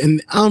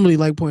 and I don't really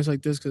like points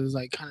like this because it's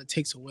like kind of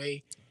takes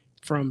away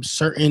from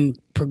certain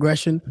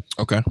progression.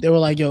 Okay. They were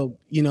like, yo,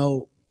 you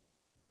know,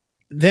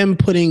 them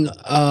putting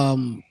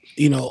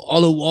you know,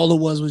 all it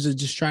was a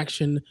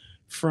distraction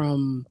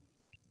from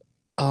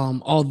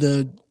all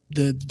the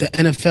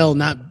NFL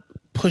not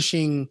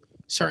pushing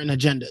certain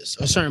agendas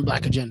or certain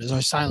black agendas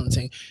or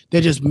silencing.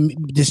 They're just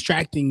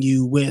distracting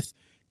you with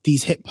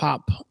these hip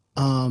hop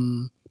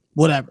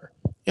whatever.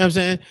 You know what I'm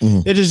saying? Mm-hmm.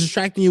 They're just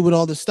distracting you with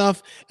all the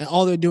stuff, and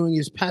all they're doing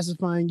is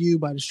pacifying you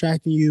by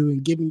distracting you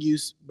and giving you.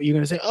 But you're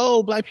gonna say,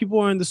 "Oh, black people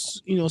are in the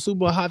Super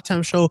Bowl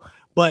halftime show,"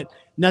 but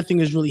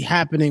nothing is really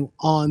happening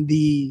on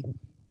the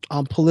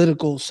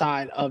political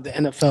side of the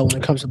NFL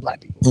when it comes to black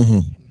people. Mm-hmm.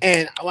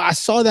 And I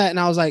saw that, and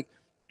I was like,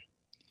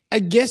 I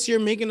guess you're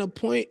making a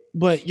point,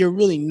 but you're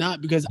really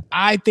not, because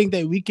I think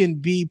that we can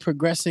be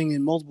progressing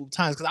in multiple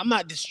times. Because I'm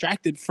not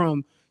distracted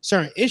from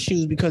certain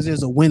issues because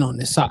there's a win on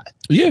this side.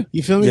 Yeah.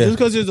 You feel me? Yeah. Just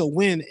because there's a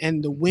win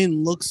and the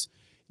win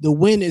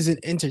is an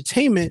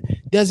entertainment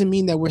doesn't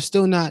mean that we're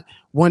still not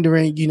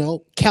wondering, you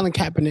know, Colin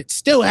Kaepernick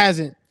still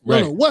hasn't.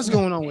 Right. No, what's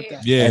going on with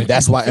that? Yeah. And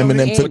that's why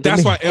Eminem took the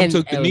knee. M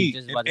took the knee.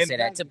 Just about to say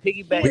that. To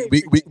piggyback.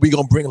 We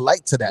gonna bring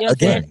light to that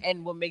again.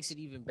 And what makes it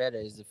even better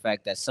is the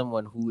fact that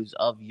someone who is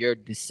of your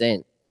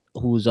descent,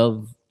 who's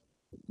of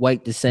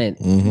white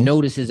descent,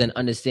 notices and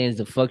understands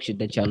the fuck shit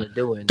that y'all are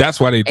doing. That's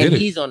why they did and it.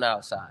 He's on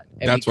our side.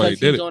 And that's why they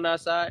did he's it. on our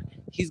side,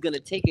 he's gonna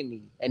take a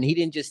knee. And he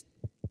didn't just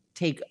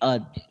take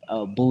a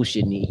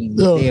bullshit knee. He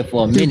was there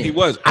for a minute. He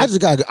was.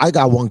 I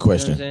got one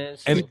question. You know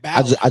And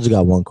I just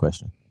got one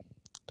question.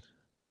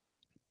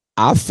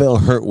 I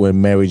felt hurt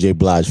when Mary J.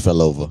 Blige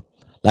fell over.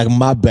 Like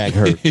my back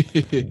hurt.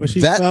 When she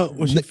felt,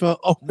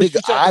 nigga,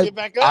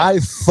 I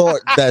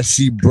thought that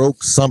she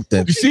broke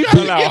something. she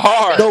fell out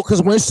hard. No,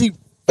 because when she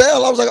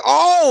fell, I was like,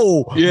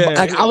 oh, yeah.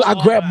 Like,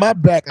 I grabbed my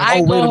back. And, I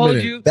oh, wait a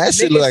minute. you. That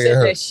shit looked like it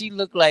hurt. That she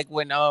looked like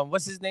when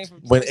what's his name from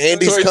When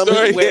Andy's Toy coming,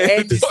 Story. when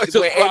Andy's,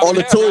 all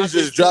the toys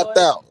just dropped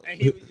out.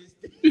 And he was just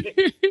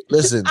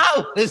Listen,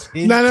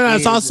 No.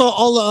 So I saw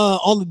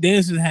all the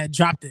dancers had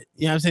dropped it.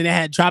 You know what I'm saying? They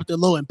had dropped it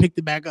low and picked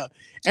it back up.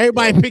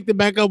 Everybody picked it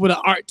back up with an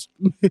arch.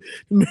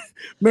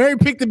 Mary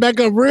picked it back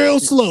up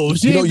real slow.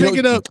 She didn't pick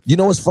it up. You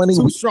know what's funny?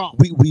 Too strong.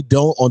 We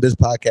don't on this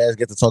podcast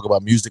get to talk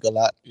about music a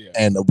lot,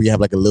 and we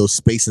have like a little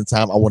space and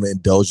time. I want to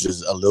indulge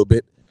just a little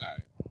bit. All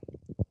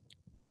right.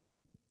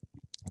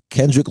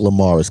 Kendrick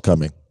Lamar is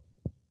coming.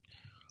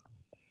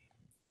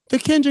 The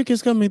Kendrick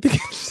is coming.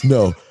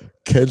 No,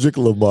 Kendrick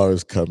Lamar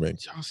is coming.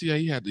 Y'all see how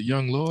he had the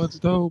young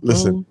lords though? Bro?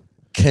 Listen,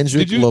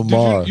 Kendrick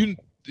Lamar.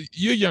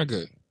 You're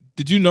younger.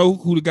 Did you know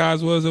who the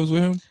guys was that was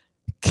with him?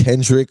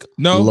 Kendrick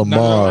Lamar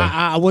No,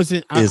 I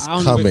wasn't. is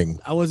coming.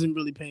 I wasn't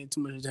really paying too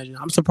much attention.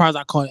 I'm surprised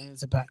I caught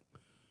Anderson .Paak.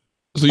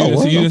 So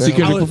you didn't see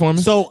Kendrick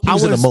performing? So he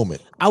was in a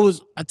moment.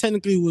 I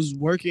technically was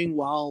working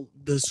while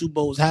the Super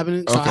Bowl was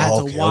happening, so I had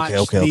to watch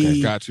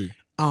the. Got you.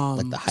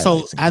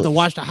 So I had to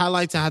watch the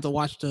highlights. I had to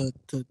watch the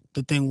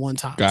thing one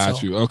time.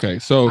 Got you. Okay,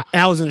 so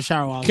I was in the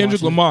shower. While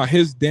Kendrick Lamar,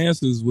 his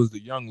dancers was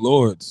the Young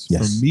Lords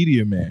from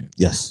Media Man.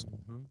 Yes,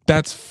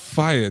 that's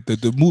fire.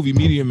 The movie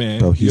Media Man.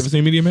 Bro, you ever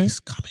seen Media Man? He's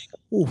coming.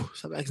 Ooh,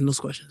 stop asking those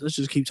questions. Let's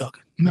just keep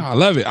talking. No, I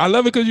love it. I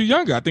love it because you're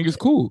younger. I think it's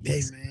cool.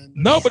 Hey man.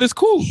 No, but it's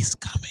cool. He's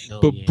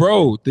coming. But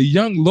bro, the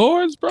Young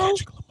Lords, bro.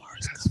 Kendrick Lamar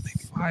is coming.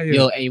 Fire.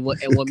 Yo, and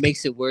what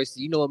makes it worse?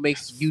 You know what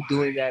makes you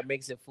doing that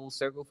makes it full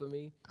circle for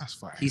me? That's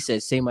fire. He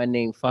said, "Say my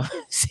name,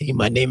 say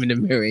my name in the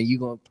mirror, and you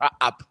gonna.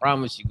 I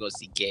promise you, go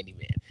see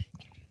Candyman."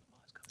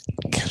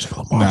 Kendrick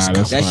Lamar is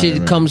coming. That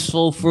shit comes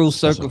full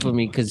circle for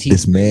me because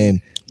this man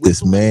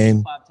is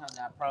coming.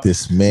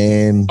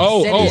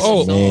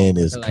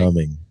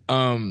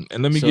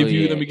 And let me give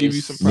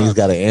you some props. He's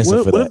got an answer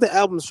for that. What if the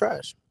album's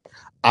trash?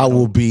 I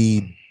will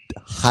be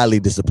highly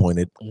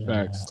disappointed.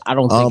 Facts. I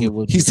don't think it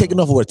would. He's taken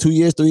off for what, 2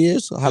 years, 3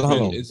 years? How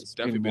long? It's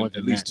definitely been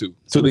at least two.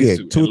 Two,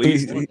 three.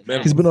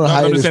 He's been on a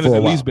hiatus for a at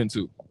while. least been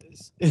two.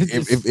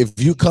 If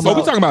you come So out,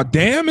 we talking about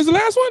Damn is the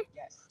last one?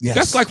 yes.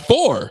 That's like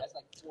 4.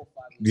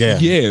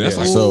 Yeah, that's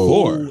like so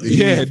 4.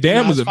 Yeah,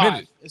 damn was a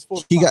minute. It's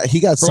 4. He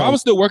got Bro, I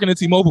was still working at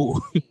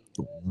T-Mobile.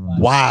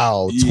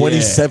 Wow, Yeah.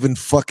 27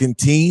 fucking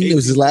teen. It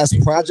was his last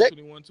 18, project.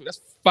 21, that's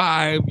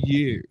 5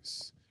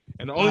 years.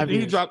 And the only 5 thing he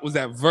years. dropped was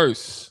that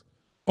verse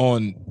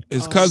on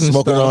his cousin's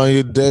Smoking stuff, on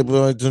your day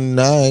boy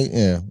tonight.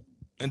 Yeah.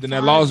 and then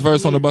that Lost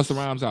verse on the Busta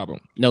Rhymes album.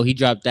 No, he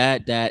dropped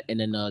that, and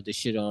then the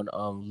shit on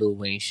Lil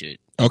Wayne shit.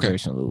 Okay,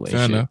 Verse on Lil Wayne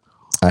fair shit. enough.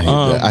 I hate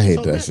that. I hate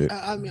So that shit.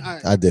 I mean,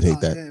 I did hate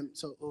that. Damn,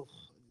 so,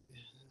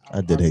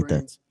 I did hate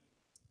that.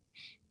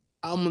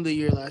 Album of the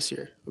year last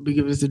year. Will we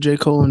give this to J.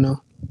 Cole or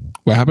no?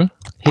 What happened?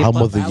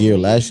 Album of the year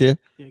last year.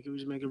 Yeah, can we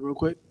just make it real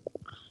quick?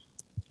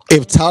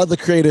 If Tyler the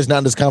Creator is not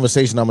in this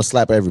conversation, I'm gonna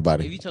slap If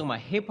everybody. you talking about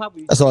hip hop,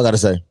 That's all I gotta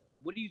say.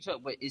 What are you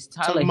talking about? Is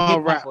Tyler Talking hip about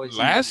hop rap. or is he-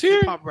 Last year?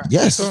 Hip-hop rap.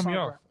 Yes. Throw me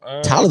off.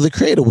 Tyler the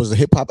Creator was the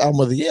hip hop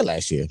album of the year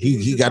last year.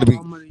 He got to be.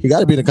 He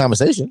got to be in the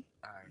conversation.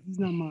 He's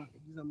not my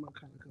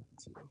kind of cup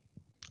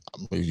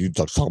of tea. You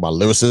talk about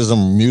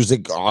lyricism,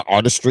 music,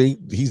 artistry.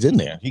 He's in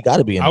there. He got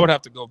to be in. I there. would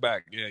have to go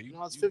back. Yeah, When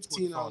I was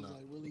 15, I was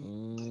like, really?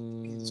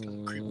 It's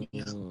gonna creep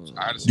me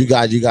out. You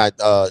got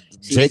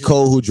J.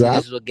 Cole who This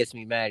dropped. is what gets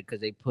me mad because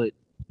they put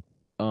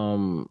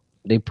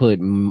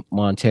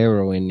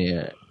Montero in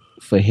there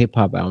for hip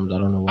hop albums. I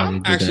don't know why they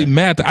I'm did actually that.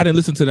 mad that I didn't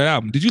listen to that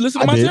album. Did you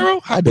listen to I did.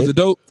 Montero? I Was did. it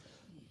dope?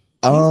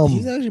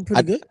 He's actually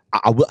pretty good.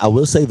 I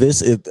will say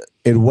this: it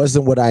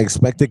wasn't what I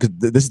expected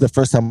because this is the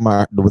first time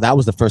that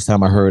was the first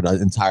time I heard an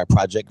entire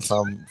project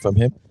from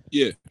him.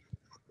 Yeah.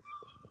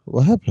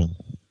 What happened?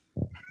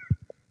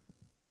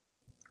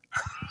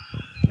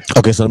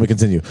 Okay, so let me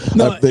continue.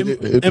 No,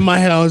 in my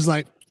head, I was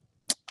like,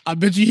 I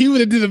bet you he would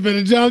have did a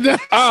better job there.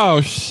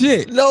 Oh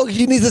shit. No,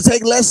 you need to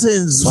take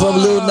lessons from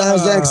Lil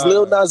Nas X.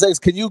 Lil Nas X,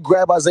 can you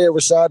grab Isaiah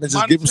Rashad and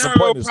just give him some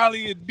Montero pointers?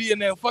 probably be in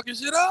there fucking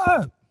shit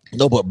up.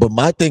 No, but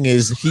my thing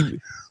is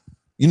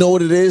you know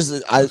what it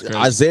is?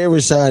 Isaiah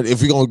Rashad,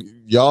 if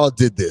y'all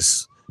did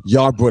this,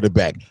 y'all brought it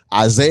back.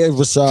 Isaiah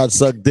Rashad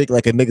sucked dick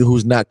like a nigga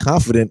who's not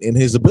confident in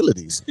his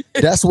abilities.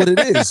 That's what it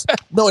is.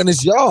 No, and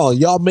it's y'all.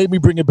 Y'all made me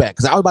bring it back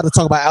because I was about to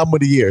talk about album of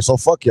the year. So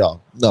fuck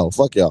y'all. No,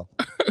 fuck y'all.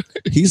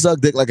 He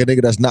sucked dick like a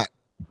nigga that's not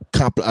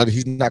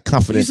he's not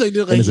confident He sucked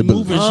dick in like his he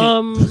moving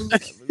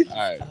abilities. shit. All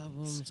right.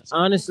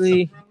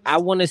 Honestly, I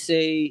want to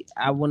say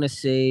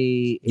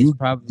it's You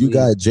probably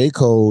got J.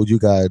 Cole, you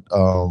got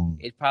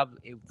it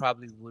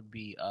probably would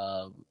be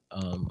Other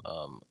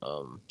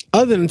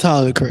than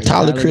Tyler the Creator.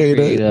 Tyler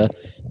Creator.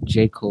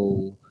 J.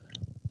 Cole,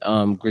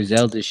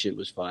 Griselda shit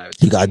was fire.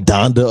 You got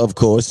Donda, of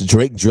course.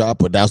 Drake drop,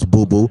 but that's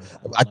boo boo.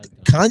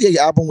 Kanye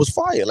album was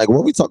fire. Like, what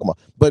are we talking about?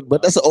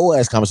 But that's an old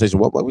ass conversation.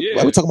 Why are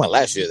we talking about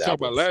last year's Talk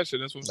album? about last year.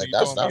 That's what Like, you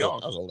that throwing me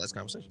was off. an old ass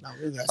conversation. No,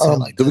 we gotta say it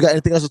like Do we that. got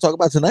anything else to talk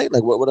about tonight?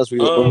 Like, what else we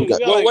got?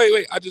 Well,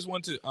 wait. I just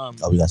want to. Oh,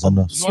 we got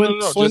something else. No.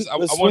 Just, I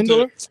want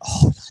Swindler? to.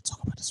 Oh, we gotta talk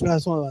about this We one.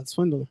 gotta talk about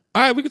Swindler.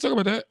 All right, we can talk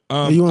about that.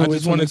 You I wanna wait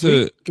just till wanted next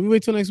to. week? Can we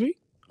wait till next week?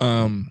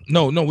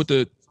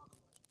 No,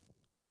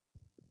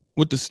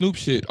 with the Snoop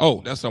shit.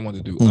 Oh, that's what I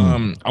wanted to do.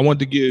 Mhm. I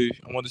wanted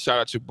to shout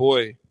out your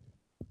boy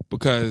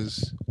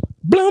because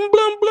blum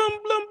blum blum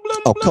blum blum.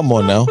 Oh, come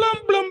on now. Blum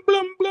blum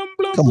blum blum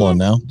blum. Come on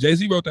now.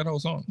 Jay-Z wrote that whole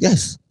song.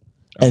 Yes.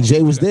 And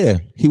Jay was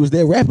there. He was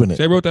there rapping it.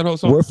 Jay wrote that whole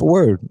song. Word for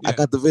word. I Yeah.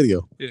 got the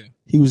video. Yeah.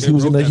 He was Jay in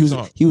wrote the that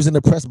song. he was in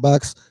the press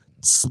box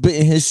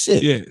spitting his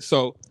shit. Yeah.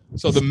 So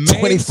the main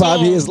 25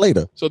 song, years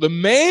later. So the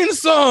main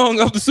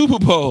song of the Super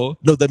Bowl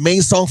No, the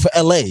main song for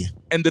LA.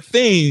 and the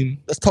theme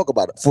Let's talk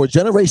about it. For a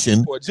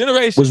Generation for a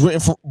generation was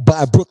written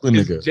by a Brooklyn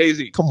is nigga.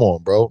 Jay-Z. Come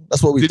on, bro.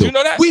 That's what we Did do. you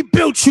know that? We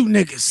built you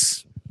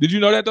niggas. Did you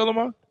know that, though,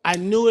 Lamar? I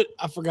knew it.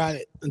 I forgot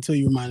it until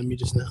you reminded me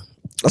just now.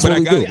 That's But what I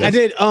we got do. it. I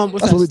did. What's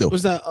That's that? what we do.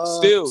 What's that?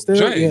 Still,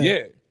 Dre, yeah.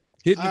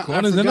 Hit the I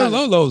corners and the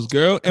forgot it. lolos,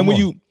 girl. And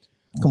Come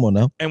Come on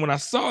now. when I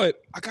saw it,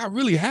 I got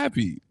really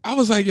happy. I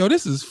was like, yo,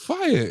 this is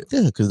fire.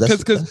 Yeah, because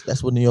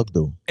that's what New York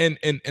do. And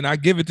I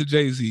give it to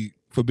Jay-Z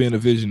for being a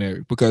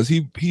visionary because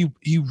he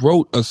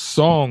wrote a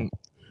song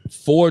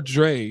for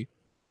Dre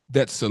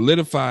that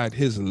solidified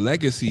his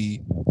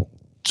legacy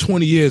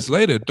 20 years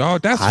later,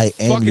 dog. That's I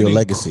am fucking your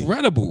legacy.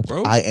 incredible,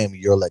 bro. I am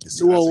your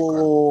legacy.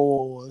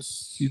 Whoa.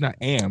 He's not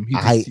am. He's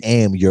I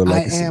am your I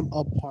legacy. am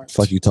a part.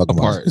 Fuck you talking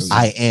about. Apart.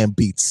 I am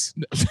Beats.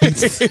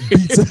 just.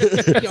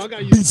 Yo, I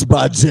got you. Beats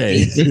by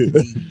Jay.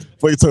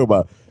 What you talking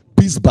about?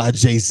 Beats by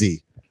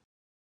Jay-Z.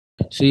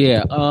 So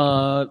yeah,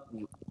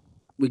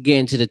 we're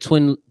getting to the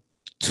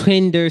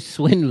Tinder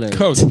Swindler.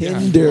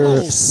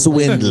 Tinder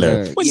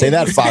Swindler. Wait, Say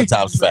yeah. that 5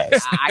 times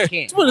fast. I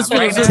can't. Tinder Swindler.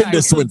 Right now, I Tinder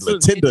can't. Swindler.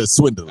 Tinder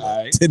Swindler.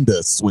 Alright.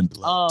 Tinder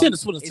Swindler. Tinder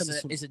Swindler.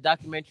 It's a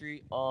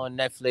documentary on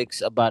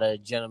Netflix about a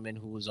gentleman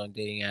who was on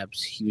dating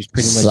apps. He was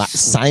pretty much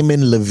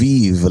Simon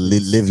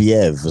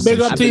Leviev. Big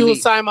up I to you,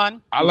 believe-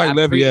 Simon. I like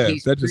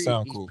Leviev. That just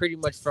sounds He's cool. pretty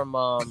much from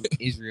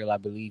Israel, I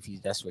believe.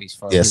 That's where he's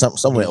from. Yeah,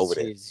 somewhere over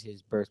there.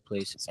 His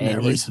birthplace. Man,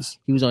 And racist.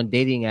 he was on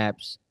dating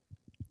apps,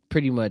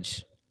 pretty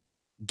much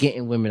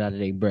getting women out of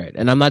their bread.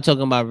 And I'm not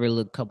talking about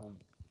really a couple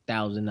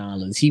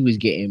 $1,000. He was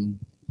getting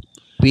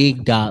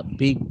big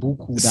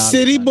buku dollars.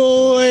 City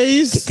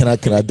boys. Can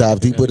I dive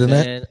deeper than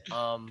that?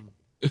 And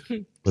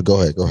But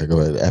go ahead.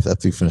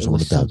 After you finish, I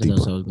want to dive deeper.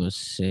 Else I was gonna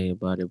say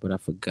about it, but I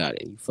forgot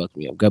it. You fucked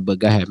me up. But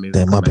go ahead, man.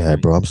 Damn, my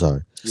bad, bro. I'm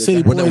sorry.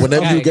 City boys,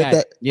 whenever you get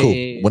that, cool.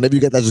 Yeah. Whenever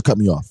you get that, just cut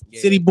me off.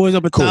 City boys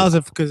up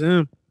 1,000 because of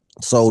him.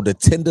 So the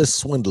Tinder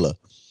Swindler,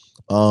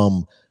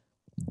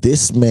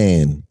 this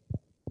man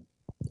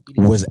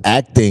was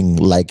acting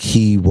like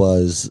he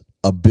was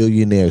a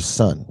billionaire's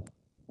son,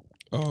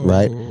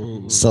 right?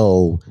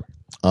 So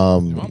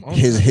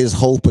his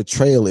whole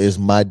portrayal is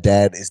my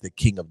dad is the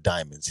king of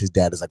diamonds. His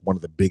dad is like one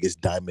of the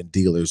biggest diamond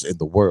dealers in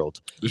the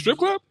world. The strip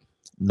club?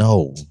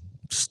 No,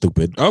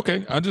 stupid.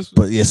 Okay,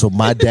 But yeah, so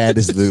my dad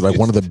is like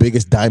one of the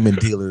biggest diamond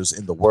dealers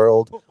in the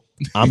world.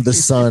 I'm the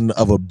son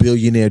of a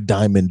billionaire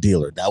diamond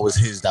dealer. That was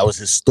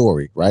his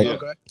story, right?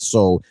 Okay.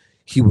 So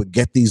he would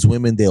get these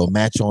women, they'll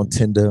match on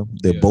Tinder,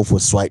 they both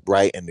would swipe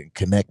right and then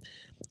connect,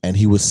 and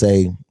he would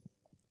say,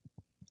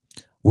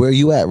 "Where are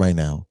you at right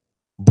now?"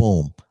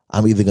 Boom.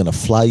 I'm either gonna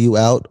fly you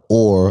out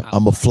or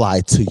I'm gonna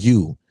fly to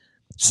you.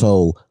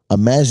 So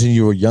imagine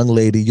you're a young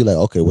lady, you're like,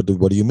 okay, what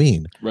do you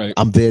mean? Right.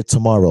 I'm there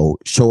tomorrow.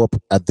 Show up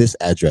at this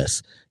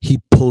address. He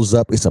pulls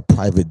up, it's a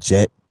private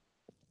jet.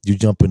 You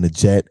jump in the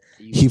jet.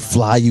 He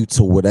fly you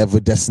to whatever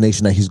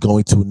destination that he's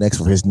going to next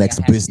for his next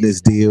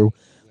business deal.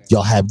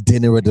 Y'all have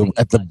dinner at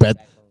the bed.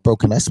 Bro,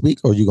 can I speak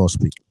or are you gonna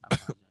speak?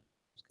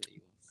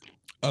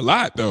 A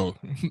lot though.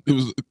 It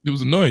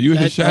was annoying. You in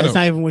his shadow. That's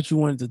not even what you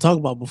wanted to talk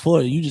about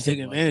before. You just take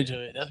advantage of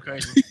it. That's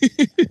crazy.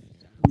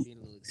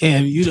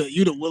 Damn, you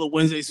the Willa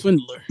Wednesday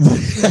swindler.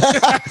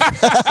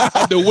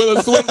 The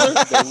Willa Swindler.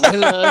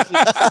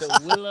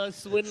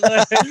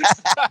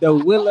 The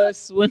Willa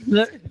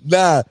Swindler.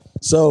 Nah.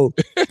 So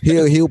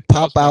he'll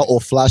pop out or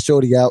fly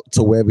shorty out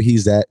to wherever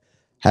he's at,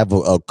 have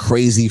a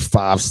crazy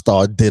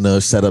 5-star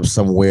dinner set up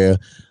somewhere,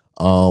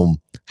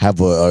 have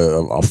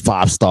a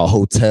 5-star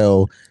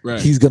hotel. Right.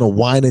 He's gonna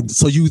whine and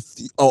so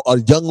a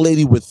young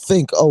lady would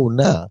think, oh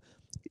nah.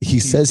 He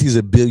says he's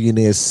a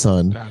billionaire's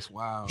son. That's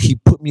wild. He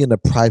put me in a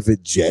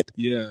private jet.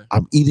 Yeah.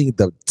 I'm eating at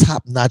the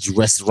top-notch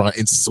restaurant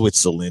in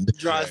Switzerland.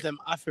 Drives them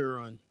off a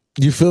run.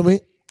 You feel me?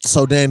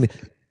 So then,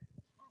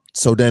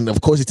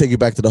 of course, he take you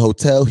back to the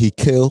hotel. He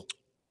kill.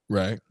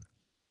 Right.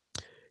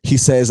 He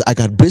says, I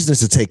got business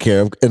to take care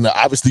of. And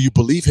obviously you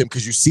believe him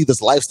because you see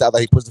this lifestyle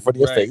that he puts in front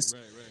of your face.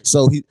 Right.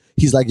 So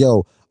he's like,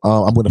 yo,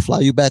 I'm going to fly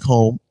you back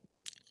home.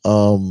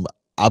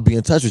 I'll be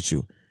in touch with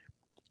you.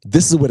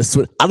 This is where the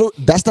swindle.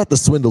 That's not the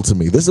swindle to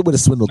me. This is where the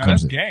swindle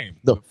comes in. Game.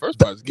 The first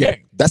part is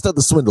game. That's not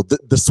the swindle.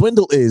 The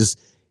swindle is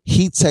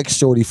he texts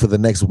shorty for the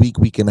next week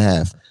and a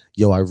half.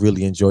 Yo, I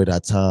really enjoyed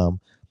our time.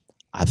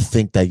 I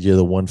think that you're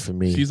the one for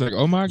me. She's like,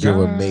 oh my God.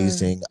 You're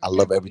amazing. I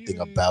love everything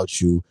about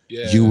you.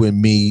 Yeah. You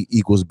and me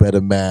equals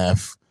better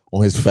math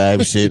on his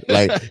fab shit.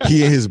 Like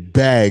he in his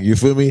bag. You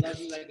feel me?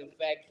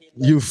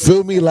 You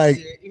feel me? Like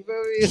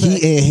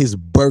he in his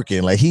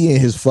Birkin. Like he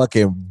in his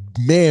fucking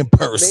man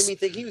purse. Made me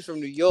think he was from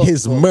New York.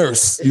 His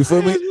merce. You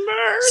feel me?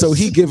 So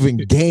he giving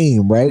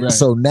game, right?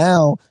 So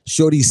now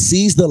shorty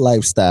sees the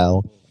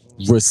lifestyle,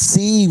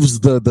 receives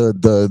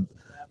the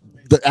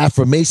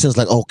affirmations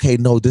like, okay,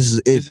 no, this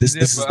is it. This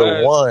is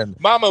the one.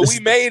 Mama,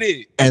 we made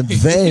it. And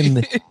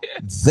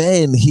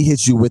then he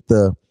hits you with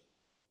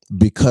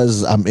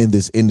because I'm in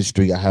this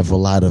industry, I have a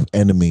lot of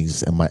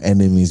enemies and my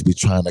enemies be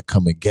trying to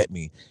come and get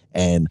me.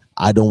 And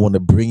I don't want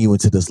to bring you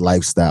into this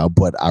lifestyle,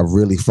 but I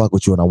really fuck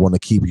with you and I want to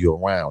keep you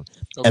around.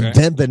 Okay. And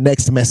then the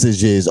next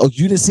message is, oh,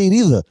 you didn't see it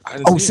either.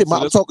 Oh shit,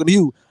 I'm talking to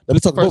you. Let me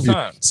talk to both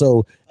of you.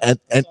 So and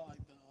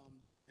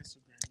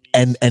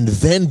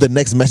then the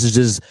next message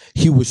is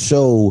he would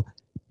show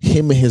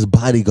him and his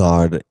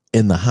bodyguard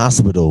in the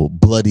hospital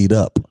bloodied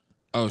up.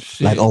 Oh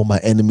shit. Like, oh, my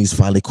enemies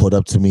finally caught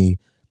up to me.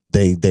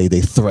 They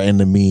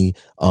threatened me.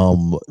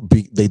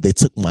 They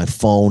took my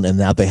phone and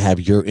now they have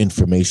your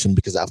information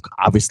because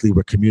obviously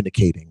we're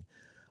communicating.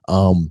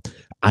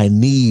 I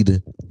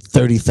need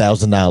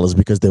 $30,000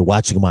 because they're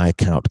watching my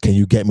account. Can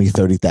you get me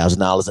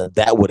 $30,000? And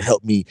that would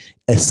help me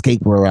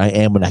escape where I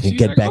am and I can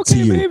get back to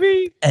you.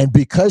 Baby. And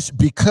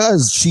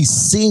because she's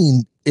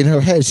seen in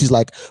her head, she's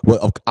like,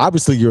 well,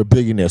 obviously you're a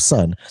billionaire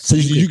son, so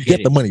you can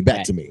get the money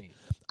back to me.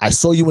 I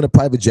saw you in a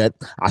private jet.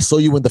 I saw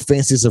you in the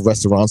fanciest of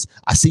restaurants.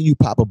 I seen you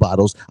pop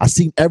bottles. I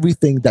seen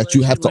everything that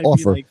you have to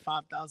offer. Like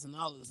 $5,000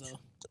 though.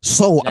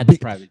 So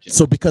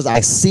because I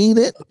seen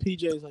it,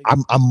 like,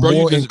 I'm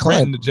more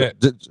inclined.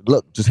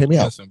 Look, just hear me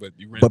out.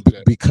 But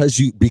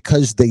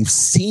because they've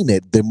seen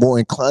it, they're more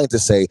inclined to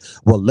say,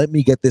 well, let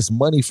me get this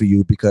money for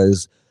you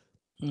because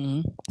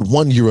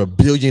one, you're a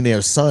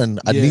billionaire son.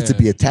 I need to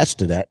be attached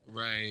to that.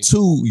 Right.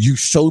 Two, you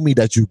showed me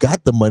that you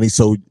got the money,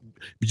 so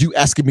you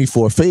asking me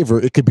for a favor,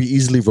 it could be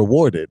easily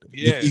rewarded.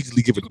 Yeah. You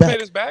easily give it back. Pay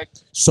this back.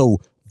 So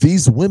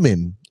these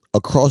women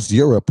across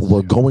Europe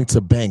were going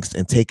to banks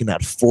and taking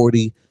out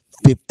 $40,000,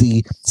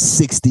 $50,000,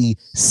 $60,000,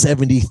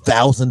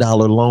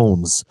 $70,000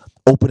 loans,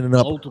 opening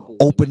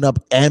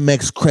up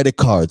Amex credit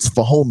cards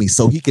for homies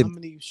so he can. How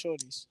many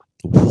shorties?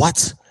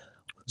 What?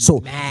 So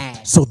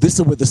this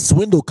is where the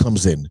swindle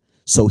comes in.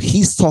 So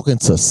he's talking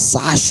to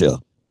Sasha.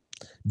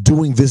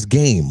 doing this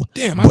game.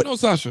 Damn, I know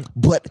Sasha.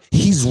 But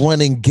he's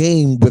running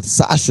game with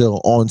Sasha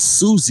on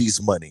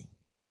Susie's money.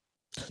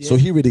 Yeah. So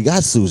he already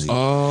got Susie.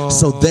 Oh.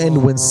 So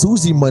then when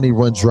Susie money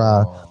runs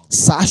dry,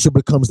 Sasha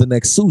becomes the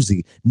next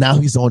Susie. Now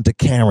he's on to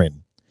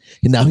Karen.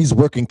 And now he's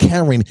working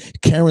Karen.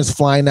 Karen's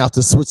flying out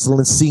to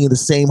Switzerland, seeing the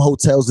same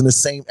hotels and the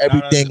same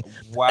everything.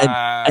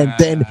 Wow. And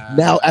then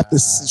now after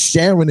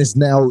Sharon is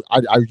now,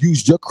 I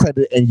used your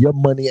credit and your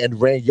money and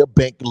ran your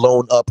bank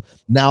loan up.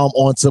 Now I'm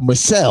on to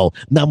Michelle.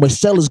 Now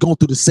Michelle is going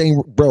through the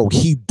same, bro.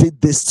 He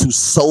did this to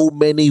so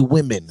many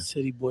women.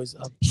 City boys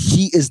up.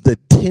 He is the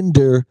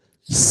Tinder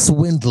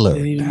swindler.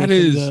 That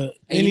is,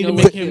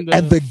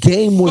 and the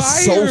game was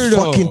so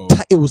fucking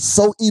tight. It was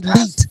so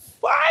elite.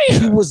 Fire.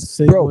 He was,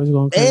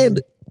 bro,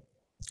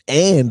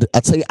 and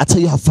I tell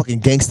you how fucking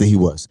gangster he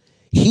was.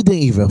 He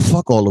didn't even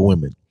fuck all the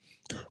women.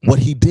 What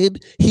he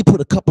did, he put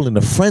a couple in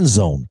the friend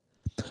zone.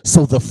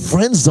 So the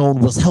friend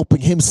zone was helping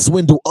him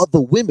swindle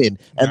other women,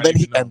 and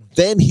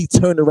then he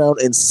turned around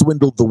and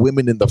swindled the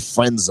women in the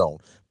friend zone.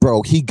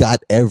 Bro, he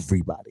got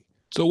everybody.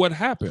 So what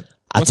happened?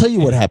 I'll tell you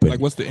what happened. Like,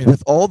 what's the end?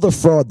 With all the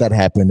fraud that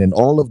happened and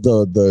all of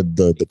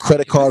the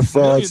credit card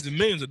frauds,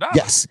 millions of dollars.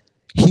 Yes,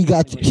 he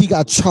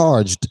got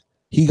charged.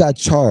 He got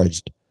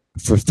charged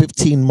for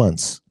 15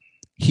 months.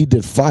 He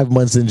did 5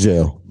 months in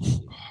jail,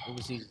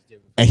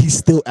 and he's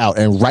still out.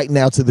 And right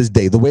now, to this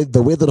day, the way that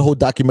the whole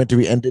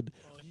documentary ended,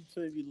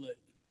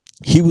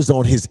 he was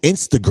on his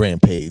Instagram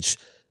page,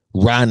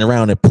 riding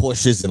around in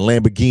Porsches and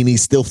Lamborghinis,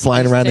 still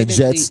flying around in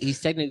jets.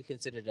 He's technically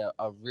considered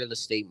a real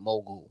estate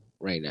mogul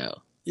right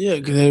now. Yeah,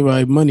 because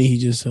everybody money he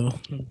just saw.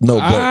 No,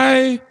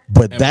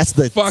 but that's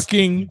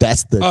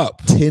the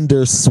up.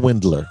 Tinder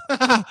swindler.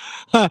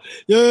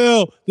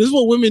 Yo, this is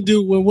what women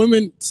do when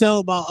women tell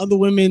about other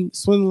women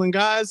swindling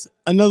guys.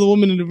 Another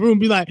woman in the room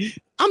be like,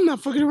 "I'm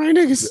not fucking the right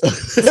niggas."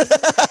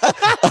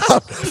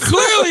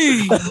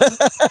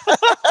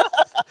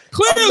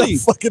 Clearly,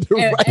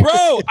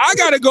 bro, I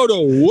gotta go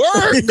to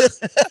work.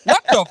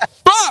 What the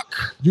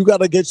fuck? You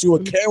gotta get you a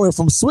Karen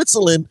from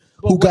Switzerland.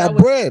 Who got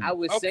bread? I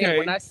was saying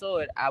when I saw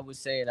it, I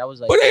was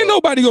like, but ain't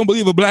nobody gonna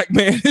believe a black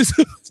man.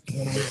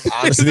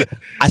 Honestly,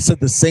 I said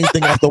the same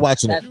thing after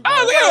watching it.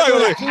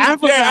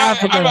 I'm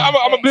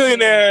a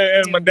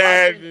billionaire and my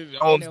dad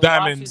owns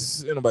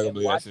diamonds. Ain't nobody gonna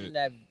believe that shit.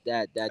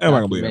 That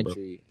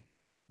documentary.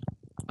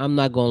 I'm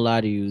not gonna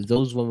lie to you.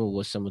 Those women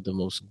were some of the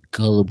most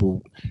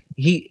gullible.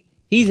 He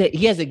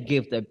has a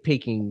gift at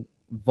picking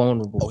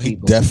vulnerable people. He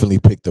definitely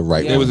picked the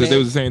right one. It was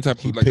the same type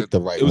of he picked the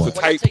right it was one. A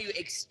type. I tell you,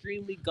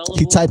 extremely gullible.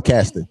 He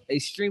typecasted.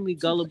 Extremely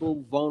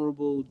gullible,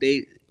 vulnerable.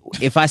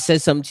 If I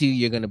said something to you,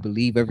 you're gonna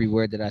believe every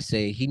word that I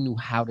say. He knew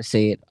how to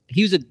say it.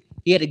 He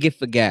had a gift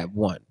for gab.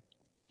 One,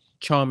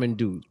 charming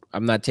dude.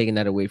 I'm not taking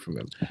that away from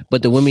him.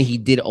 But the women he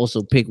did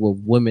also pick were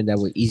women that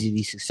were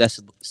easily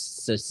susceptible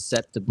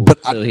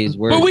to his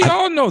words. But we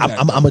all know that.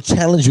 I'm gonna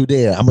challenge you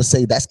there. I'm gonna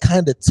say that's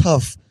kind of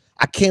tough.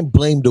 I can't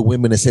blame the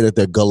women and say that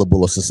they're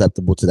gullible or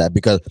susceptible to that,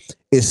 because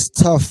it's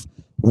tough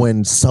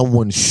when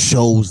someone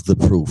shows the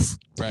proof.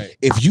 Right.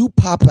 If you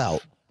pop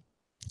out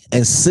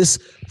and sis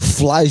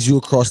flies you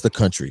across the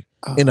country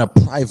in a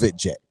private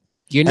jet,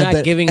 you're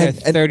not giving her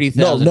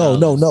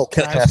 $30,000. No.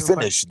 Can I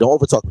finish? Don't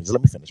overtalk me. So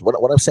let me finish.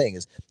 What I'm saying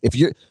is,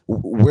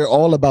 we're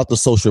all about the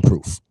social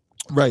proof.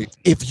 Right.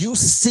 If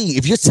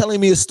you're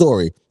telling me a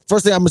story,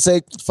 first thing I'm gonna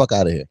say, fuck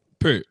out of here.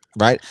 Period.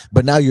 Right.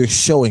 But now you're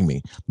showing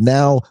me.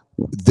 Now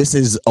this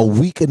is a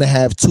week and a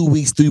half, 2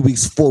 weeks, 3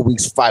 weeks, 4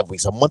 weeks, 5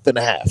 weeks, a month and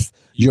a half.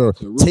 You're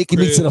taking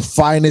me to the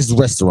finest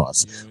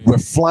restaurants. Yeah. We're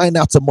flying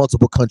out to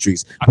multiple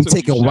countries. I'm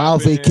taking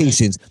wild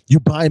vacations. You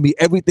buying me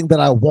everything that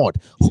I want.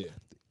 Yeah.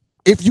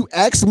 If you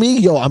ask me,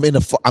 yo, I'm in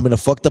a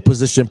fucked up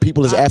position.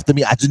 People is after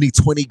me. I just need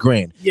 20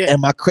 grand. Yeah.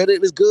 And my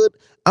credit is good.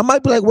 I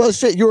might be like, well,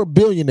 shit, you're a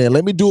billionaire.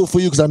 Let me do it for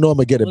you because I know I'm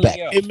gonna get it back.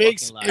 I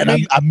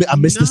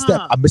missed the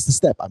step. I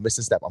missed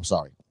the step. I'm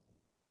sorry.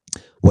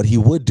 What he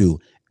would do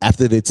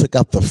after they took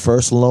out the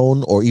first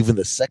loan or even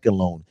the second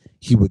loan,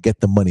 he would get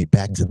the money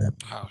back to them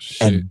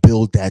and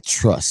build that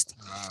trust.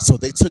 So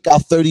they took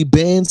out 30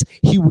 bands.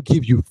 He would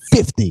give you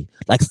 50.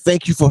 Like,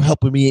 thank you for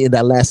helping me in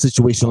that last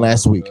situation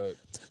last week.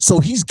 So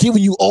he's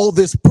giving you all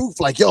this proof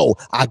like, yo,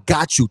 I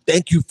got you.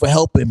 Thank you for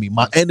helping me.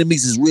 My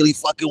enemies is really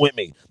fucking with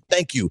me.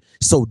 Thank you.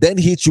 So then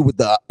he hits you with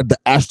the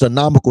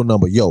astronomical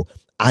number. Yo,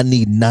 I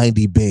need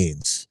 90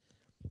 bands.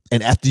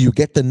 And after you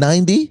get the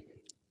 90,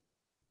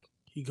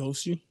 he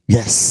ghosts you?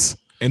 Yes.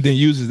 And then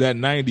uses that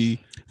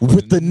 90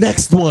 with the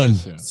next one.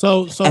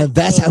 So and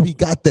that's how he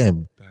got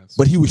them.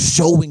 But he was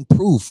showing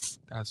proof.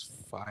 That's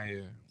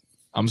fire.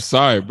 I'm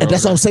sorry, bro. And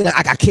that's what I'm saying.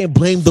 I can't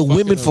blame the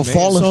women for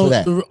falling for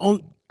that.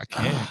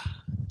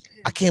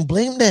 I can't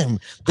blame them.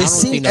 They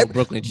see that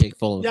Brooklyn chick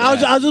falling. Yeah, I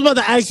was just about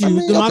to ask you.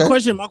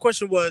 My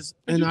question was,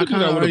 and I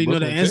kind of already know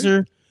the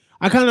answer.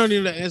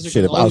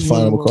 Shit, if I was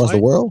flying them across the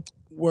world,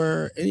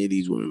 were any of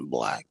these women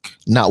black?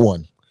 Not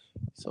one.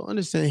 So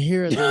understand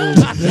here at the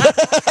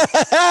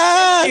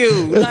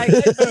You like,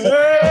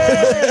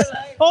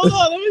 hold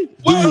on, let me.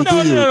 Well,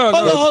 no.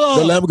 Hold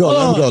on. Let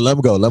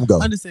him go.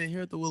 Understand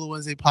here at the Willa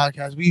Wednesday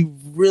podcast, we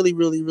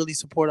really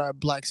support our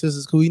black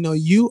sisters because we know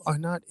you are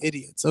not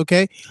idiots.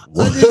 Okay,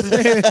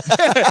 understand.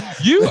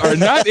 You are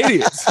not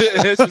idiots.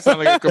 That should sound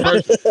like a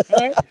commercial.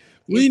 Right?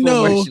 We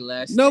know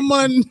no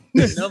man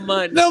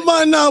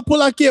now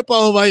pull a cape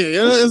over you. You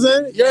know what I'm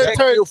saying? You're Thank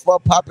you for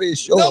popping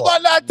show. no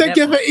man not take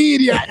you for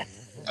idiot.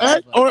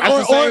 Right? Or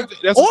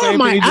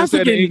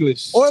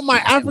my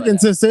African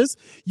sisters,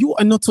 you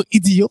are not so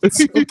idiots,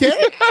 okay?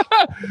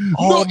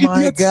 Oh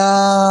my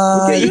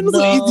God! Okay, you're not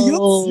so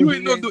idiots. You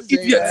ain't no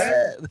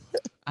idiots.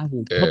 I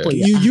will pepper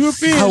You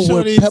European I will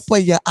shorties, pepper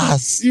your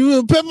ass. you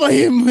will pepper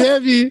him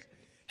heavy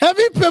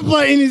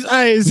pepper in his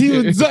eyes. He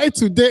will die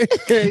today.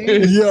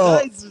 Yo,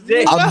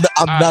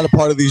 I'm not a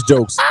part of these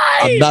jokes.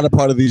 I'm not a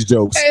part of these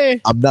jokes.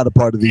 I'm not a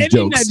part of these Any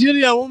jokes.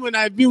 Nigerian woman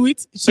I've been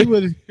with, she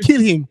will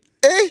kill him.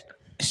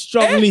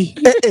 Strongly.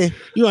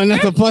 You are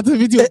not a part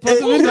of it. You're a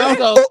part of it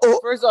now.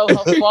 First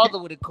off, her father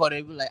would have caught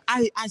it. Be like,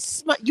 I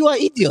you are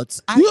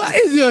idiots. You are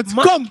idiots.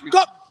 Come.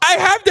 I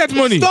have that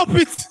money. Stop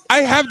it. I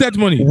have that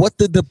money. What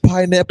did the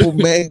pineapple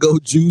mango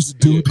juice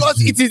do?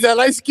 Because it is a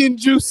light skin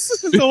juice.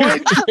 So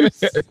white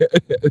juice.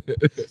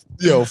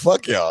 Yo,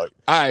 fuck y'all.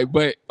 All right,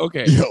 but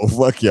okay. Yo,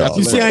 fuck y'all.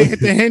 You see, I hit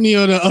the Henny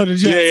or the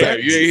Yeah,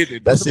 you ain't hit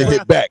it. That shit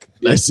hit back.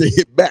 That shit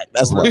hit back.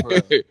 That's why.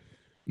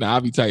 Nah,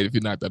 I'll be tight if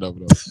you knock that over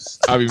though.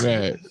 I'll be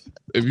mad.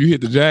 If you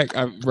hit the jack,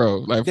 bro,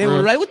 like They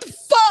were like, what the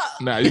fuck?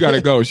 nah, you gotta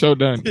go. Show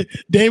done.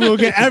 Dave will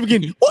get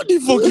African. What the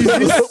fuck is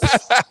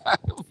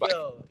this?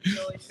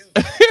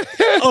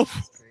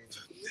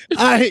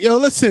 All right, yo,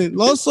 listen.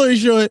 Long story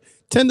short,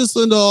 Tinder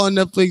Swindler on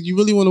Netflix. You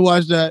really want to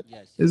watch that?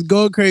 Yes. It's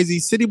going crazy.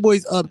 City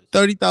Boy's up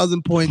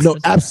 30,000 points. No,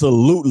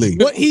 absolutely.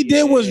 What he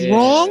did was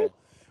wrong,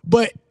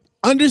 but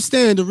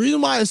understand the reason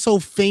why it's so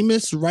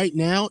famous right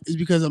now is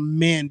because a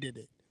man did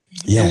it.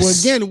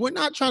 Yes. And we're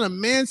not trying to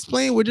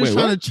mansplain. We're just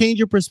trying to change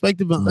your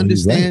perspective and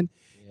understand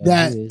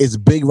that It's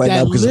big right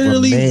now because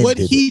literally of a man what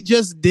did he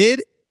just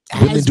did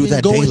Women has do been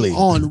that going daily.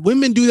 on.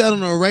 Women do that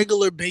on a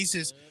regular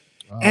basis.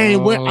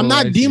 And I'm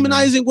not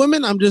demonizing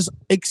women. I'm just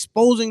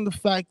exposing the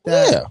fact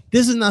that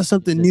this is not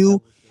something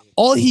new.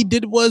 All he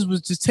did was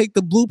just take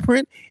the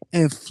blueprint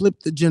and flip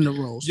the gender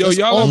roles. Yo, That's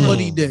y'all all remember- what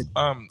he did.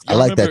 I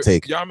like that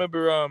take. Y'all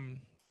remember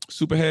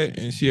Superhead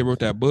and she had wrote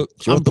that book?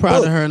 I'm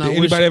proud of her. And Did I wish,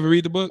 anybody ever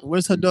read the book?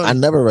 where's her I daughter?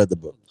 never read the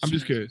book. I'm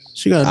just curious.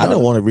 She got. I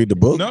don't want to read the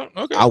book. No?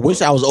 Okay. I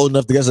wish I was old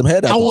enough to get some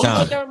head at the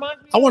time.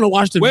 I want to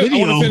watch the Wait,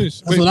 video. I want to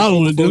finish. That's what I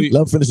want to do. Let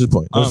him finish his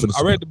point.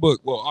 I read the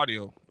book, well,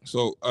 audio.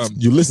 So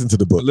You listen to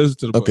the book. I listened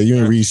to the book. Okay, you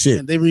didn't read shit.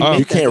 And they remake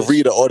You that can't bitch.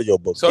 read an audio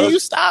book. So Can you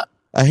stop?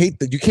 I hate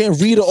that. You can't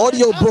read an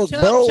audio book,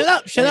 bro.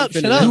 Shut up.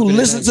 You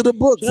listen to the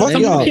book. Fuck You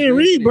y'all. can't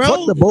read, bro.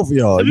 Fuck the both of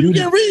y'all. You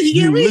can't read. He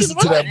can't read. listen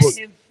to that book.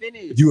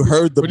 You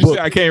heard the What you book.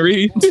 say? I can't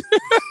read.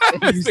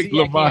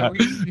 Lamar.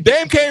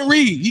 Damn can't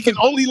read. He can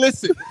only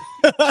listen.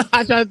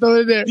 I tried to throw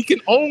it there. He can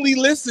only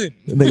listen.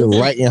 The nigga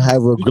writing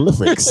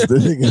hieroglyphics. The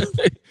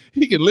nigga.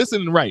 He can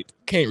listen and write.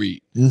 Can't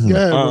read. Mhm. Go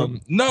ahead, bro.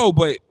 No,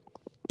 but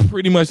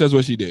pretty much that's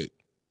what she did.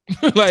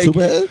 Like,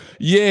 Superhead?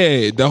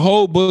 yeah, the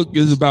whole book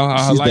is about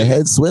how her She's the life.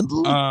 head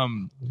swindler.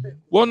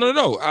 Well,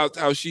 no.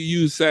 How she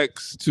used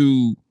sex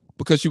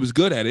because she was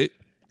good at it.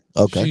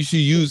 Okay. She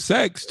used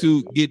sex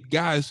to get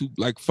guys who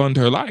like fund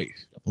her life.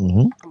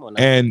 Mhm. Come on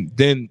now. And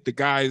then the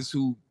guys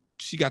who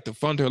she got to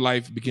fund her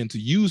life began to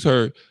use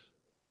her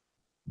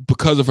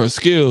because of her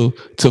skill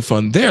to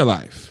fund their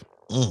life.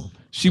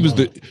 She was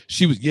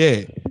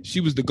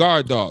the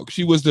guard dog.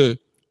 She was the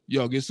get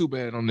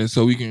Superhead on this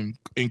so we can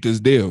ink this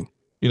deal.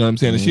 You know what I'm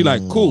saying? And she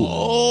like, cool.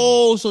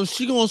 Oh, so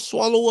she gonna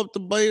swallow up the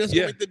bite. That's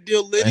gonna make the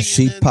deal litty. And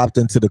she then popped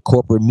into the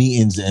corporate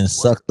meetings and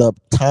sucked up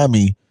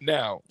Tommy.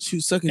 Now, she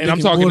was sucking. and I'm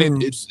dick in talking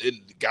boardrooms.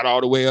 it got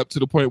all the way up to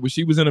the point where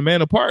she was in A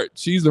Man Apart.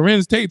 She's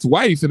Lorenz Tate's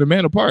wife in A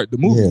Man Apart, the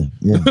movie.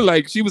 Yeah.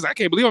 Like she was, I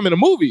can't believe I'm in a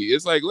movie.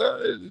 It's like, well,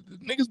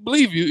 niggas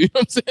believe you. You know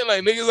what I'm saying?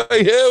 Like niggas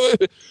like,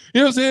 yeah,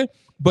 you know what I'm saying?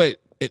 But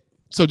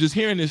so just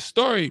hearing this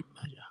story,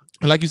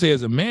 like you say,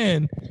 as a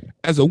man,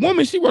 as a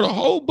woman, she wrote a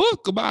whole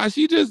book about how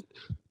she just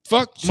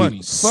fucked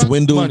money,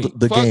 swindled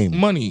the game.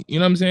 money. You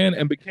know what I'm saying?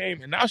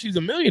 And now she's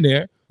a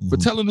millionaire for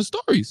telling the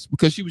stories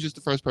because she was just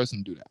the first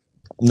person to do that.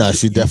 No,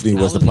 she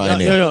definitely was the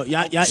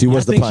pioneer. She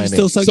was the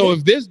pioneer. So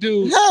if this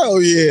dude,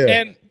 hell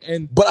yeah,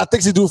 and but I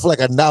think she do it for like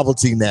a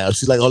novelty now.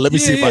 She's like, oh, let me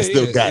see if I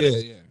still got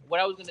it. Yeah. What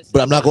I was gonna say,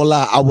 But I'm not gonna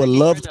lie, I would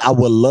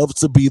love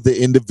to be the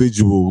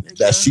individual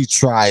that she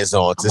tries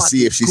on to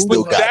see if she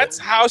still got it. That's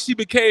how she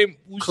became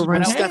who she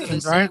Corinne became.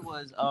 Stephens, right?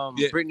 was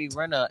Brittany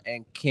Renner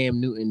and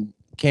Cam Newton.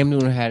 Cam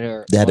Newton had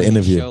her. They had an on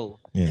his interview. show.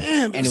 Yeah.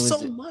 Damn, And it's it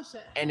was- so much.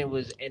 And it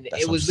was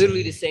That's what I'm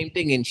literally saying. the same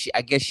thing. And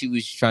I guess she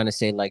was trying to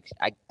say like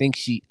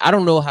I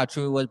don't know how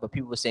true it was, but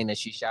people were saying that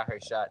she shot her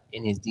shot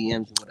in his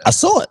DMs or whatever. I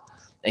saw it.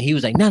 And he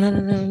was like, no.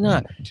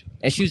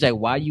 And she was like,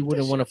 why you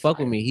wouldn't want to fuck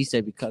with me? He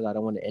said, because I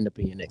don't want to end up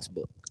in your next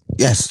book.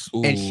 Yes.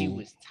 And she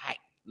was tight.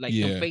 Like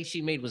Yeah. the face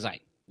she made was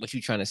like, what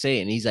you trying to say?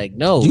 And he's like,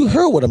 no, You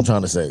heard what I'm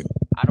trying to say.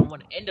 I don't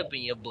want to end up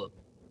in your book.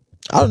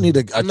 I don't need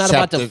a I'm not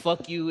chapter. about to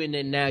fuck you, and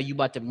then now you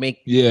about to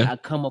make Yeah. I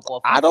come up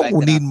off. I the don't fact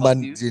that need I fucked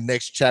my you.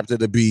 next chapter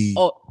to be.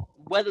 Or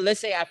whether let's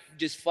say I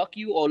just fuck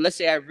you, or let's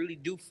say I really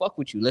do fuck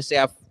with you. Let's say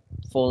I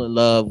fall in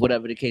love,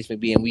 whatever the case may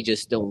be, and we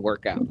just don't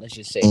work out. Let's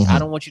just say I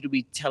don't want you to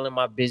be telling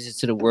my business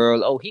to the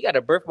world. Oh, he got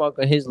a birthmark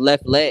on his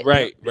left leg.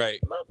 Right.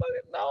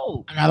 Motherfucker,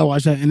 no. I gotta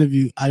watch that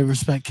interview. I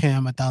respect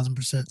Cam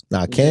 1,000%.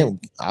 Nah, Cam.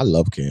 I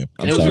love Cam.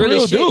 And it was sorry. really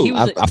Real shit. dude. He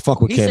was, I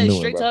fuck with he Cam said Newton,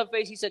 straight bro. to her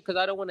face. He said, "Because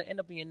I don't want to end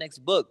up in your next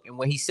book." And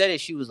when he said it,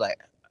 she was like,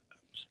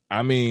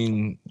 I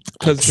mean,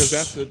 because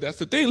that's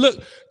the thing.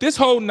 Look, this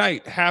whole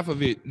night, half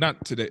of it, not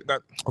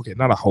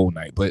a whole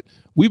night, but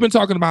we've been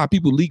talking about how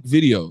people leak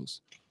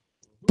videos.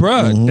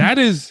 Bruh, that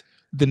is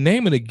the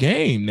name of the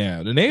game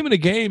now. The name of the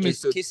game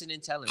is kissing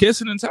and telling.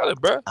 Kissing and telling,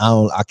 bruh.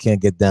 I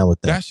can't get down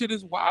with that. That shit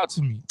is wild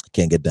to me. I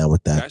can't get down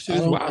with that. That shit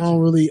is wild. I don't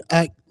really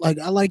act like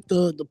I like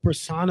the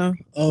persona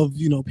of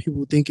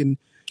people thinking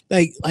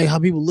like how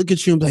people look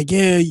at you and be like,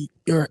 yeah,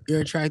 you're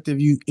attractive,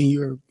 you're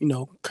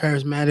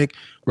charismatic.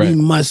 Right. We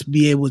must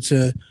be able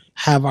to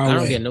have our I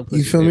don't way. get no pussy,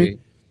 you feel baby.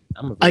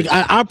 me? Like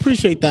I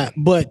appreciate that,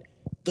 but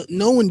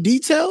knowing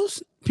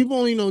details, people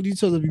only know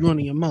details if you run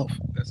in your mouth.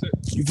 That's it.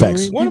 You feel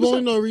Facts. me? People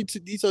only know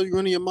details you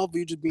run in your mouth, but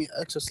you just being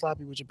extra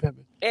sloppy with your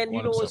pimping. And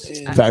you know what's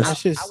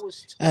Facts.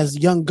 As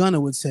Young Gunner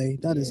would say,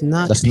 that's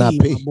not That's P, not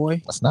P. my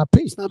boy. That's not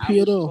P. It's not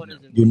P at all.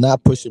 You're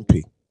not pushing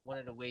P. One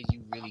of the ways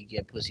you really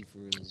get pussy for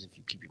real is if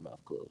you keep your mouth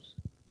closed.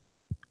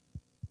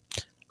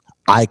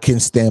 I can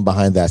stand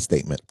behind that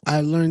statement.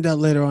 I learned that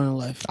later on in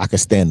life. I can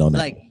stand on that.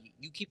 Like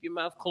you keep your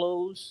mouth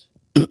closed.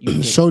 You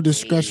get Show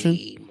discretion.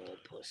 way more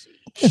pussy.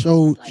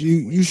 So Like,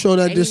 you show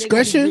that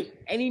discretion.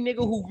 Any nigga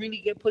who really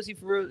get pussy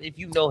for real, if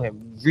you know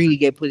him, really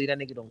get pussy, that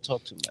nigga don't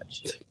talk too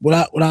much. What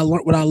I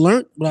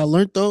learned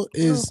though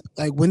is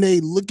like when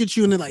they look at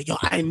you and they're like, yo,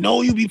 I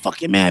know you be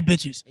fucking mad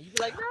bitches. And you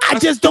be like, nah. I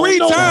just don't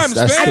know. That's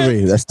man.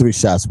 three. That's 3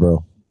 shots,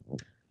 bro.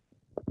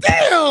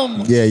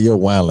 Damn. Yeah, you're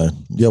wilding.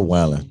 You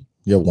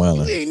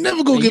ain't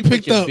never gonna And you get put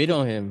picked your up. bit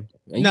on him.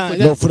 And Nah, you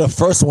No, for the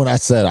first one, I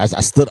said I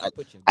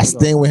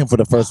stand with him for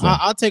the first one.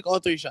 I'll take all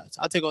 3 shots.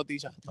 I'll take all 3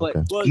 shots. But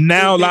Okay. But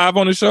Now live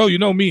on the show, you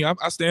know me. I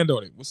stand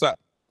on it. What's up?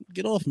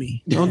 get off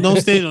me.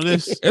 Don't stand on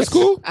this. It's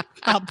cool.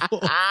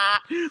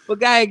 but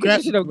guy, get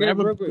this shit up. grab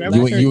a- Grab grab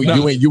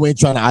a- You ain't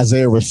trying to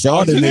Isaiah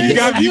Rashad. You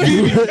got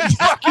you.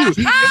 Fuck you.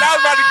 'Cause I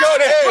was about to go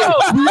there.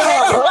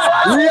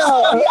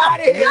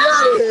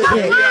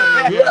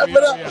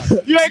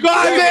 You ain't going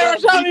out there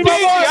and show me,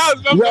 my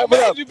boy. Wrap it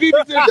up. You beat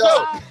me to the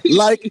show.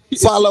 Like,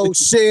 follow,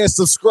 share,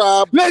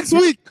 subscribe. Next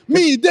week,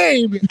 me,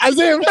 Dame,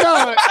 Isaiah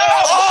Rashad.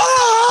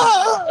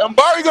 And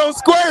Barry gonna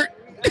squirt.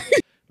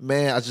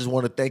 Man, I just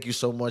want to thank you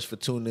so much for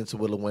tuning into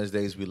Willa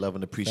Wednesdays. We love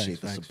and appreciate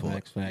the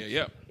support.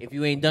 Yeah. If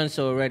you ain't done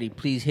so already,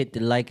 please hit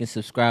the like and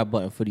subscribe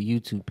button for the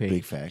YouTube page.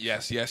 Big fact.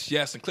 Yes.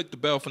 And click the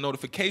bell for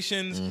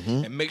notifications.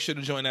 And make sure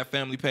to join that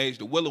family page,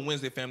 the Willa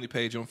Wednesday family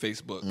page on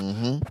Facebook.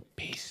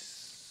 Peace.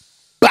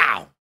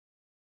 Bow.